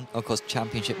Pedersen. Of course,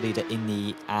 championship leader in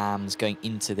the AMS going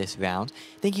into this round.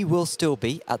 I think he will still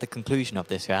be at the conclusion of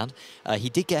this round. He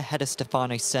did get ahead of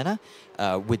Stefano Senna,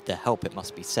 with the help, it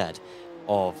must be said,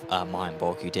 of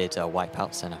Meinborg, who did wipe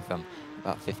out Senna from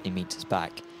about 50 metres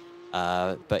back.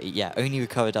 But yeah, only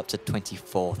recovered up to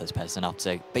 24th as Pedersen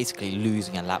after basically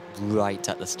losing a lap right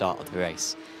at the start of the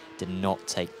race. Did not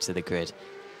take to the grid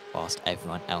whilst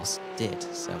everyone else did.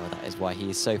 So that is why he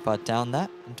is so far down there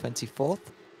in 24th.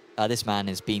 This man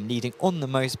has been leading on the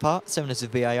most part, similar to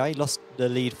VII. Lost the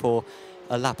lead for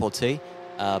a lap or two,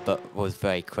 but was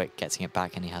very quick getting it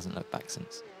back, and he hasn't looked back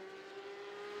since.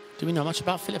 Do we know much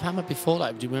about Philip Hammer before?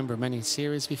 Like, do you remember many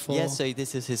series before? Yeah, so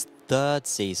this is his 3rd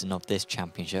season of this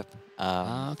championship.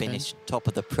 Okay. Finished top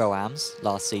of the Pro-Ams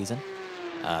last season,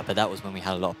 but that was when we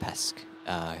had a lot of PESC,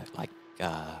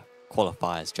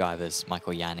 qualifiers, drivers,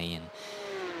 Michael Yanni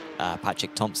and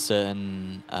Patrick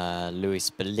Thompson, Louis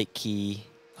Belicki.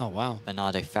 Oh, wow.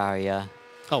 Bernardo Faria.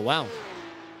 Oh, wow.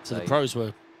 So the pros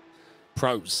were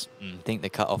pros. I think the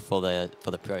cut-off for the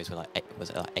pros were like, was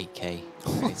it like 8K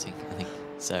rating, I think.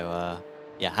 So,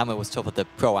 yeah, Hammer was top of the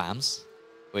Pro-Ams,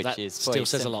 which That is still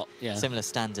says a lot, yeah. Similar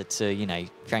standard to, you know,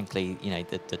 frankly, you know,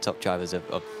 the top drivers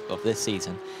of this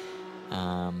season.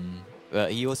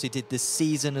 But he also did this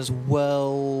season as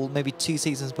well, maybe 2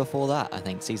 seasons before that, I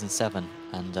think, season 7,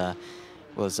 and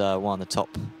was one of the top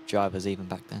drivers even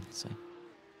back then. So,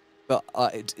 but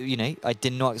you know, I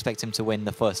did not expect him to win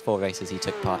the first 4 races he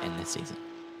took part in this season.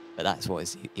 But that's what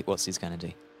he's going to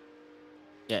do.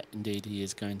 Yeah, indeed, he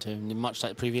is going to. And much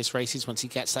like previous races, once he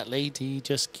gets that lead, he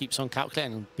just keeps on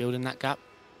calculating and building that gap.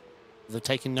 They're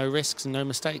taking no risks and no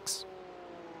mistakes.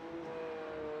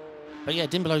 But yeah,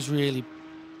 Dimbolo's really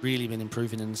been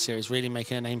improving in the series, really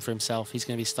making a name for himself. He's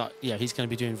going to be he's going to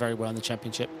be doing very well in the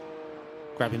championship,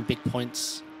 grabbing big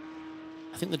points.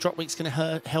 I think the drop week's going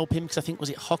to help him because I think, was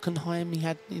it Hockenheim he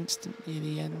had instant near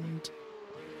the end?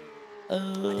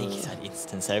 I think he's had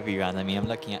instance every round. I mean, I'm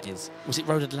looking at his Was it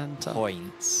Road Atlanta?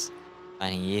 points,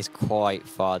 and he is quite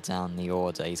far down the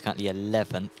order. He's currently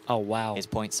 11th. Oh, wow. His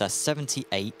points are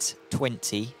 78,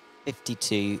 20,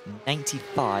 52,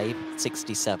 95,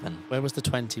 67. Where was the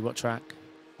 20? What track?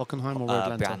 Hockenheim or Road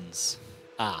Atlanta? Brands.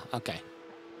 Ah, okay.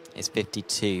 His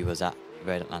 52 was at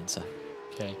Road Atlanta.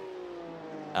 Okay.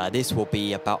 This will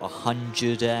be about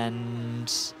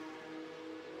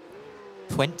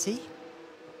 120.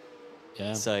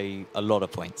 Yeah. So a lot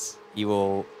of points. He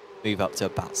will move up to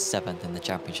about 7th in the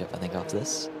championship, I think, after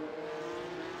this.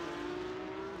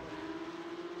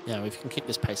 Yeah, if he can keep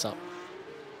this pace up,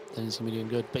 then he's going to be doing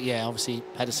good. But yeah, obviously,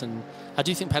 Pedersen, I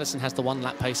do think Pedersen has the 1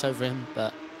 lap pace over him,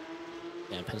 but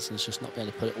yeah, Pedersen's just not be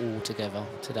able to put it all together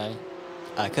today.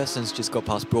 Kirsten's just got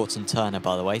past Broughton Turner,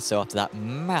 by the way, so after that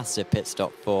massive pit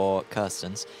stop for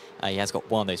Kirsten's, he has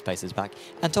got one of those places back.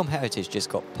 And Tom Heritage just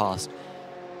got past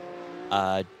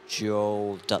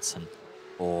Joel Dutson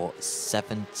for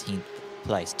 17th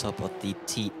place, top of the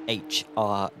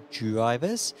THR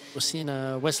drivers. We're seeing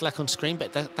Westlake on screen,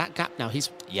 but that gap now, he's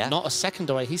not a second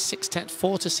away. He's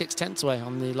 4 to 6 tenths away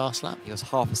on the last lap. He was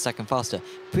half a second faster.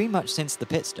 Pretty much since the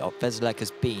pit stop, Westlake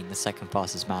has been the 2nd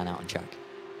fastest man out on track.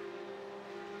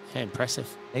 Yeah, impressive.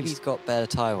 Maybe he's got better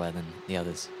tyre wear than the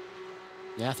others.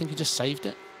 Yeah, I think he just saved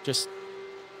it. That's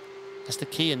the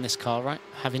key in this car, right?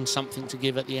 Having something to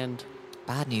give at the end.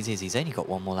 Bad news is he's only got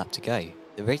 1 more lap to go.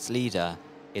 The race leader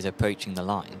is approaching the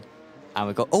line. And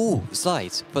we've got,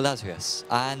 slides for Lazarus.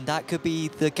 And that could be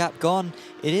the gap gone.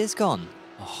 It is gone.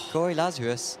 Oh. Corey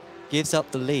Lazarus gives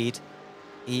up the lead.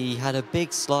 He had a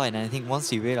big slide, and I think once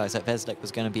he realised that Veselek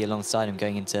was going to be alongside him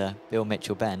going into Bill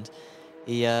Mitchell Bend,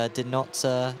 he did not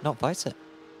fight it.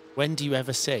 When do you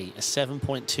ever see a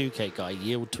 7.2k guy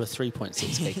yield to a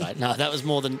 3.6k guy? No, that was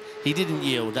more than... He didn't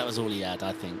yield. That was all he had,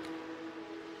 I think.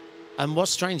 And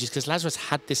what's strange is because Lazarus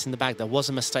had this in the bag. There was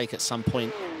a mistake at some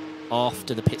point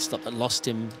after the pit stop that lost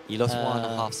him. He lost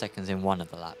 1.5 seconds in one of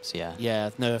the laps, yeah.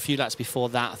 Yeah, no, a few laps before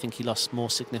that, I think he lost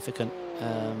more significant.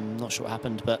 Not sure what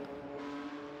happened, but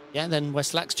Yeah, then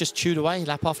Westlack's just chewed away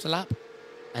lap after lap.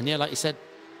 And yeah, like you said,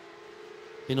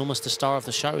 been almost the star of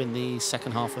the show in the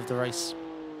second half of the race.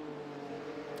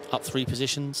 Up 3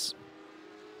 positions.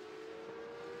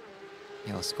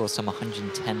 He'll score some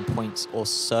 110 points or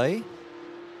so.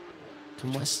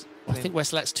 I think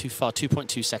Westlack's too far,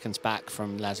 2.2 seconds back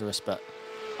from Lazarus, but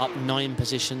up 9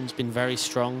 positions, been very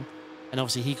strong. And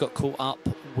obviously he got caught up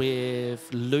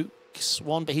with Luke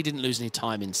Swan, but he didn't lose any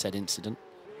time in said incident.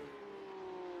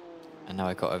 And now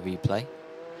I got a replay.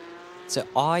 So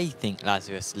I think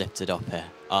Lazarus lifted up here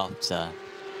after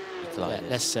he collided. Yeah,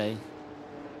 let's see.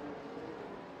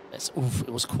 Oof,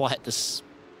 it was quite the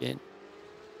spin.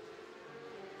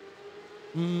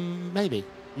 Maybe.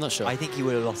 I'm not sure. I think he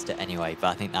would have lost it anyway, but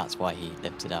I think that's why he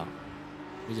lifted out.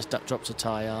 He just dropped a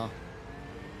tyre.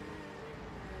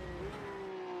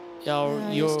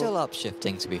 You're still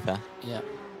upshifting, to be fair. Yeah.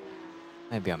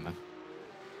 Maybe I'm wrong.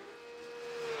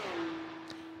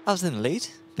 I was in the lead.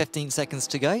 15 seconds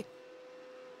to go.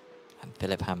 And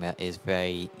Philip Hammer is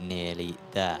very nearly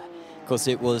there. Of course,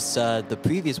 it was the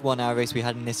previous 1 hour race we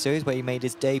had in this series where he made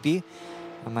his debut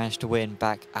and managed to win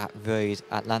back at Road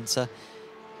Atlanta.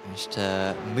 Managed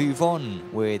to move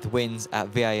on with wins at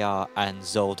VAR and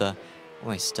Zolder,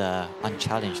 almost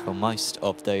unchallenged for most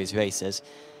of those races.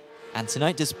 And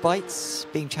tonight, despite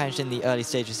being challenged in the early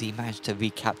stages, he managed to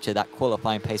recapture that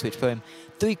qualifying pace, which put him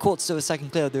 3/4 of a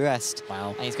second clear of the rest.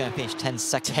 Wow. And he's going to finish 10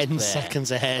 seconds 10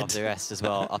 seconds ahead of the rest as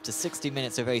well, after 60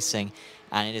 minutes of racing.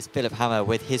 And it is Philip Hammer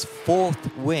with his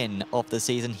 4th win of the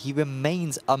season. He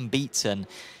remains unbeaten.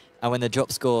 And when the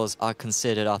drop scores are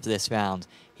considered after this round,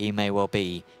 he may well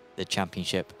be the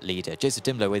championship leader. Joseph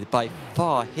Dimlo with by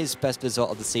far his best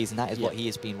result of the season. That is what he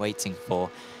has been waiting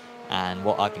for, and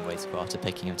what I've been waiting for after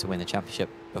picking him to win the championship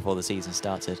before the season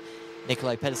started.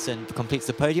 Nikolai Pedersen completes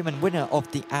the podium, and winner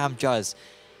of the AMJAS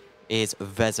is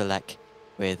Veselek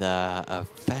with a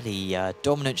fairly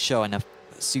dominant show and a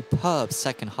superb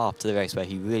second half to the race where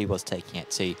he really was taking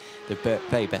it to the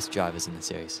very best drivers in the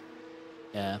series.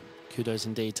 Yeah, kudos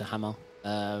indeed to Hammer.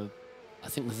 I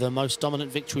think the most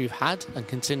dominant victory we've had, and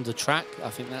considering the track,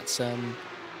 I think that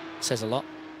says a lot.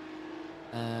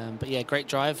 But yeah, great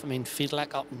drive. I mean,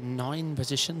 Fiedlak up 9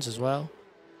 positions as well.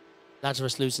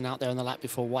 Lazarus losing out there on the lap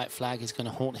before white flag is going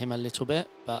to haunt him a little bit,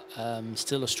 but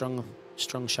still a strong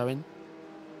showing.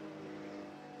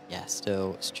 Yeah,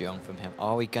 still strong from him.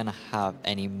 Are we going to have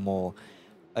any more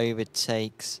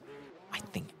overtakes? I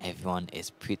think everyone is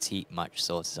pretty much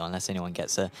sorted, unless anyone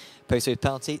gets a post-race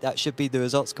penalty. That should be the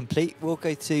results complete. We'll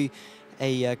go to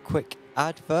a quick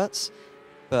advert,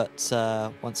 but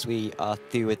once we are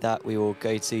through with that, we will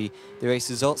go to the race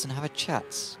results and have a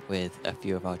chat with a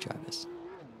few of our drivers.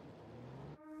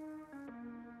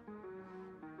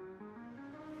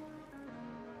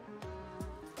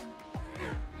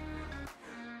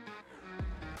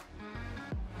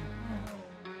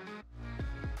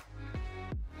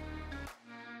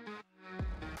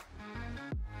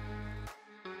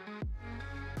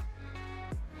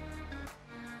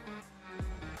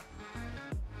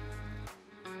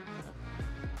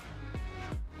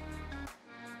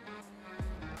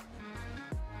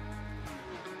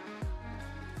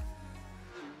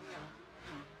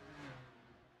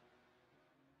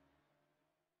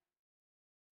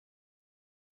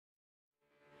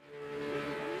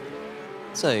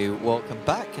 So, welcome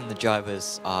back, and the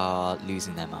drivers are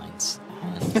losing their minds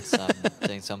and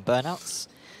doing some burnouts.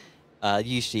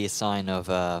 Usually a sign of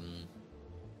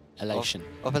Elation.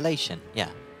 Of elation, yeah.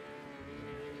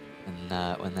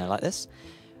 And when they're like this.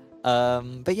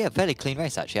 But yeah, fairly clean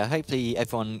race actually. Hopefully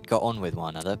everyone got on with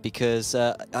one another, because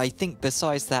I think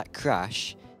besides that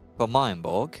crash from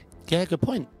Meyenborg, Yeah, good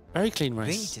point. Very clean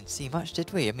race. we didn't see much,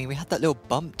 did we? I mean, we had that little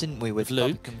bump, didn't we, with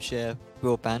Luke. Buckinghamshire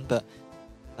broadband, but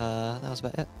that was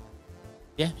about it.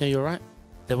 Yeah, you're right.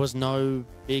 There was no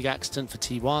big accident for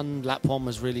T1. Lap 1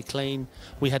 was really clean.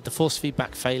 We had the force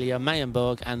feedback failure,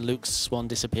 Meyenborg and Luke's Swan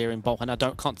disappearing, and I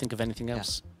can't think of anything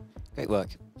else. Great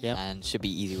work. Yeah. And should be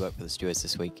easy work for the stewards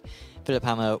this week. Philip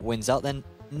Hammer wins out, then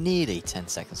nearly 10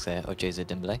 seconds clear of Jose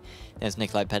Dimble. There's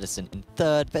Nikolai Pedersen in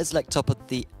 3rd. Veselek top of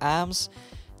the AMS.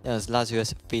 There's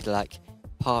Lazarus, Fiedlak,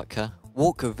 Parker.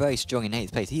 Walker very strong in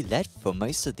 8th place. He led for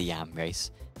most of the AM race,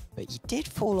 but he did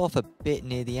fall off a bit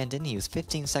near the end, didn't he? He was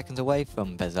 15 seconds away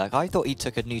from Veselek. I thought he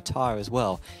took a new tyre as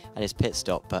well at his pit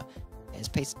stop, but his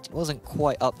pace wasn't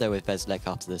quite up there with Veselek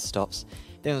after the stops.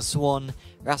 Then was Swan,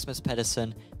 Rasmus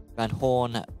Pedersen, Van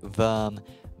Horn, Verm,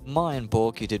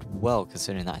 Meyenborg, who did well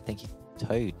considering that. I think he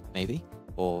towed, maybe,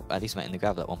 or at least went in the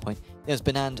gravel at one point. There was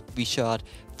Benand, Richard,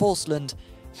 Forsland,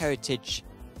 Heritage,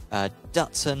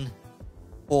 Dutton,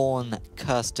 Horn,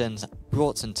 Kirstens,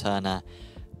 Broughton Turner,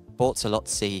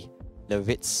 Bortolozzi,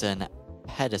 Lauritsen,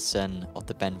 Pedersen of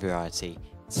the Ben variety,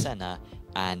 Senna,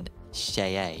 and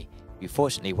Shea, who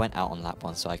fortunately went out on lap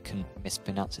 1, so I couldn't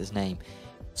mispronounce his name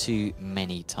too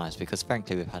many times, because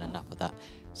frankly we've had enough of that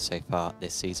so far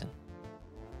this season.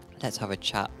 Let's have a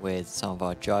chat with some of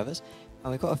our drivers, and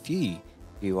we've got a few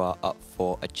who are up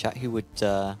for a chat. Who would,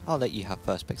 I'll let you have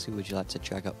first picks. Who would you like to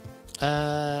drag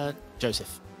up?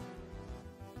 Joseph.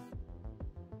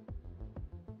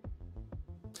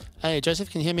 Hey, Joseph,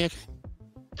 can you hear me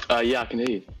okay? Yeah, I can hear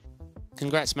you.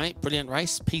 Congrats, mate. Brilliant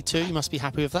race. P2, you must be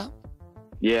happy with that?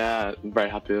 Yeah,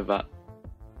 very happy with that.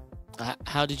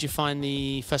 How did you find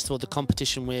first of all, the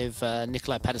competition with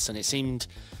Nikolai Pedersen? It seemed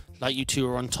like you two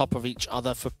were on top of each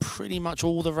other for pretty much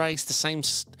all the race. The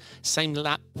same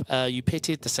lap you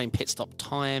pitted, the same pit stop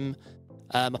time.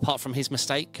 Apart from his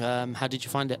mistake, how did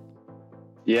you find it?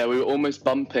 Yeah, we were almost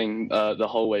bumping the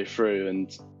whole way through,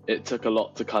 and it took a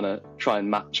lot to kind of try and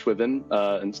match with him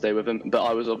and stay with him. But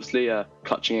I was obviously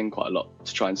clutching in quite a lot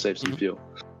to try and save some fuel.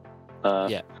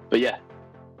 Yeah. But yeah.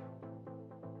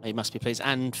 He must be pleased.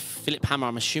 And Philip Hammer,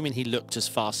 I'm assuming he looked as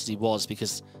fast as he was,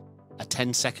 because a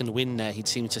 10-second win there, he'd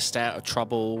seemed to stay out of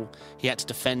trouble. He had to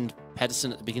defend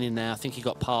Pedersen at the beginning there. I think he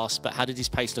got past, but how did his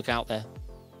pace look out there?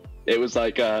 It was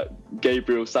like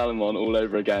Gabriel Salomon all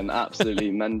over again. Absolutely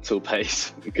mental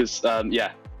pace. Because,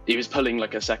 yeah, he was pulling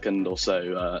like a second or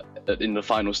so in the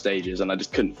final stages, and I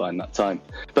just couldn't find that time.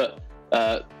 But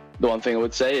the one thing I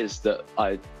would say is that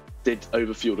I did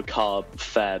overfuel the car a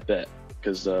fair bit,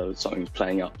 because something was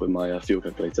playing up with my fuel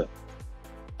calculator.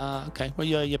 Okay, well,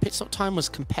 your pit stop time was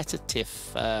competitive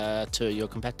to your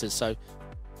competitors, so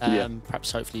yeah.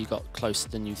 Perhaps hopefully you got closer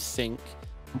than you think.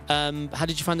 How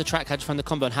did you find the track? How did you find the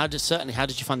combo? And how did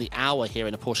you find the hour here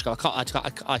in a Porsche car?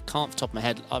 I can't off the top of my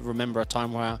head. I remember a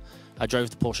time where I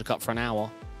drove the Porsche Cup for an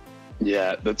hour.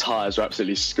 Yeah, the tyres were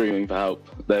absolutely screaming for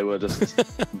help. They were just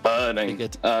burning.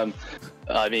 Good.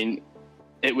 I mean,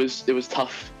 it was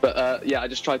tough, but yeah, I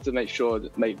just tried to make sure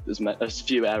that make as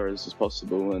few errors as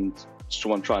possible, and just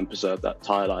want to try and preserve that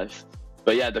tyre life.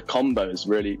 But yeah, the combo is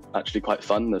really actually quite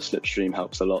fun. The slipstream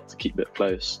helps a lot to keep it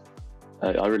close.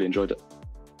 I really enjoyed it.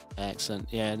 Excellent.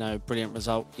 Yeah, no, brilliant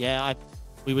result. Yeah,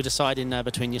 we were deciding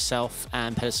between yourself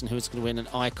and Pedersen who was going to win, and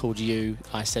I called you.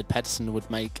 I said Pedersen would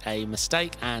make a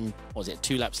mistake, and was it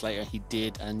 2 laps later he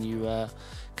did, and you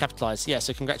capitalised. Yeah,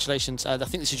 so congratulations. I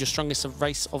think this is your strongest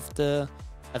race of the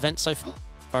event so far.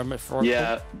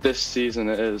 Yeah, this season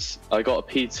it is. I got a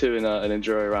P2 in an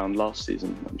enduro round last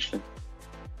season, actually.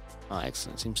 Oh,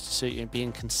 excellent. Seems to suit you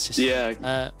being consistent.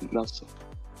 Yeah,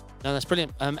 that's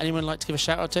brilliant. Anyone like to give a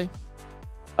shout out to?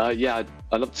 Yeah,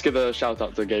 I'd love to give a shout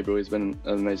out to Gabriel. He's been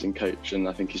an amazing coach, and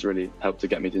I think he's really helped to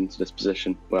get me into this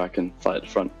position where I can fight at the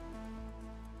front.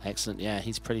 Excellent. Yeah,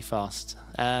 he's pretty fast.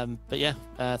 But yeah,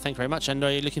 thank you very much. And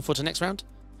are you looking forward to the next round?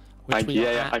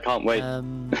 Yeah, I can't wait.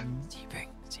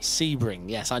 Sebring.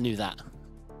 Yes, I knew that.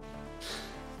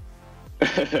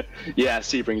 Yeah,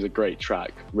 Sebring's a great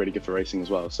track. Really good for racing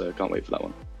as well, so I can't wait for that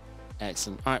one.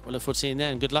 Excellent. All right, we'll look forward to seeing you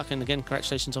there, and good luck. And again,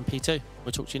 congratulations on P2.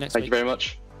 We'll talk to you next week. Thank you very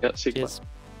much. Yeah, see you. Cheers.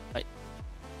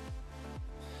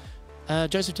 Bye.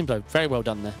 Joseph Timblow, very well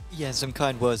done there. Yeah, some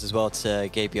kind words as well to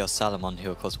Gabriel Salomon,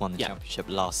 who of course won the championship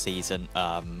last season.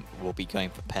 Will be going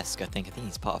for Pesca. I think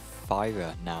he's part of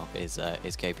Fira now. Is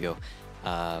Gabriel,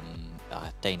 a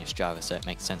Danish driver, so it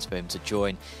makes sense for him to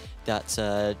join that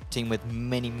team with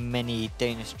many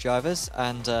Danish drivers.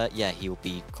 And yeah, he will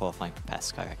be qualifying for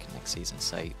Pesca, I reckon, next season.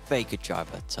 So very good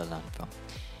driver to learn from.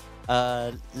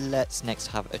 Let's next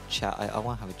have a chat. I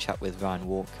want to have a chat with Ryan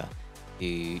Walker,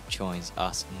 who joins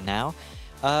us now.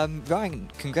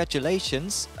 Ryan,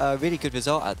 congratulations. Really good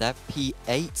result out there.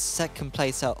 P8, second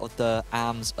place out of the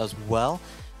AMs as well.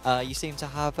 You seem to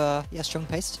have a strong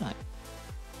pace tonight.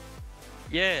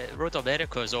 Yeah, Road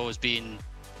America has always been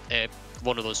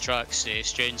one of those tracks.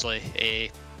 Strangely,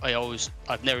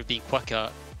 I've never been quick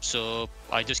at, so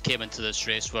I just came into this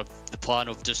race with the plan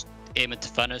of just aiming to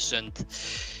finish, and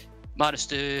managed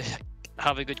to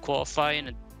have a good qualifying,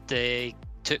 and they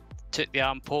took the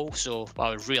AM pole, so I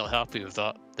was really happy with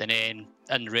that. And then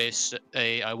in the race,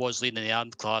 I was leading the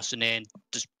AM class, and then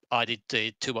just added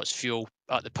too much fuel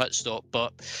at the pit stop.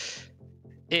 But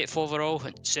 8th overall,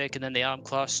 and second in the AM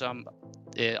class. I'm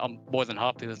more than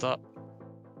happy with that.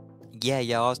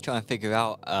 Yeah, I was trying to figure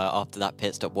out after that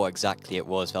pit stop what exactly it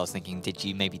was. I was thinking, did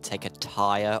you maybe take a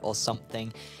tyre or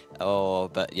something?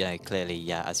 But yeah, clearly,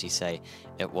 yeah, as you say,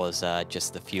 it was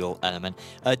just the fuel element.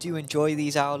 Do you enjoy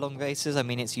these hour-long races? I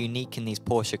mean, it's unique in these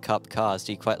Porsche Cup cars.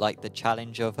 Do you quite like the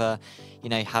challenge of,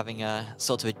 having a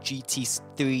sort of a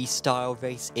GT3 style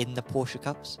race in the Porsche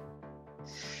Cups?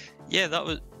 Yeah,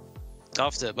 that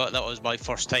After, but that was my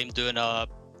first time doing a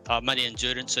mini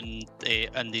endurance in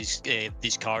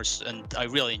these cars, and I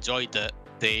really enjoyed it.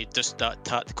 Just that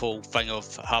tactical thing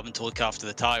of having to look after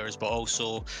the tires, but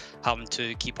also having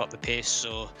to keep up the pace.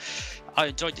 So I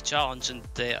enjoyed the challenge, and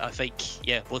I think,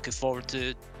 yeah, looking forward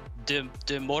to doing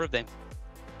more of them.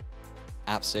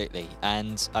 Absolutely.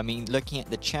 And I mean, looking at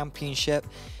the championship,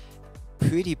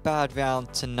 pretty bad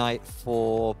round tonight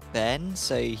for Ben,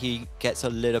 so he gets a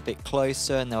little bit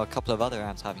closer, and there were a couple of other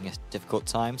rounds having a difficult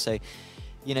time. So,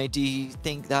 you know, do you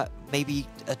think that maybe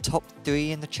a top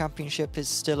 3 in the championship is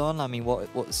still on? I mean,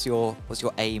 what's your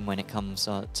aim when it comes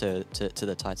to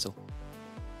the title?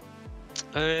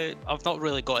 I've not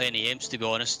really got any aims, to be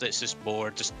honest. It's just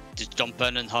more just jump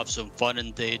in and have some fun,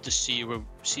 and just see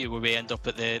where we end up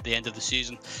at the end of the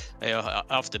season.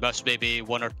 After this, maybe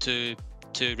 1 or 2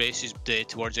 races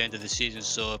towards the end of the season,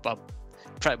 so I'm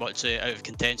pretty much out of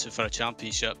contention for a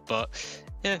championship. But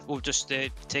yeah, we'll just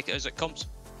take it as it comes.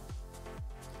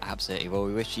 Absolutely. Well,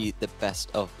 we wish you the best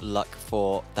of luck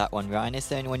for that one, Ryan. Is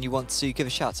there anyone you want to give a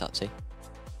shout out to?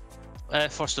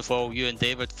 First of all, you and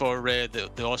David for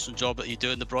the awesome job that you do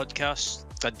in the broadcast,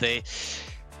 and the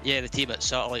team at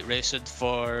Satellite Racing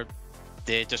for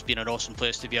just being an awesome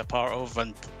place to be a part of,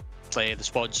 and the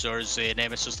sponsors,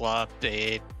 Nemesis Lab,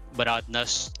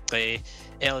 Madness,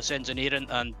 Ellis Engineering,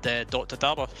 and Dr.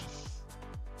 Daba.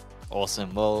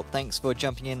 Awesome. Well, thanks for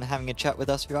jumping in and having a chat with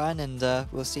us, Ryan, and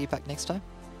we'll see you back next time.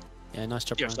 Yeah, nice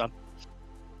job, Cheers, Ryan.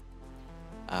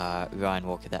 Ryan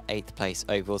Walker, the 8th place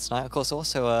overall tonight. Of course,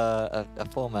 also a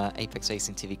former Apex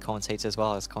Racing TV commentator as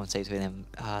well. I was commentating with him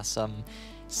some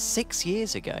 6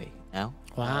 years ago now.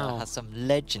 Wow. Had some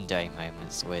legendary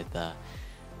moments with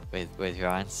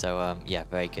Ryan. So yeah,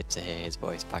 very good to hear his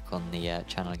voice back on the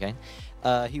channel again.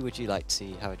 Who would you like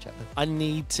to have a chat with? I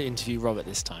need to interview Robert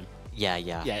this time. Yeah.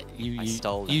 Yeah, you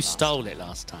stole it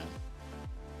last time.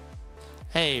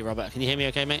 Hey, Robert, can you hear me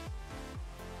okay, mate?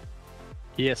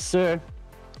 Yes, sir.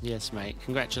 Yes, mate.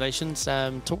 Congratulations.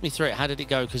 Talk me through it. How did it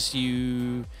go? Because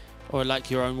you, or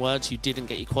like your own words, you didn't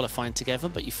get your qualifying together,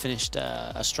 but you finished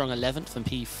a strong 11th and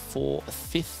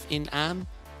P5th in AM.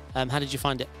 How did you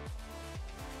find it?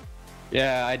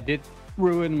 Yeah, I did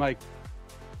ruin my...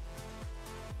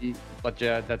 But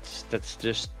yeah, that's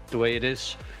just the way it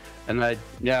is. And I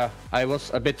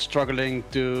was a bit struggling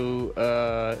to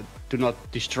not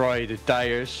destroy the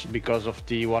tires because of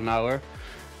the 1 hour.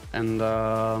 And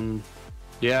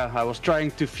yeah, I was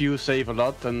trying to fuel save a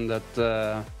lot, and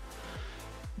that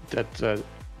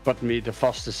got me the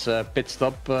fastest pit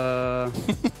stop. Yeah,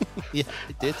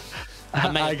 it did.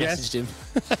 I guess. Messaged him.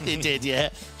 It did, yeah.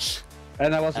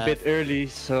 And I was a bit early,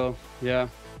 so yeah.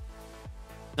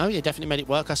 No, you definitely made it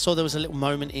work. I saw there was a little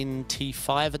moment in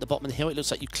T5 at the bottom of the hill. It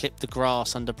looks like you clipped the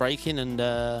grass under braking and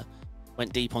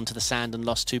went deep onto the sand and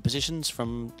lost 2 positions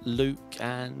from Luke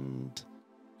and...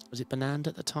 Was it Benand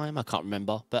at the time? I can't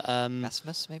remember. But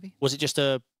Rasmus, maybe? Was it just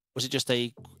you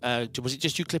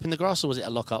clipping the grass, or was it a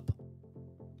lockup?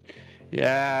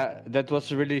 Yeah, that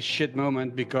was a really shit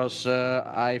moment because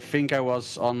I think I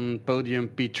was on podium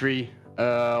P3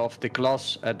 of the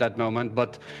class at that moment.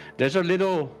 But there's a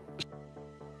little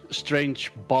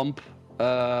strange bump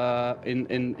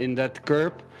in that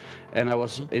curb, and I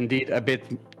was indeed a bit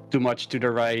too much to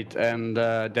the right, and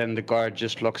then the car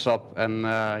just locks up, and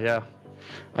yeah.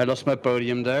 I lost my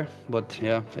podium there, but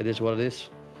yeah, it is what it is.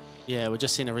 Yeah, we're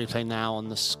just seeing a replay now on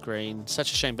the screen.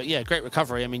 Such a shame, but yeah, great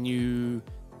recovery. I mean, you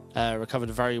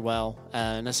recovered very well.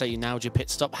 And let's say you nailed your pit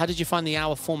stop. How did you find the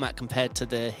hour format compared to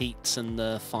the heats and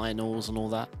the finals and all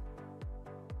that?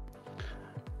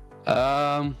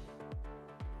 I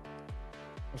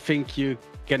think you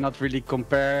cannot really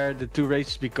compare the 2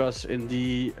 races because in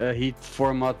the heat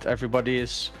format, everybody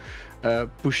is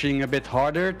pushing a bit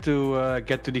harder to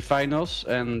get to the finals,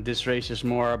 and this race is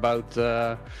more about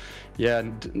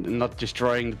not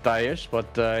destroying the tires, but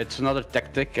it's another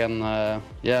tactic, and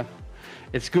yeah,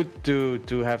 it's good to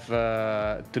have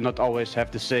to not always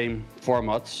have the same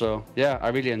format. So yeah, I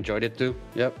really enjoyed it too.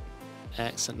 Yep.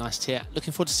 Excellent, nice to hear.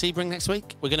 Looking forward to Sebring next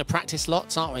week. We're going to practice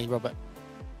lots, aren't we, Robert?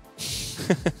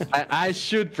 I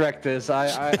should practice.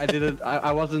 I didn't.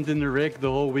 I wasn't in the rig the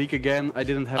whole week again. I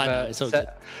didn't have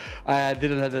I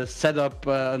didn't have a setup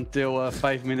until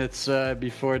 5 minutes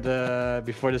before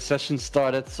the session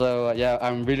started. So yeah,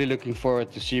 I'm really looking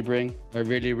forward to Sebring. I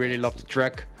really love the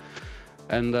track,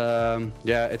 and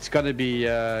yeah, it's gonna be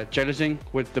challenging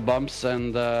with the bumps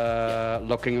and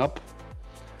locking up.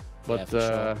 But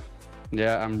sure.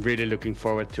 yeah, I'm really looking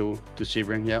forward to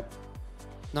Sebring. Yeah.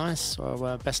 Nice.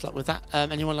 Well, best luck with that.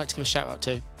 Anyone like to give a shout out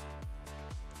to?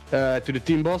 To the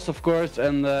team boss, of course,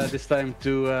 and this time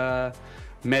to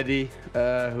Mehdi,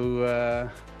 who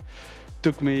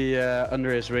took me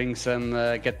under his wings and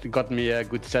got me a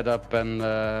good setup and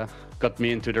got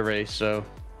me into the race. So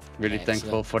really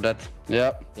thankful for that.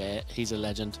 Yeah. Yeah, he's a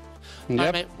legend.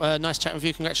 Yep. Right, mate, nice chatting with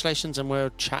you. Congratulations, and we'll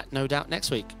chat no doubt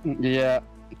next week. Yeah.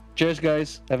 Cheers,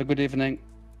 guys. Have a good evening.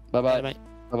 Bye-bye. Mate.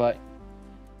 Bye-bye.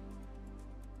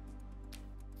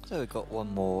 So we've got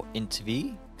one more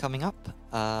interview coming up,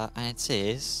 and it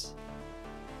is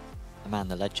the man,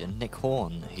 the legend, Nick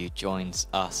Horn, who joins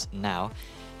us now.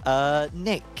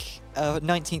 Nick,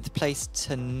 19th place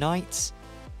tonight.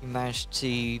 You managed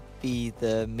to be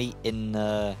the meat in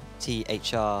the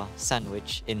THR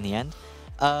sandwich in the end.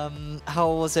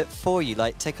 How was it for you?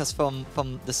 Like, take us from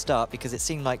the start, because it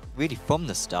seemed like really from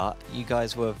the start you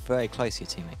guys were very close, your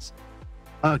teammates.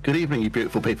 Good evening, you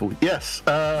beautiful people. Yes,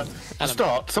 to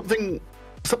start, something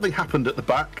happened at the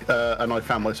back, and I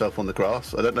found myself on the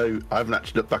grass. I don't know, I haven't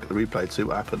actually looked back at the replay to see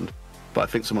what happened, but I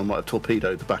think someone might have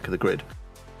torpedoed the back of the grid.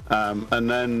 And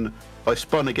then I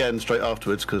spun again straight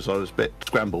afterwards because I was a bit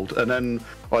scrambled, and then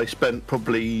I spent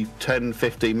probably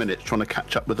 10-15 minutes trying to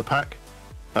catch up with the pack.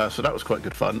 So that was quite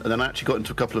good fun. And then I actually got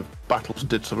into a couple of battles and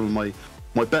did some of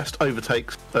my best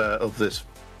overtakes of this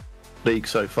league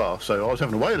so far. So I was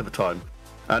having a whale of a time.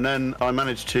 And then I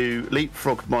managed to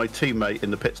leapfrog my teammate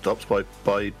in the pit stops by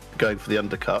going for the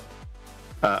undercut.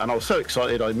 And I was so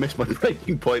excited I missed my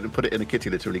braking point and put it in a kitty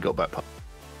litter and he got back past.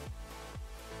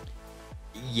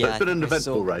 Yeah, so it's been an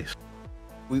eventful race.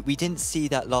 We didn't see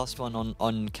that last one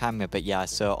on camera, but yeah, I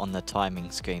saw it on the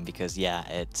timing screen because yeah,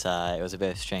 it was a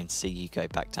bit of a shame to see you go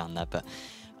back down there, but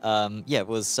yeah, it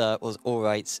was all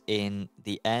right in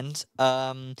the end.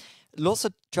 Lots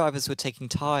of drivers were taking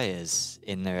tyres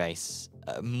in the race,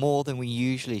 more than we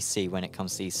usually see when it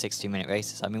comes to these 60-minute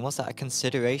races. I mean, was that a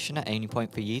consideration at any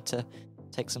point for you to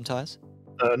take some tyres?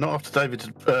 Not after David's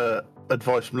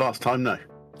advice from last time, no.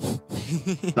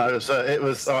 No, it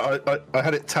was. I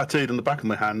had it tattooed on the back of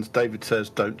my hand. David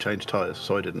says don't change tyres,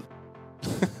 so I didn't.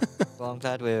 Well, I'm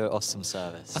glad we were off some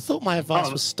service. I thought my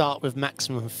advice was start with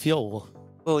maximum fuel.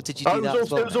 Well, did you do that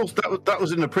as well? That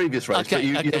was in the previous race, but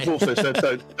you've also said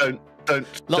don't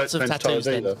Lots of change tattoos tyres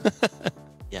either.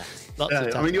 Yeah. Lots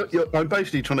of tattoos. I mean, I'm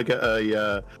basically trying to get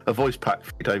a voice pack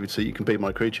for you, David, so you can be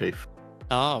my crew chief.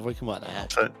 Oh, we can work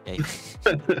that out. Yeah.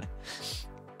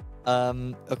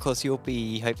 Of course, you'll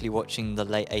be hopefully watching the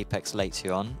late Apex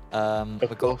later on.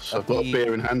 Of course, I've got a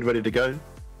beer in hand ready to go.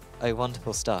 Oh,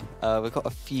 wonderful stuff. We've got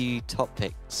a few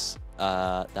topics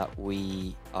that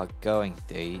we are going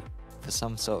through. For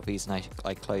some sort of reason,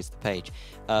 I closed the page.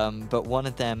 But one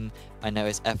of them I know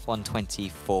is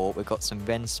F124. We've got some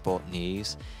Rennsport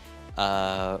news.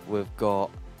 We've got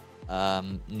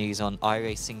news on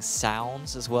iRacing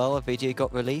Sounds as well. A video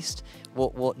got released.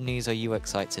 What news are you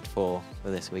excited for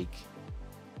this week?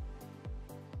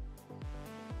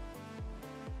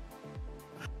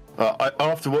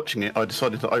 After watching it, I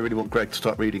decided that I really want Greg to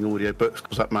start reading audiobooks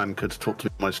because that man could talk to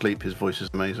me in my sleep. His voice is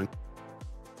amazing.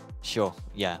 Sure.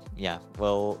 Yeah.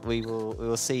 Well, we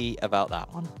will see about that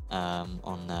one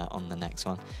on the next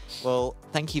one. Well,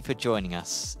 thank you for joining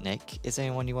us, Nick. Is there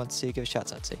anyone you want to give a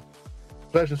shout out to?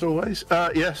 Pleasure as always.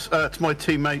 Yes, to my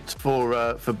teammates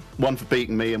for one for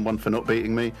beating me and one for not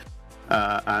beating me,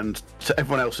 and to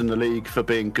everyone else in the league for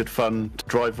being good fun to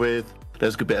drive with.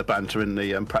 There's a good bit of banter in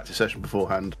the practice session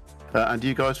beforehand, and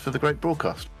you guys for the great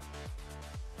broadcast.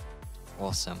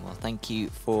 Awesome. Well, thank you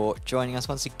for joining us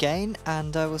once again,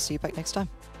 and we'll see you back next time.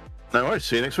 No worries.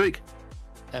 See you next week.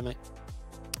 Yeah, mate.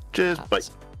 Cheers. Bye.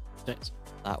 Thanks.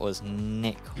 That was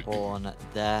Nick Horn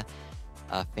there.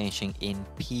 Finishing in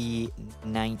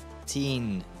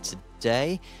P19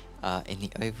 today in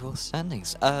the overall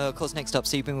standings. Of course, next up,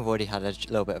 Sebring. We've already had a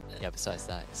little bit of... Yeah, besides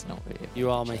that, it's not really... You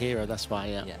are my hero, that's why,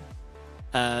 yeah.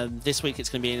 This week it's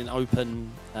going to be in an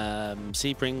open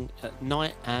Sebring at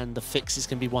night, and the fix is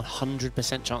going to be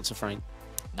 100% chance of rain.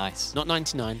 Nice. Not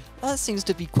 99. Well, that seems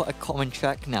to be quite a common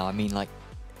track now. I mean, like,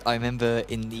 I remember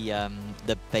in the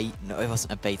bait... No, it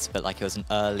wasn't a beta, but like it was an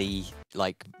early...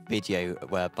 like video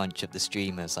where a bunch of the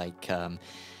streamers like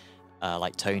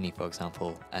Tony, for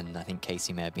example, and I think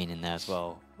Casey may have been in there as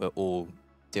well, were all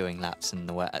doing laps in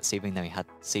the wet at Sebring. Then we had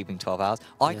Sebring 12 hours.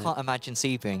 I can't imagine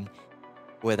Sebring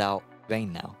without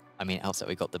rain now. I mean, else that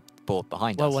we got the board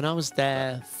behind us. Well, when I was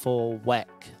there for WEC,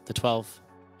 the 12,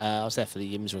 I was there for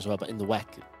the IMSA as well, but in the WEC,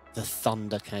 the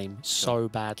thunder came so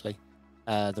badly.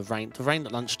 The rain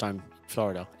at lunchtime in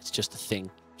Florida, it's just a thing.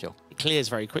 Sure. It clears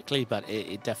very quickly, but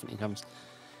it definitely comes.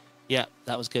 Yeah,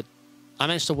 that was good. I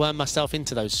managed to worm myself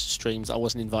into those streams I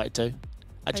wasn't invited to.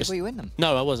 Were you in them?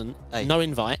 No, I wasn't. Hey. No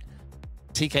invite.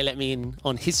 TK let me in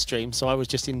on his stream, so I was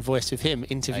just in voice with him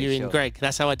interviewing sure? Greg.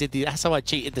 That's how I did that's how I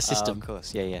cheated the system. Of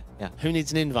course, yeah. Who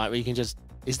needs an invite where you can just,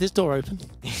 is this door open?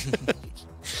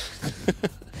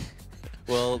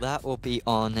 Well, that will be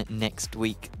on next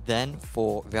week then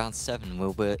for round 7.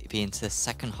 We'll be into the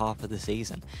second half of the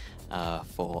season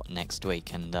for next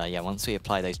week. And yeah, once we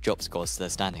apply those drop scores to the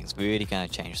standings, we're really going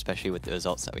to change, especially with the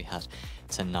results that we had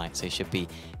tonight. So it should be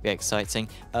very exciting.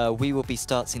 We will be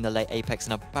starting the late Apex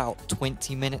in about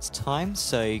 20 minutes time.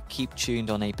 So keep tuned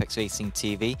on Apex Racing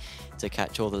TV to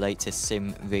catch all the latest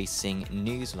sim racing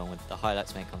news, along with the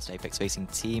highlights when it comes to Apex Racing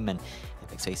Team and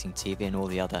Apex Racing TV and all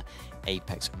the other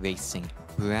Apex Racing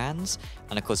brands.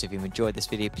 And of course, if you've enjoyed this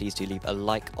video, please do leave a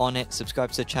like on it,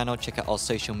 subscribe to the channel, check out our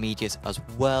social medias as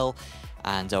well,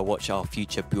 and watch our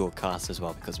future broadcasts as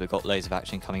well, because we've got loads of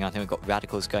action coming on. I think we've got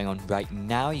Radicals going on right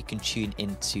now. You can tune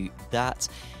into that.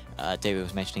 David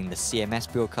was mentioning the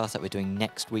CMS broadcast that we're doing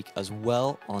next week as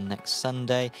well, on next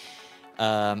Sunday.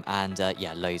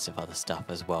 Yeah, loads of other stuff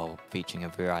as well, featuring a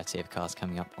variety of cars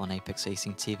coming up on Apex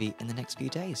Racing TV in the next few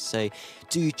days. So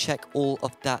do check all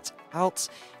of that out.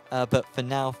 But for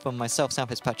now, from myself, Sam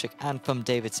Fitzpatrick, and from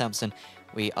David Sampson,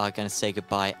 we are going to say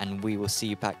goodbye, and we will see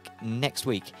you back next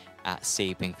week at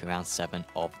Sebring for round 7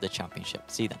 of the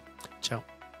championship. See you then. Ciao.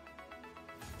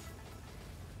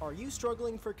 Are you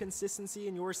struggling for consistency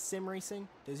in your sim racing?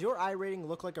 Does your iRating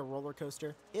look like a roller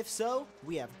coaster? If so,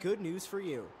 we have good news for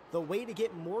you. The way to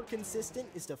get more consistent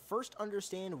is to first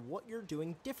understand what you're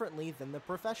doing differently than the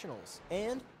professionals.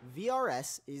 And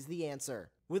VRS is the answer.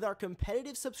 With our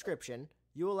competitive subscription,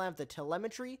 you will have the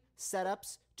telemetry,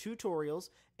 setups, tutorials,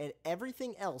 and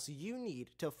everything else you need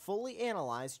to fully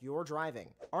analyze your driving.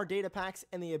 Our data packs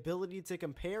and the ability to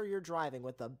compare your driving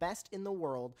with the best in the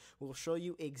world will show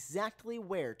you exactly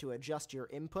where to adjust your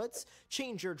inputs,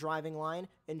 change your driving line,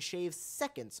 and shave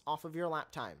seconds off of your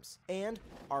lap times. And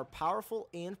our powerful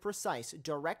and precise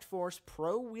Direct Force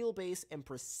Pro wheelbase and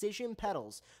precision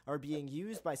pedals are being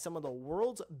used by some of the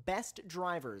world's best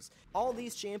drivers. All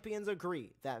these champions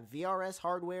agree that VRS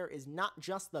hardware is not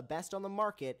just the best on the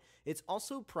market, it's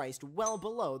also priced well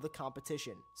below the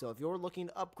competition. So if you're looking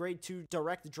to upgrade to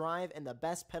direct drive and the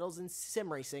best pedals in sim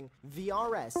racing,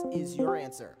 VRS is your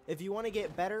answer. If you want to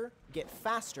get better, get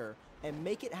faster, and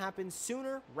make it happen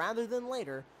sooner rather than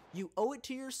later, you owe it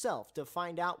to yourself to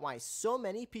find out why so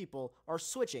many people are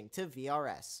switching to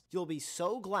VRS. You'll be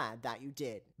so glad that you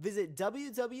did. Visit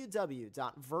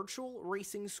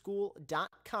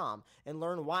www.virtualracingschool.com and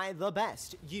learn why the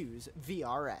best use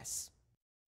VRS.